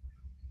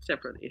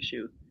separate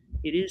issue.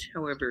 It is,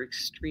 however,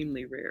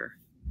 extremely rare.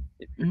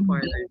 It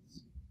requires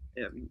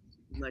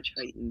much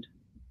heightened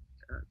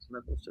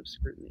levels of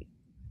scrutiny.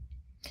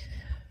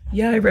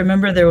 Yeah, I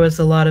remember there was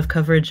a lot of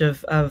coverage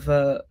of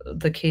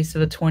the case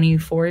of a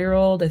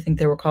 24-year-old. I think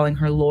they were calling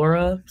her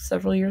Laura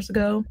several years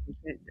ago.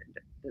 The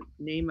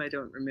name I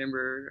don't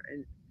remember.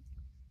 And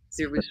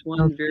there was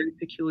one very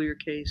peculiar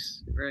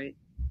case, right?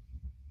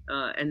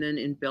 And then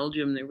in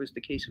Belgium, there was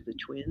the case of the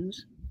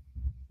twins.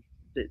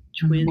 The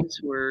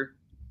twins were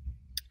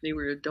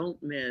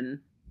adult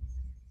men,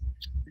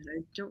 and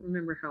I don't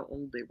remember how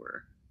old they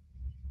were.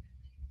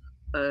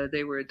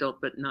 They were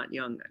adult, but not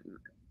young.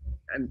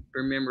 I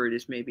remember it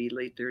as maybe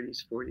late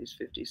 30s, 40s,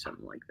 50s,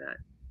 something like that.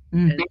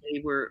 And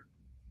they were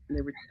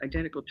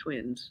identical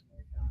twins,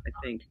 I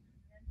think.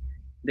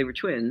 They were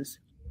twins,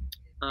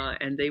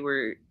 and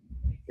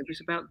it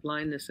was about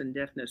blindness and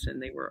deafness,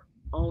 and they were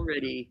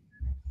already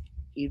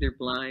either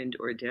blind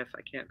or deaf.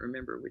 I can't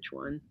remember which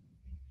one,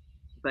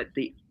 but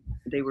they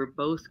were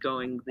both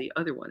going the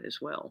other one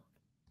as well.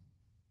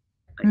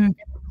 I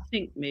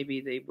think maybe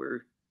they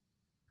were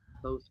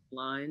both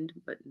blind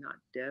but not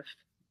deaf,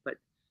 but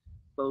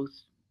both,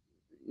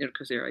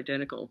 because they're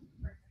identical,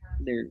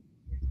 they're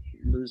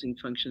losing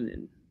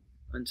function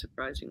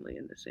unsurprisingly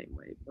in the same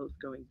way, both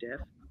going deaf.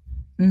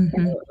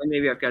 Or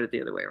maybe I've got it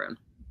the other way around.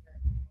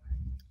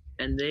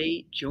 And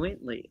they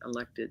jointly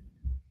elected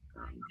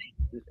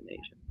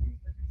euthanasia.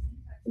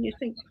 And you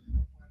think,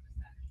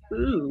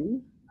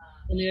 ooh,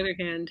 on the other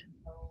hand,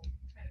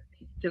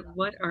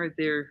 what are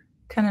their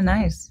kind of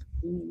nice?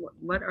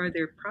 What are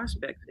their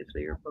prospects if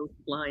they are both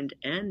blind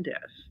and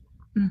deaf?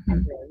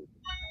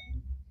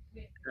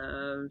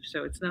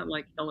 So it's not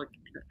like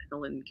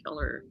Helen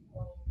Keller,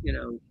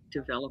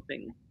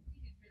 developing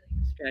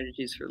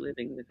strategies for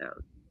living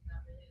without,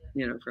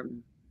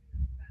 from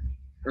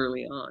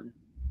early on.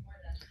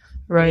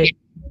 Right.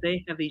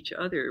 They have each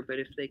other, but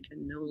if they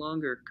can no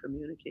longer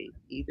communicate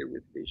either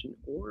with vision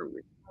or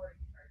with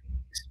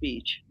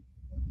speech,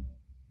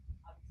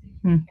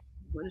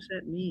 what does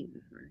that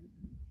mean?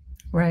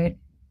 Right.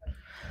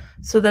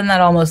 So then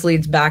that almost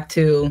leads back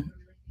to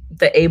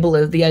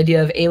the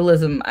idea of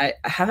ableism.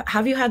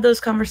 Have you had those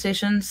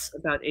conversations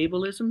about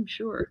ableism?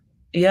 Sure.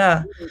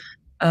 Yeah.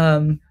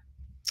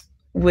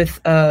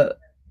 With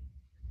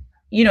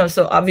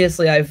so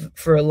obviously I've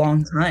for a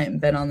long time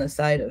been on the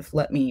side of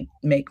let me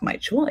make my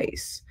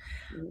choice.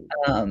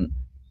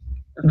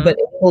 But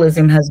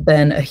ableism has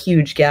been a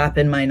huge gap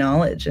in my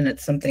knowledge, and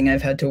it's something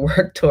I've had to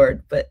work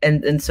toward. But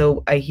and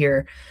so I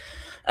hear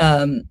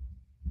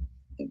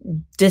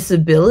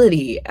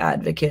disability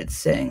advocates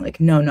saying like,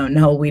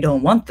 no, we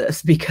don't want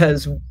this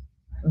because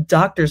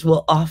doctors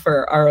will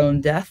offer our own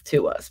death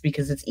to us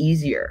because it's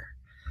easier.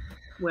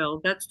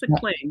 Well, that's the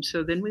claim.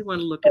 So then we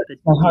want to look at the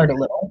data. A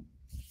little.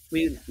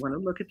 We want to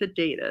look at the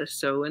data.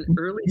 So an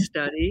early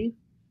study,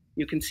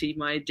 you can see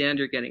my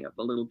dander getting up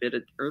a little bit.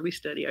 An early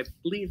study, I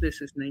believe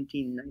this is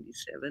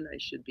 1997. I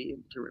should be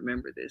able to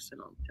remember this, and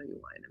I'll tell you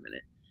why in a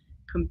minute.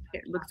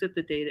 Looks at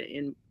the data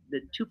in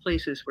the two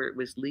places where it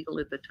was legal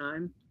at the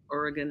time,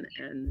 Oregon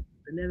and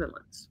the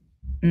Netherlands.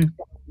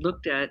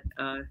 Looked at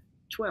 10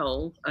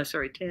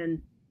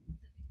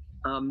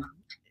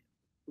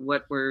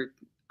 what were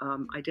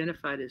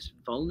identified as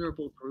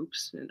vulnerable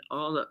groups, and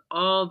all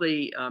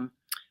the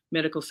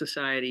medical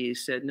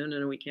societies said,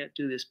 no, we can't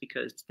do this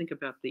because think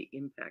about the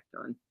impact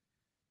on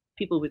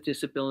people with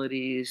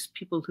disabilities,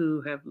 people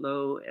who have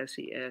low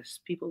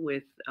SES, people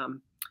with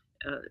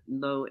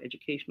low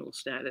educational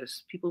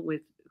status, people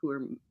who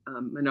are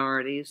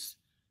minorities,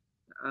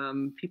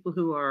 people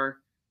who are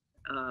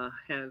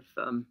have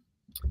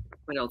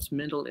what else?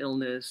 Mental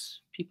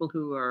illness, people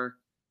who are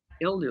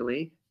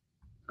elderly,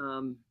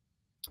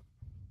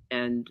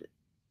 and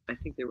I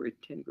think there were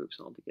 10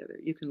 groups altogether.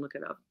 You can look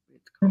it up.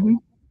 It's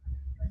called.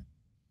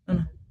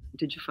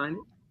 Did you find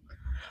it?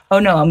 Oh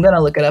no, I'm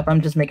gonna look it up.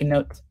 I'm just making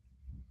notes.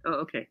 Oh,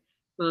 okay.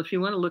 Well, if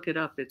you want to look it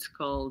up, it's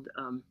called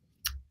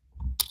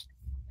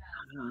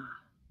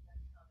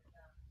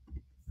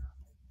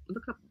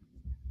look up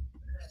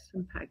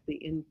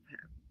the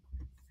impact.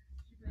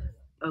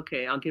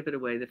 Okay, I'll give it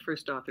away. The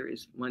first author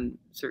is one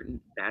certain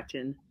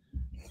Battin.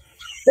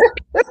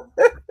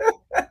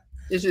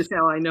 This is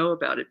how I know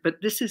about it, but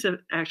this is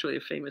actually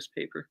a famous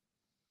paper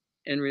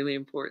and really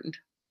important.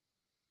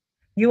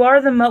 You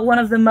are one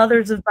of the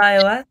mothers of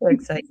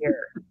bioethics, I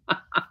hear.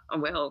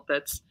 Well,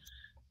 that's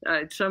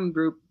some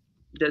group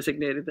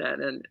designated that,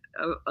 and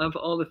of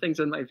all the things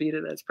on my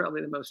Vita, that's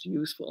probably the most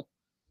useful.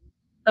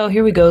 Oh,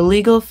 here we go.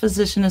 Legal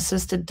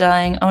physician-assisted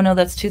dying. Oh, no,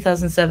 that's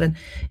 2007.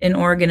 In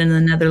Oregon and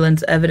the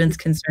Netherlands, evidence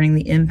concerning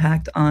the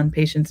impact on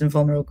patients in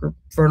vulnerable I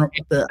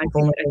think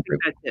group.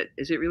 that's it.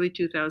 Is it really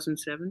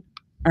 2007?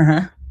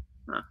 Uh-huh.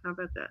 Huh, how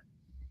about that?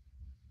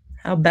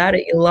 How about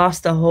it? You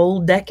lost a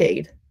whole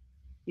decade.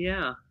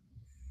 Yeah.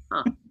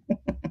 Huh.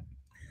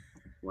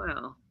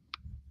 Wow.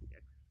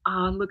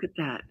 Ah, look at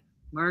that.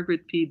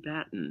 Margaret P.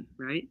 Battin,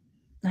 right?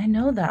 I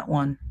know that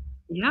one.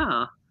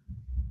 Yeah.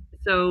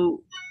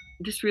 So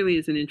this really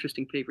is an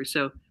interesting paper.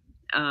 So,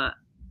 uh,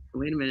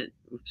 wait a minute.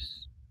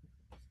 Oops.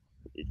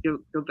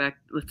 Go back.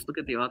 Let's look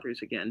at the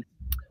authors again.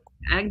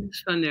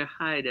 Agnes van der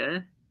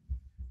Heide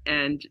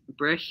and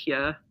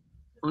Brechtje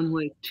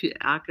Onwe to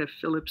Ake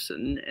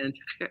Philipsen and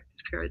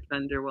Gerrit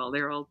van der Waal.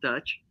 They're all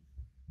Dutch.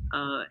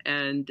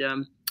 And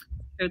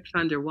Gerrit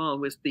van der Waal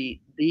was the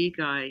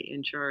guy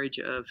in charge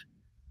of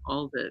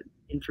all the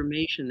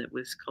information that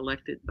was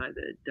collected by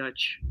the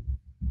Dutch,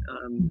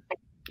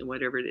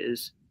 whatever it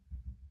is,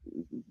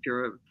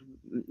 Bureau,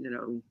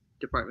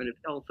 Department of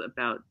Health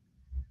about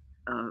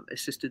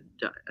assisted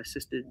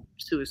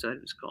suicide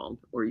is called,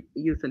 or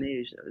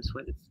euthanasia is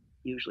what it's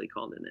usually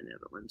called in the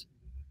Netherlands.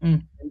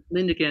 Mm. And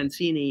Linda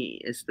Gansini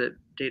is the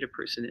data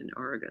person in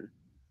Oregon.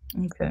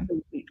 Okay.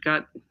 So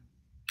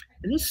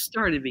and this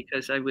started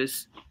because I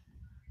was,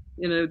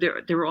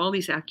 there were all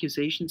these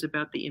accusations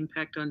about the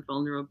impact on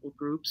vulnerable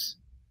groups.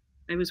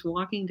 I was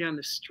walking down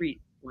the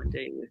street one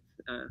day with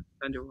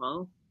Van der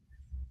Waal,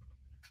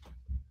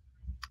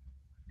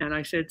 and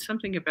I said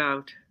something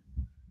about,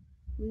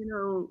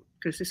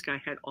 because this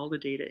guy had all the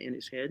data in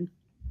his head.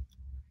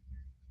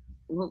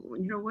 Well,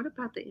 what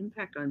about the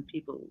impact on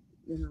people,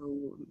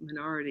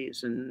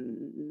 minorities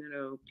and,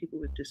 people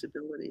with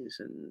disabilities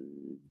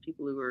and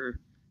people who are,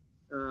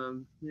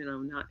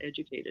 not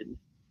educated?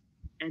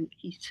 And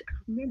I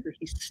remember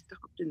he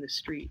stopped in the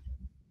street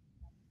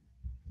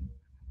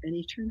and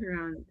he turned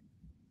around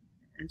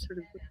and sort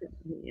of looked at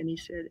me and he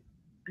said,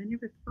 I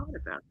never thought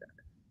about that.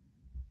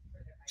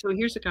 So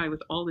here's a guy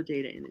with all the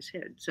data in his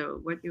head. So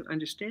what you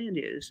understand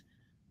is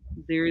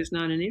there is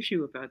not an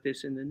issue about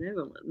this in the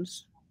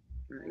Netherlands,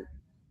 right?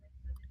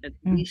 At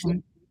least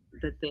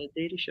that the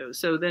data shows.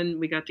 So then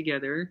we got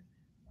together.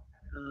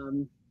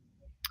 I've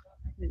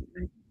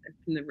been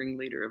the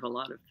ringleader of a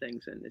lot of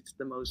things, and it's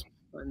the most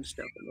fun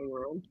stuff in the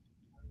world.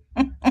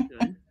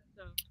 Good.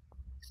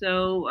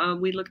 So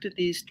we looked at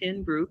these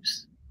 10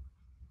 groups,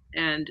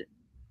 and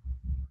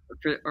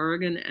for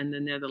Oregon and the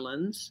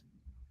Netherlands,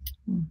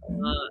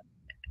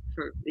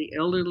 for the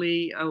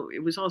elderly,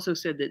 it was also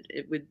said that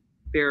it would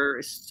bear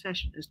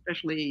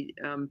especially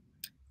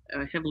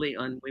heavily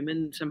on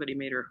women. Somebody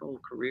made her whole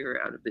career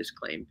out of this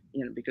claim,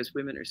 because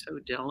women are so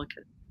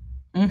delicate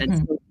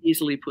and so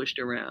easily pushed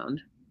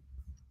around.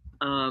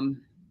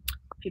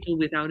 People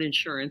without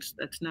insurance,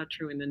 that's not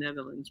true in the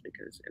Netherlands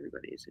because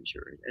everybody is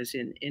insured, as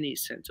in any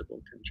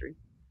sensible country.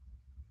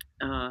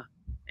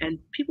 And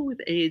people with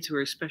AIDS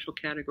were a special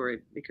category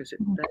because at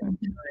that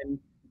time,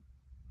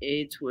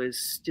 AIDS was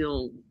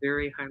still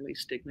very highly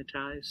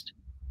stigmatized.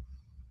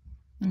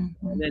 And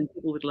then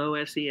people with low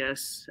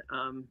SES,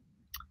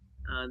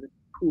 the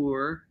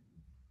poor,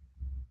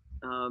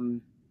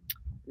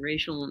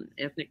 racial and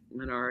ethnic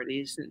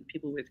minorities, and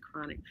people with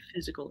chronic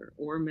physical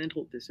or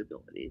mental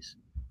disabilities,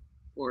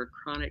 or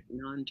chronic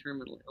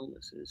non-terminal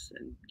illnesses,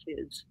 and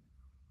kids,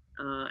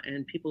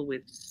 and people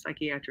with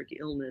psychiatric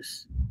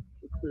illness,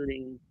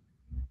 including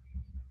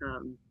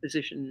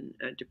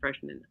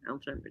depression and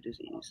Alzheimer's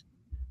disease.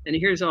 And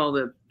here's all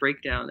the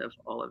breakdown of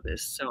all of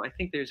this. So I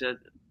think there's a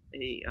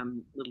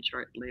little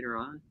chart a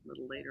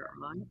little later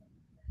on.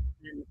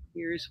 And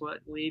here's what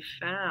we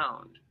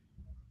found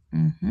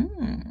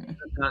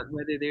about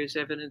whether there's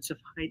evidence of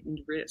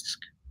heightened risk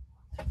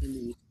in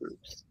these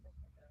groups.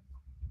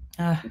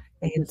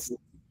 AIDS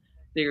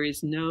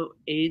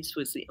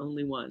was the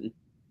only one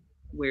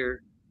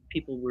where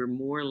people were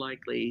more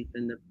likely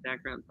than the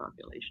background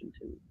population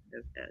to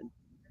have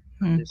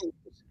had this.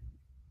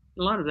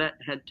 A lot of that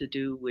had to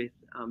do with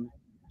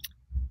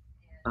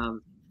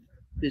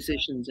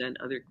physicians and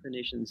other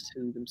clinicians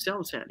who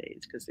themselves had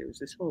AIDS, because there was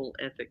this whole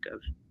ethic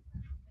of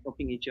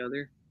helping each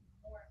other.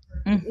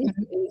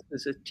 AIDS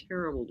was a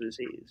terrible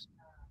disease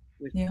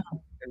with a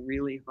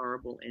really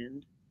horrible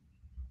end,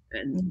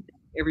 and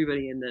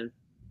everybody in the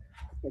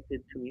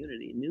affected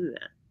community knew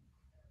that,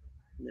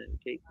 in the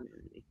gay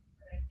community.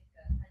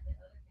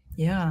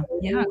 Yeah,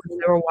 they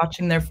were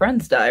watching their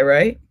friends die,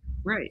 right?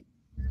 Right.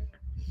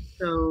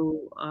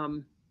 So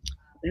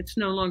that's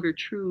no longer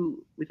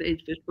true with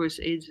AIDS. Of course,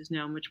 AIDS is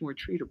now much more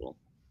treatable.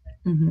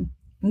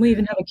 We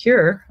even have a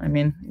cure. I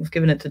mean, we've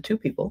given it to 2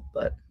 people,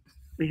 but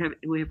we have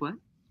what?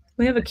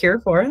 We have a cure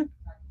for it.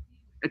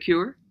 A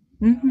cure?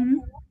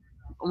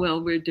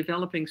 Well, we're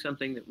developing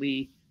something that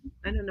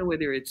I don't know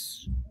whether it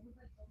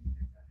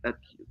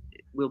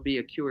will be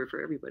a cure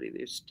for everybody.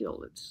 It's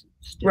still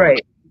right.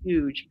 A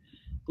huge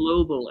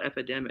global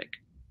epidemic.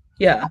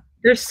 Yeah,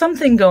 there's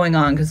something going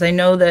on, because I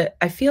know that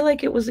I feel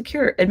like it was a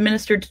cure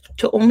administered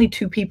to only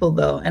 2 people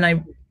though, and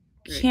I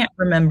can't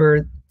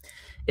remember.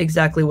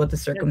 exactly what the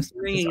That's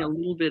circumstances ringing a are.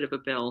 little bit of a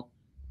bell.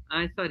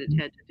 I thought it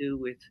had to do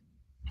with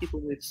people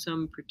with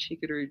some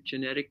particular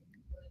genetic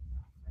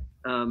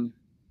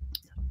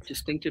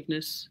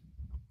distinctiveness.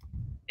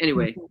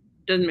 Anyway,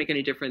 doesn't make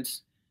any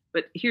difference.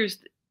 But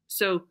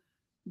so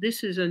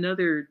this is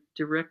another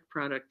direct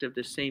product of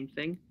the same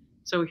thing.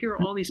 So here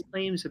are all these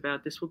claims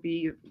about this will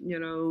be,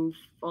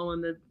 fall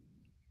on the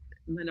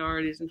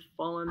minorities and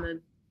fall on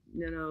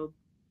the,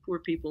 poor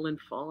people and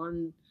fall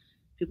on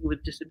people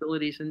with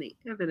disabilities, and the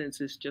evidence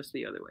is just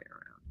the other way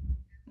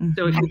around.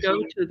 So if you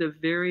go to the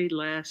very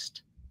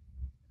last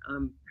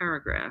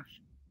paragraph,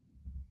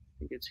 I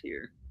think it's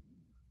here.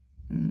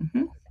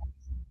 Mm-hmm.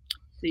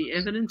 The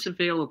evidence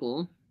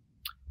available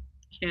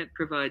can't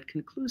provide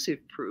conclusive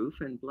proof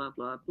and blah,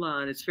 blah, blah.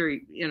 And it's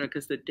very,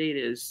 because the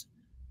data is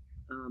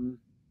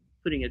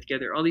putting it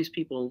together. All these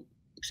people,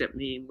 except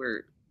me,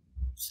 were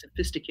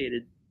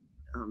sophisticated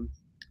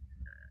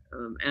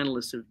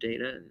analysts of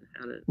data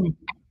and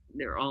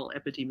they're all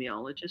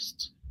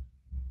epidemiologists.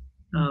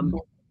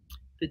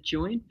 The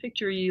joint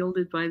picture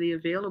yielded by the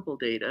available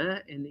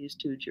data in these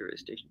two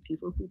jurisdictions,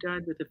 people who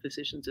died with a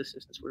physician's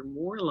assistance were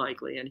more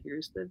likely, and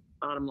here's the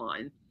bottom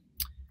line,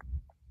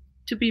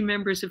 to be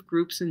members of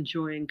groups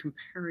enjoying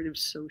comparative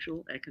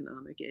social,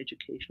 economic,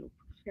 educational,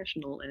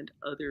 professional, and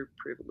other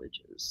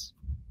privileges.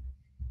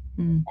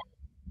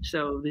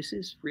 So this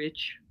is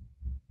rich,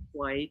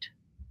 white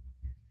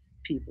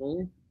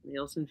people,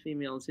 males and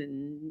females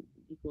in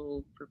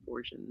equal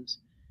proportions.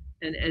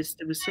 And as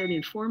it was said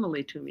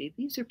informally to me,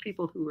 these are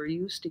people who are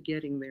used to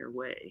getting their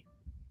way.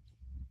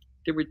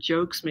 There were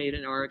jokes made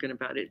in Oregon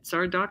about it. It's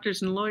our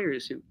doctors and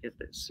lawyers who get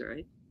this,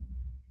 right?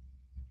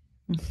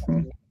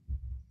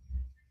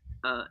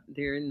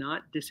 They're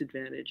not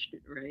disadvantaged,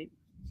 right?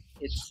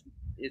 It's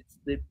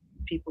the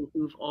people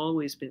who've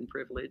always been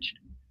privileged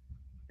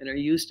and are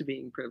used to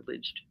being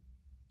privileged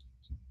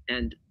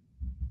and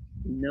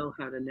know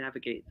how to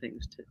navigate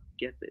things to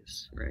get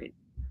this, right?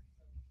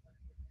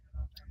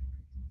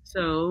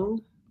 So,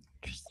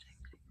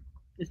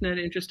 isn't that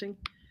interesting?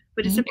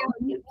 But it's about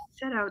you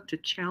set out to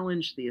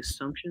challenge the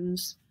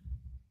assumptions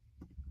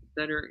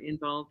that are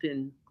involved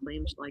in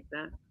claims like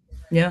that.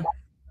 Yeah.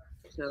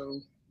 So,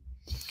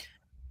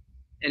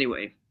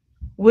 anyway.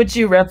 Would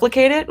you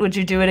replicate it? Would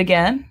you do it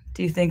again?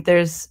 Do you think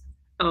there's...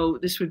 Oh,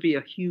 this would be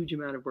a huge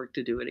amount of work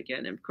to do it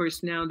again. And of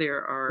course, now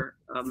there are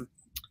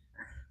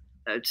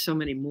so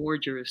many more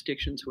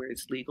jurisdictions where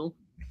it's legal.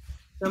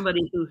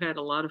 Somebody who had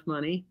a lot of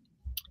money,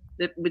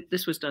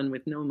 this was done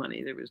with no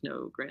money. There was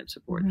no grant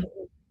support.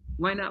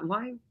 Why not?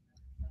 Why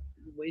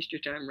waste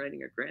your time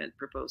writing a grant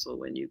proposal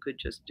when you could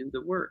just do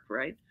the work,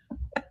 right?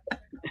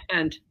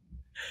 And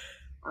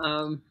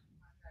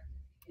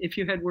if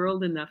you had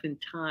world enough in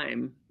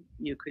time,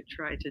 you could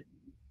try to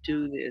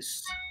do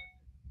this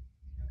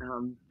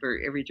for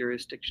every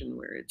jurisdiction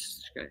where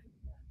it's.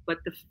 But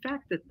the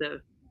fact that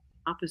the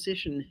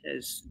opposition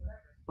has,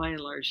 by and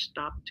large,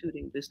 stopped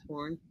tooting this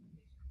horn.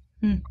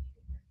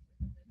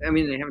 I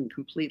mean, they haven't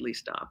completely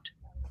stopped,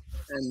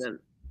 and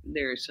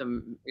there are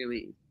some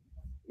really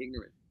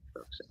ignorant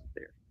folks out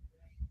there.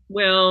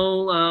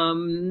 Well,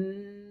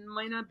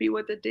 might not be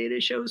what the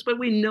data shows, but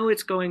we know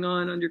it's going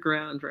on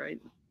underground, right?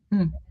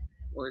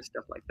 Or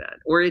stuff like that.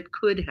 Or it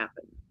could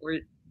happen, or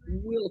it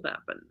will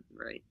happen,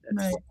 right?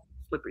 That's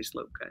slippery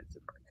slope kinds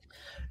of arguments.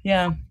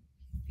 Yeah.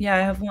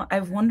 Yeah,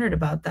 I've wondered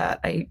about that.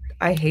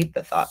 I hate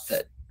the thought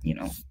that,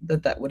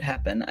 that would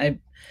happen. I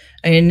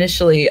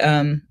initially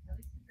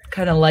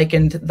kind of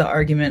likened the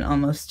argument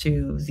almost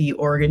to the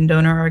organ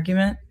donor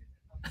argument.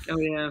 Oh,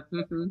 yeah.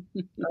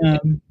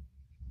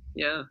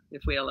 Yeah,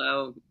 if we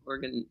allow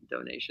organ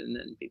donation,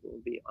 then people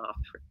will be off.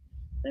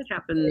 That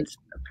happens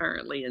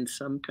apparently in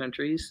some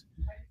countries.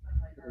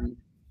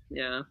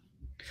 Yeah.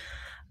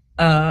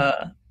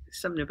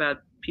 Something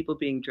about people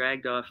being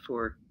dragged off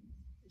for,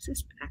 is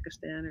this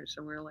Pakistan or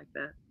somewhere like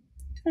that?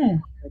 I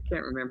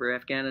can't remember.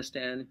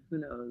 Afghanistan, who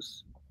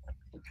knows?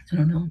 I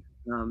don't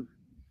know.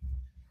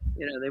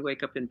 They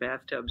wake up in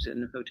bathtubs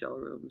in hotel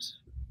rooms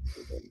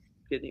with a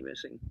kidney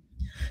missing.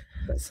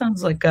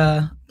 Sounds like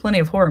plenty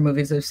of horror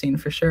movies I've seen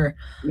for sure.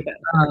 Yeah.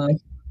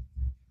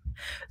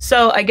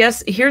 So I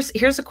guess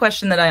here's a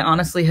question that I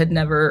honestly had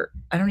never,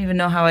 I don't even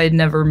know how I had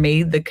never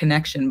made the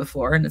connection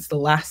before, and it's the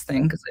last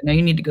thing because I know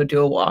you need to go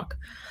do a walk.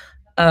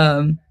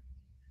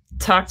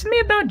 Talk to me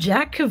about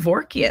Jack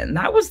Kevorkian.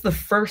 That was the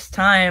first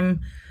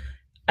time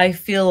I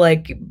feel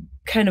like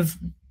kind of,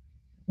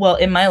 well,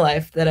 in my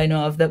life that I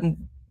know of, that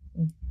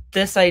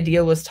this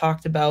idea was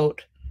talked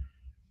about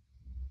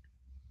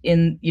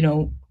in,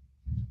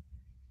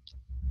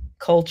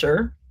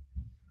 culture.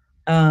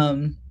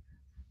 And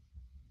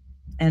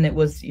it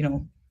was,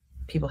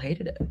 people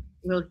hated it.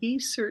 Well, he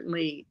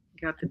certainly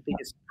got the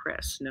biggest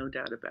press, no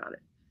doubt about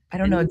it. I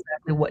don't know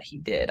exactly what he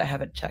did. I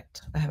haven't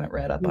checked. I haven't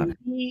read up on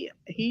it.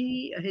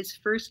 His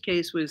first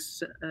case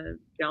was a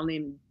gal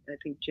named, I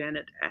think,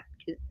 Janet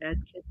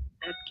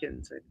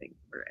Atkins, I think,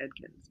 or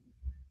Adkins.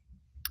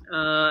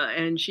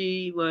 And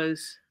she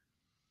was,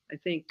 I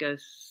think,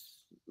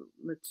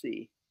 let's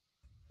see,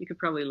 you could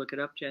probably look it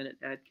up, Janet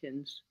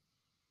Atkins.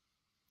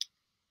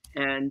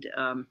 And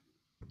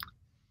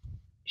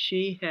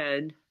she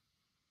had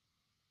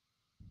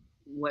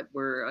what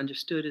were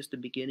understood as the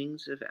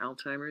beginnings of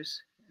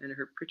Alzheimer's, and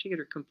her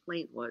particular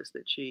complaint was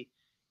that she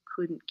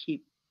couldn't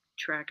keep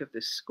track of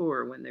the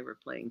score when they were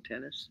playing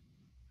tennis.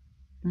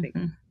 I think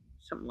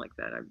something like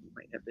that. I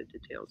might have the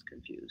details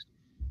confused.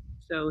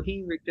 So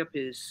he rigged up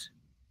his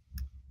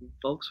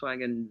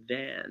Volkswagen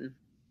van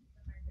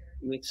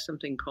with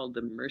something called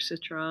the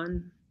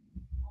Mercitron,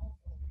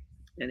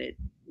 and it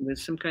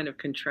was some kind of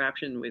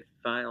contraption with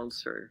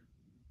vials for,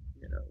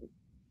 you know,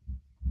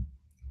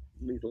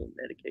 lethal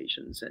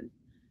medications. And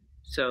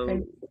so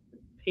the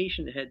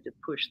patient had to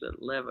push the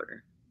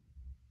lever.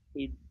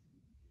 He'd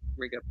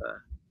rig up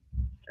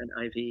an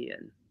IV,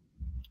 and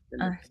then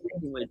the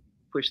patient would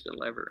push the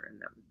lever,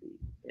 and that would be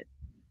it.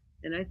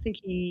 And I think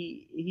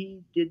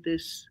he did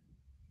this.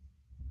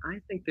 I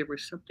think there were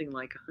something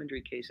like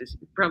 100 cases.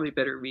 You probably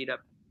better read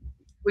up.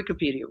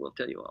 Wikipedia will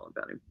tell you all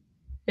about him.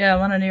 Yeah,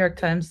 I'm on a New York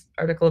Times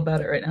article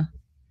about it right now.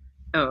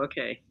 Oh,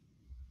 okay.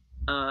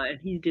 And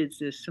he did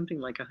this something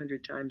like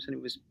 100 times, and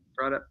it was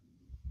brought up.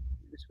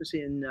 This was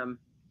in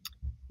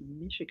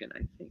Michigan, I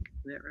think.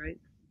 Isn't that right?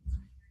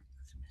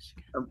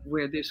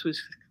 Where this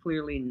was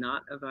clearly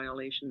not a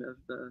violation of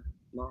the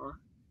law.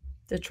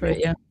 Detroit,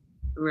 yeah.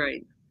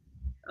 Right.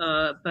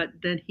 But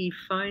then he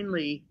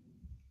finally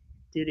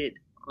did it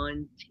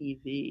on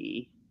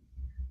TV,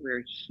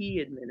 where he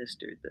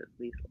administered the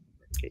lethal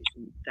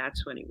medication.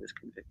 That's when he was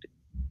convicted.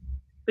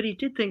 But he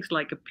did things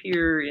like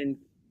appear in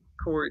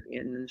court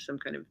in some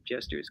kind of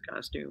jester's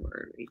costume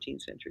or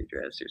 18th century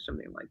dress or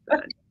something like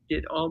that.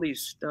 Did all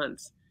these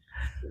stunts.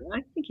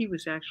 I think he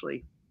was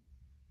actually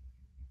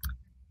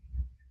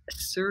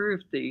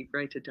served the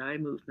right to die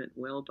movement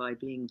well by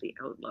being the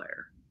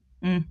outlier.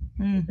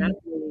 Mm-hmm. That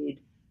made,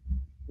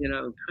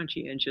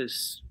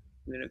 conscientious,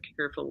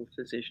 careful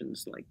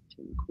physicians like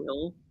Tim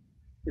Quill,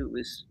 who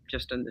was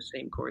just on the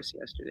same course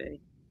yesterday,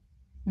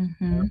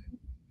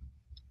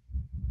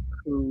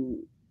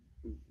 who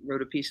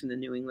wrote a piece in the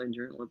New England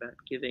Journal about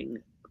giving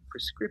a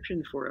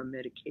prescription for a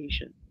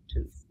medication to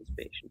his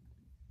patient,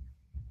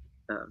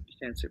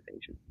 cancer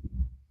patient.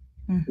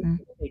 Mm-hmm.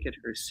 Take it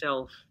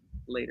herself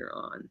later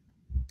on,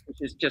 which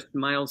is just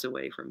miles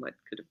away from what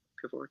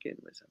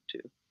Kevorkian was up to.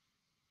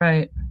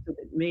 Right. So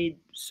it made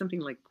something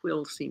like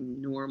Quill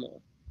seem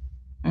normal,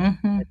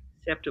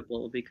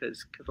 acceptable,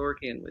 because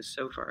Kevorkian was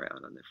so far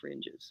out on the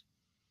fringes.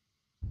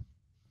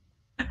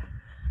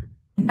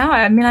 No,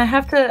 I mean, I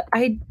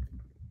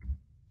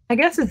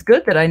guess it's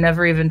good that I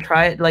never even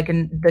tried, like,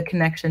 the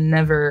connection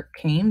never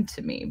came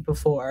to me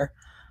before.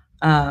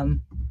 Of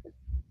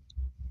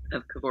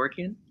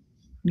Kevorkian?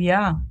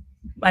 Yeah.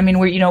 I mean,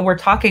 we've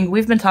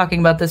been talking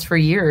about this for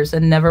years,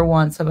 and never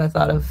once have I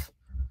thought of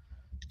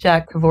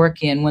Jack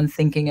Kevorkian when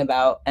thinking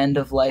about end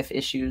of life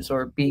issues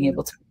or being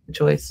able to make a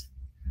choice.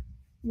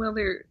 Well,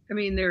 there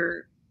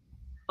are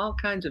all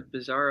kinds of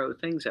bizarro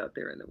things out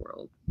there in the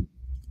world.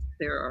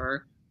 There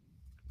are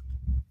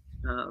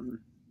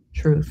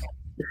truth.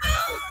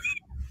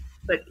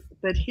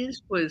 But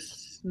his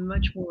was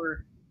much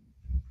more,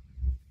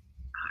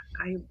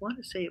 I want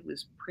to say it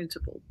was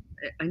principled.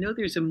 I know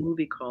there's a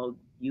movie called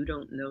You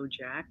Don't Know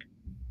Jack.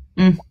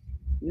 You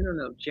Don't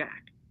Know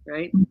Jack,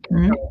 right?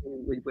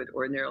 We would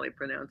ordinarily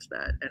pronounce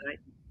that. And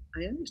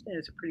I understand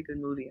it's a pretty good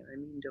movie, and I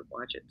mean to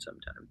watch it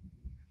sometime.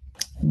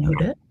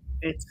 Noted.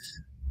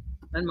 It's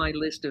on my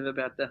list of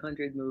about the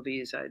 100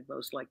 movies I'd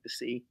most like to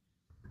see.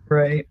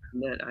 Right.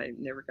 That I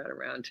never got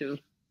around to.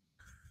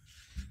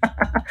 I'm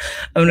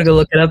going to go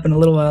look it up in a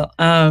little while.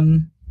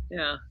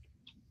 Yeah.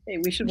 Hey,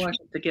 we should watch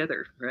it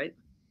together, right?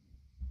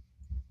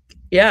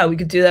 Yeah, we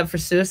could do that for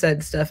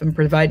suicide stuff and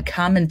provide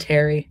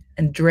commentary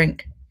and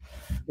drink.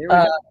 There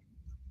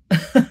we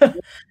go.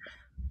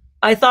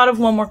 I thought of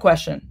one more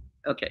question.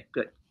 Okay,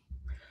 good.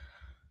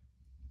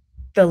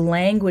 The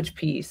language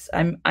piece.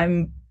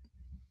 I'm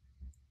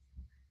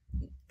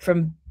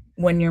from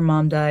when your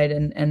mom died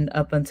and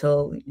up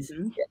until, as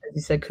you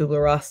said,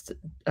 Kubler-Ross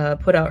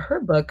put out her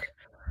book.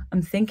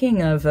 I'm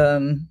thinking of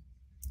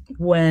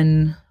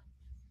when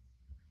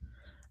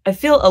I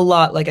feel a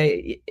lot like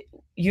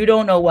you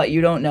don't know what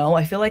you don't know.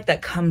 I feel like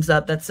that comes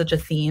up. That's such a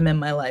theme in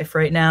my life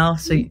right now.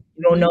 So you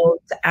don't know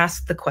to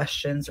ask the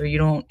questions, or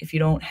if you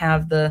don't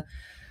have the,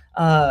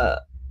 I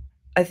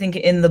think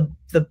in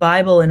the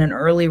Bible and in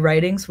early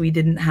writings, we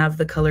didn't have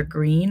the color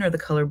green or the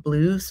color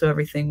blue. So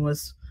everything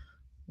was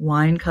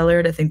wine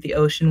colored. I think the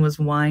ocean was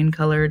wine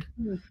colored.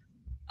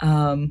 I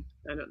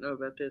don't know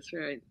about this,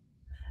 right?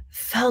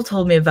 Phil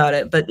told me about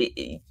it, but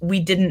we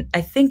didn't.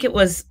 I think it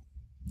was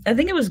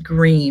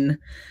green.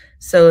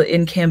 So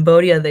in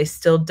Cambodia, they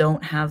still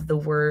don't have the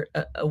word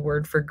a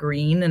word for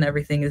green, and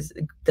everything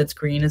that's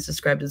green is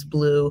described as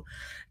blue.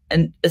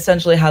 And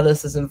essentially, how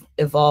this has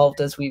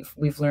evolved as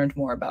we've learned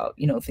more about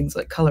things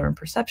like color and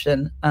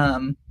perception.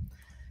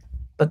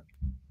 But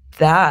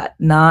that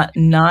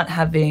not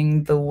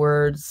having the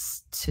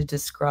words to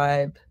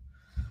describe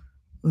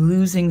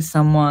losing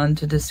someone,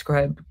 to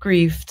describe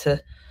grief,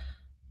 to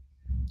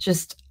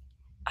just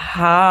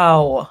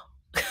how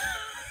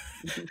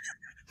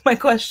My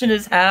question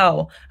is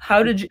how?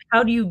 How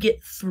do you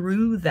get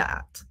through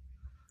that?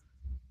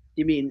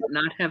 You mean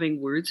not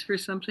having words for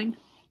something?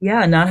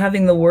 Yeah, not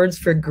having the words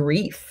for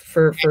grief,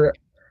 for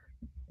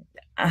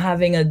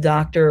having a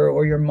doctor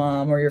or your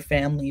mom or your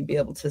family be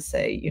able to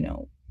say,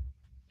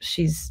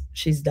 she's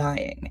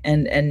dying,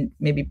 and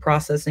maybe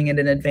processing it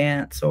in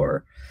advance,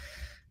 or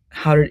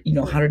how did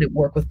it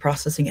work with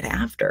processing it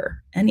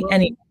after? Well,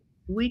 Any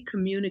we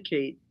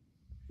communicate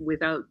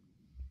without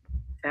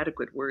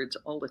adequate words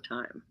all the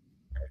time.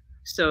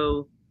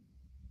 So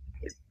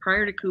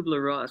prior to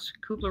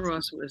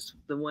Kubler-Ross was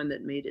the one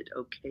that made it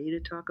okay to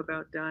talk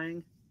about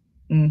dying.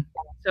 mm,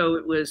 So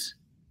it was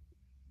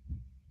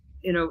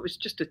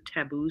just a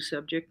taboo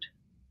subject.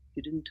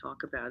 You didn't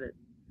talk about it.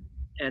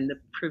 And the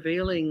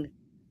prevailing,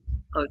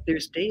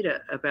 there's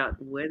data about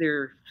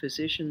whether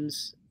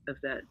physicians of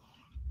that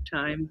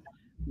time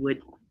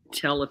would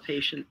tell a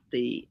patient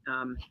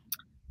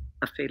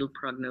a fatal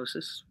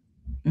prognosis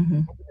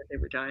mhm, that they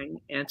were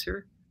dying.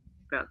 Answer: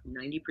 about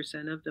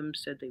 90% of them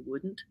said they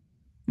wouldn't,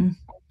 mm,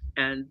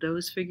 and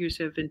those figures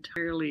have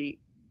entirely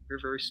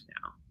reversed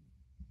now.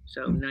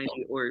 So mm,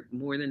 90 or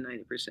more than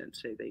 90%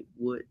 say they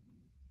would.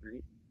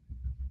 Right.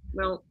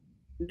 Well,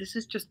 this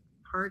is just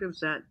part of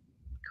that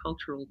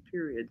cultural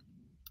period.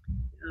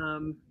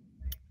 Um,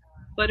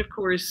 but of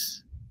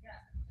course,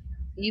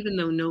 even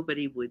though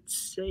nobody would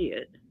say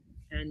it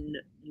and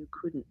you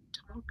couldn't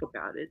talk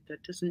about it,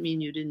 that doesn't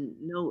mean you didn't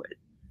know it.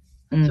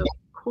 mm, So,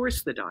 of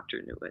course, the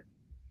doctor knew it.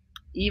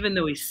 Even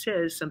though he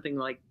says something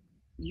like,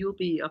 you'll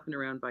be up and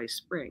around by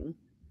spring,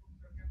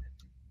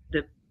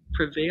 the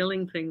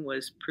prevailing thing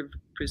was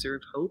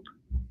preserve hope.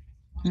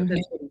 So mhm,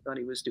 that's what he thought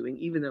he was doing,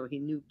 even though he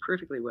knew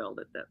perfectly well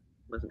that that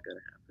wasn't going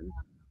to happen.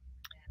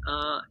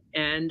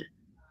 And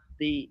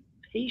the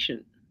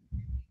patient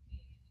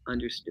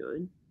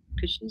understood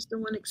because she's the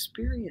one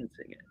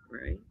experiencing it,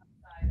 right?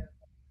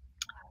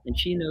 And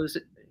she knows,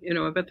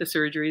 about the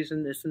surgeries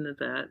and this and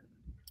that.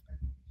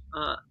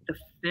 The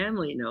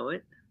family know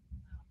it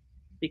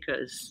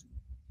because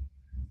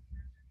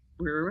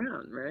we're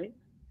around, right?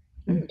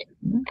 mm,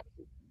 mm,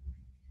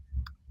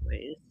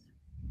 Ways.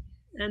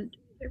 And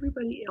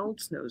everybody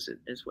else knows it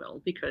as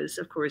well because,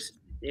 of course,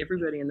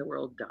 everybody in the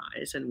world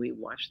dies and we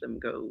watch them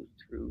go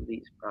through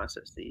these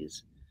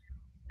processes.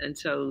 And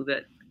so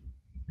that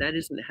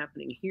isn't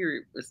happening here.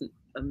 It wasn't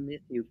a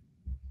myth you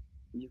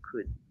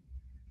could,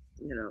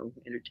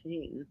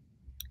 entertain,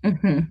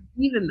 mhm.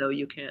 even though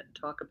you can't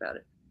talk about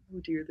it.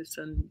 Oh dear, the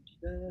sun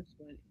just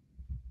went.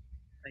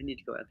 I need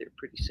to go out there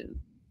pretty soon.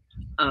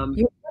 Um,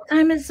 What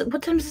time does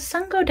the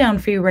sun go down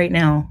for you right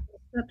now?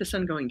 Not the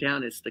sun going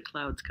down; it's the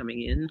clouds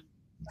coming in.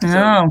 So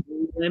Oh,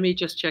 let me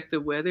just check the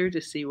weather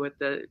to see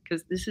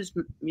because this is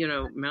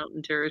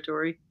mountain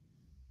territory,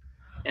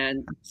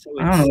 and so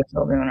I don't know it's what's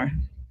all doing her.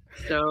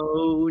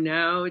 so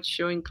now it's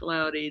showing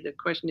cloudy. The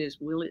question is,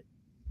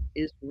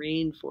 is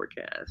rain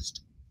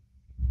forecast?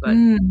 But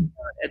Mm,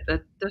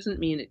 that doesn't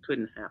mean it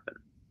couldn't happen.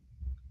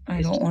 I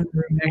It's don't just want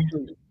to.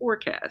 actually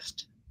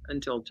forecast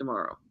until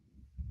tomorrow.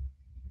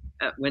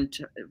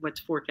 What's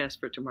forecast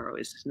for tomorrow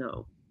is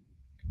snow.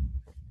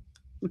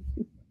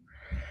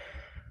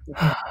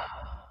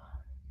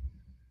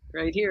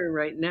 Right here,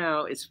 right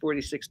now, it's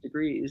 46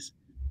 degrees,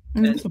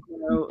 and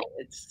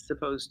it's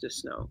supposed to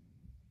snow.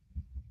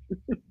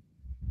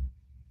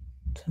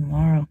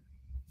 Tomorrow.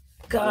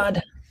 Yeah.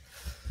 God.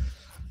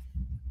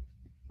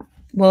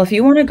 Well, if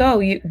you want to go,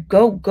 you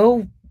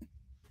go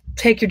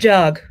take your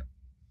jog.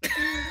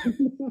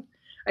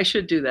 I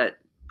should do that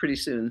pretty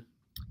soon.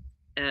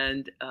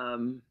 And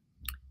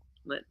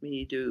let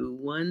me do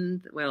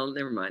one. Well,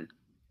 never mind.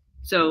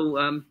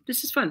 So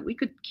this is fun. We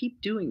could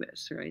keep doing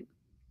this, right?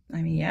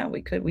 I mean, yeah,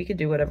 we could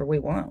do whatever we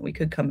want. We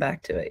could come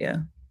back to it, yeah.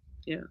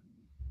 Yeah.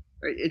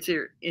 Right. Is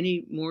there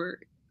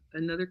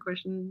another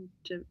question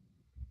to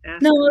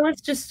ask? No, I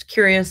was just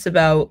curious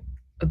about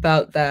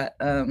that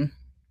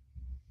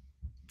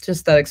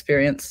just that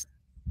experience.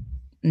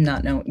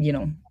 Not know,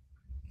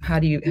 how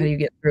do you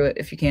get through it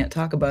if you can't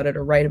talk about it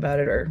or write about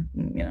it, or.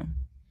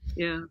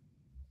 Yeah.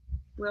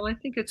 Well, I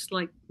think it's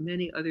like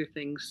many other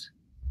things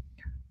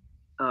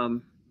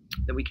um,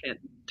 that we can't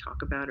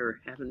talk about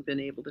or haven't been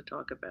able to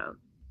talk about.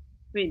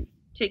 I mean,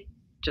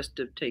 just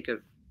to take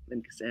an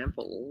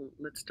example,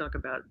 let's talk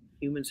about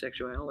human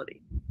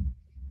sexuality.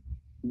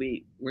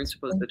 We weren't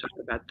supposed to talk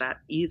about that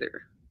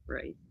either,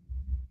 right?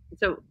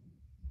 So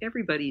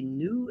everybody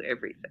knew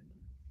everything.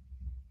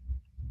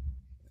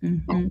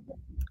 Mhm.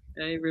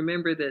 I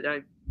remember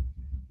that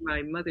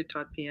my mother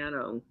taught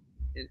piano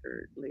in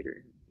her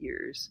later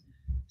years,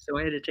 so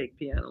I had to take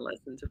piano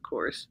lessons, of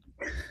course,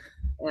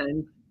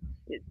 and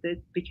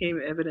it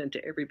became evident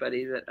to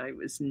everybody that I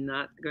was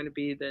not going to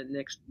be the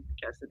next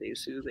Cassidy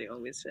Sue, they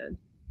always said.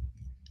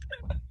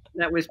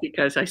 That was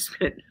because I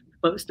spent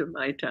most of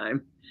my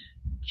time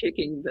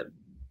kicking the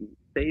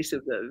bass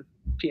of the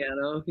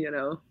piano,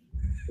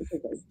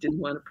 because I didn't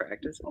want to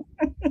practice it.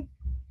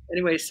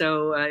 Anyway,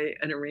 so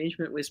an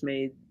arrangement was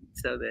made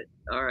so that,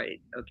 all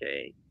right,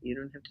 okay, you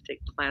don't have to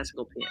take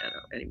classical piano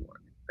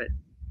anymore. But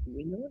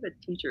we know of a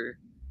teacher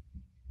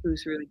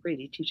who's really great.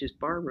 He teaches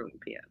barroom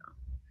piano.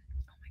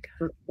 Oh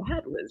my God. So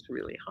that was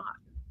really hot.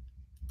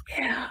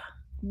 Yeah.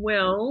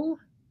 Well,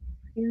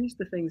 here's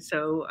the thing.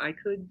 So I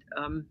could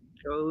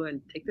go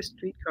and take the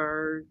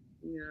streetcar,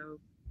 a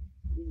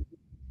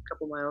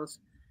couple miles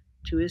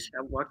to his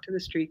house, walk to the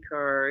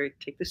streetcar,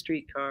 take the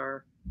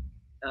streetcar,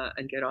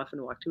 and get off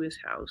and walk to his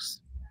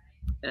house.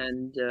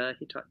 And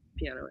he taught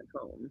piano at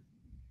home.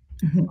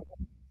 Mhm.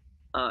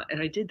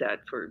 And I did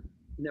that for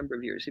a number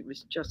of years. It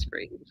was just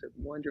great. He was a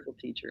wonderful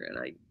teacher, and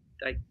I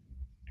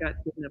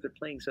got good enough at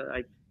playing, so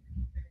I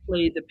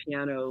played the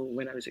piano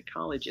when I was at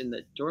college in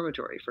the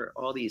dormitory for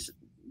all these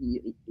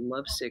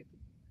lovesick,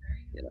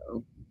 you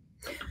know,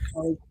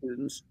 college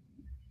students.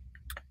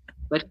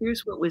 But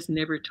here's what was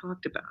never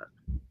talked about: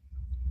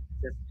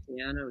 the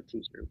piano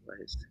teacher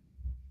was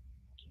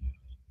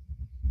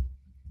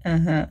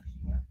Uh-huh.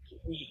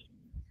 gay.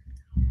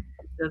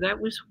 So that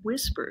was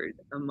whispered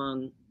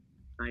among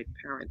my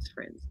parents'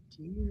 friends.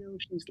 Do you know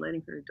she's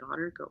letting her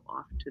daughter go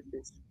off to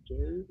this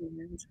gay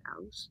man's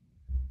house?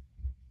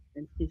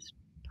 And his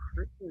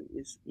partner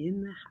is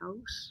in the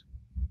house?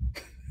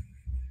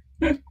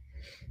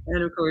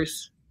 And of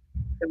course,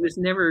 it was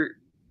never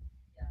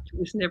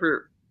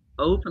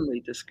openly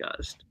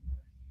discussed.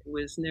 It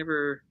was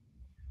never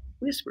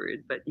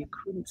whispered, but you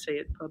couldn't say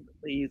it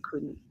publicly. You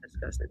couldn't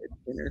discuss it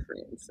at dinner, for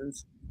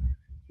instance.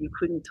 You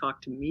couldn't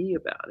talk to me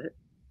about it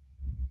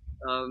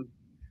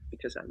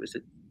because I was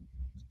a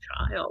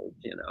child,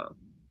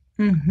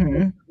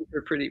 Mm-hmm. We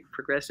were pretty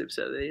progressive,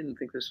 so they didn't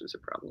think this was a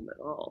problem at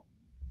all.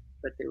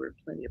 But there were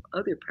plenty of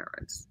other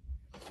parents.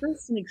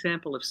 That's an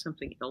example of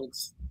something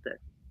else that,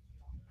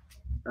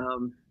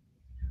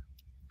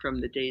 from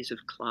the days of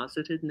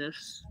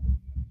closetedness,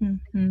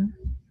 Mm-hmm.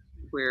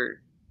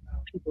 where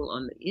people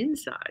on the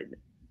inside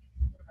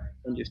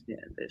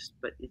understand this,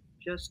 but it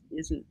just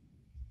isn't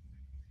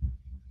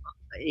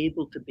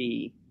able to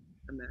be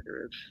a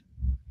matter of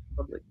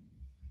public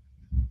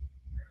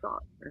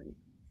thought. Right?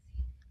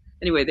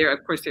 Anyway,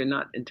 of course, they're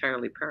not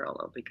entirely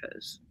parallel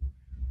because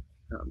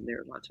there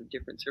are lots of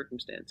different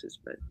circumstances.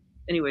 But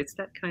anyway, it's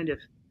that kind of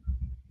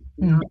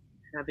not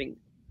having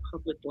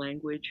public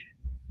language.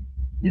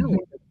 Now we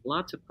have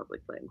lots of public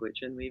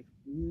language, and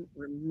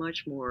we're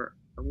much more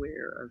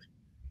aware of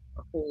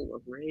a whole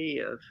array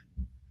of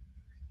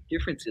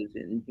differences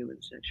in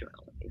human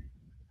sexuality.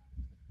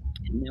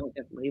 And now we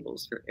have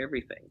labels for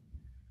everything.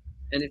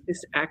 And if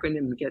this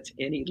acronym gets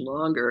any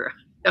longer,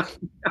 it's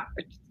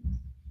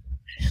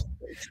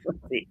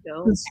like,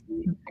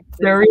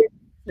 Very.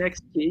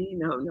 next G,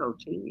 no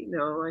T,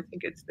 no. I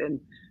think it's been,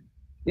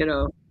 you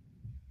know,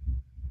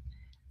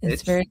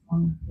 It's very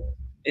long.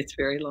 It's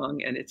very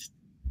long, and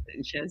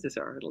chances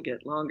are it'll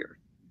get longer.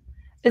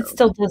 It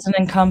still doesn't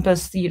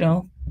encompass,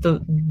 the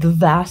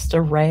vast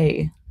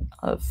array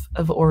of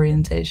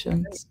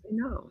orientations. I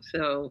know.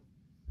 So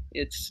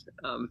it's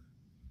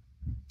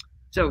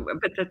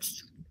but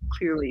that's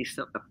clearly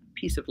a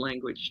piece of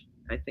language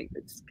I think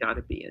that's got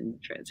to be in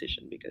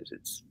transition because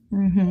it's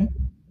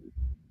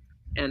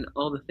and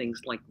all the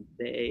things like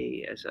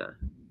they as a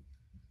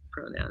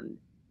pronoun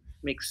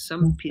makes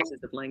some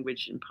pieces of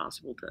language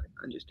impossible to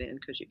understand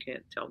because you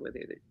can't tell whether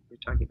you're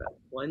talking about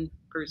one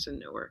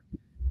person or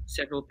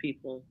several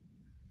people.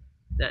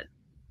 That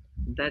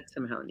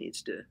somehow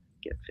needs to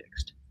get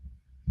fixed.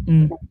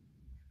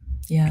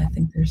 Yeah, I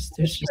think there's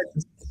just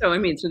so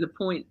the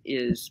point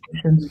is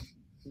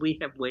we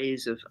have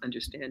ways of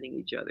understanding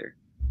each other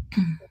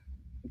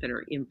that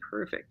are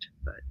imperfect,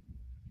 but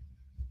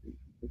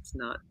it's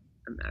not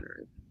a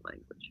matter of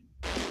language.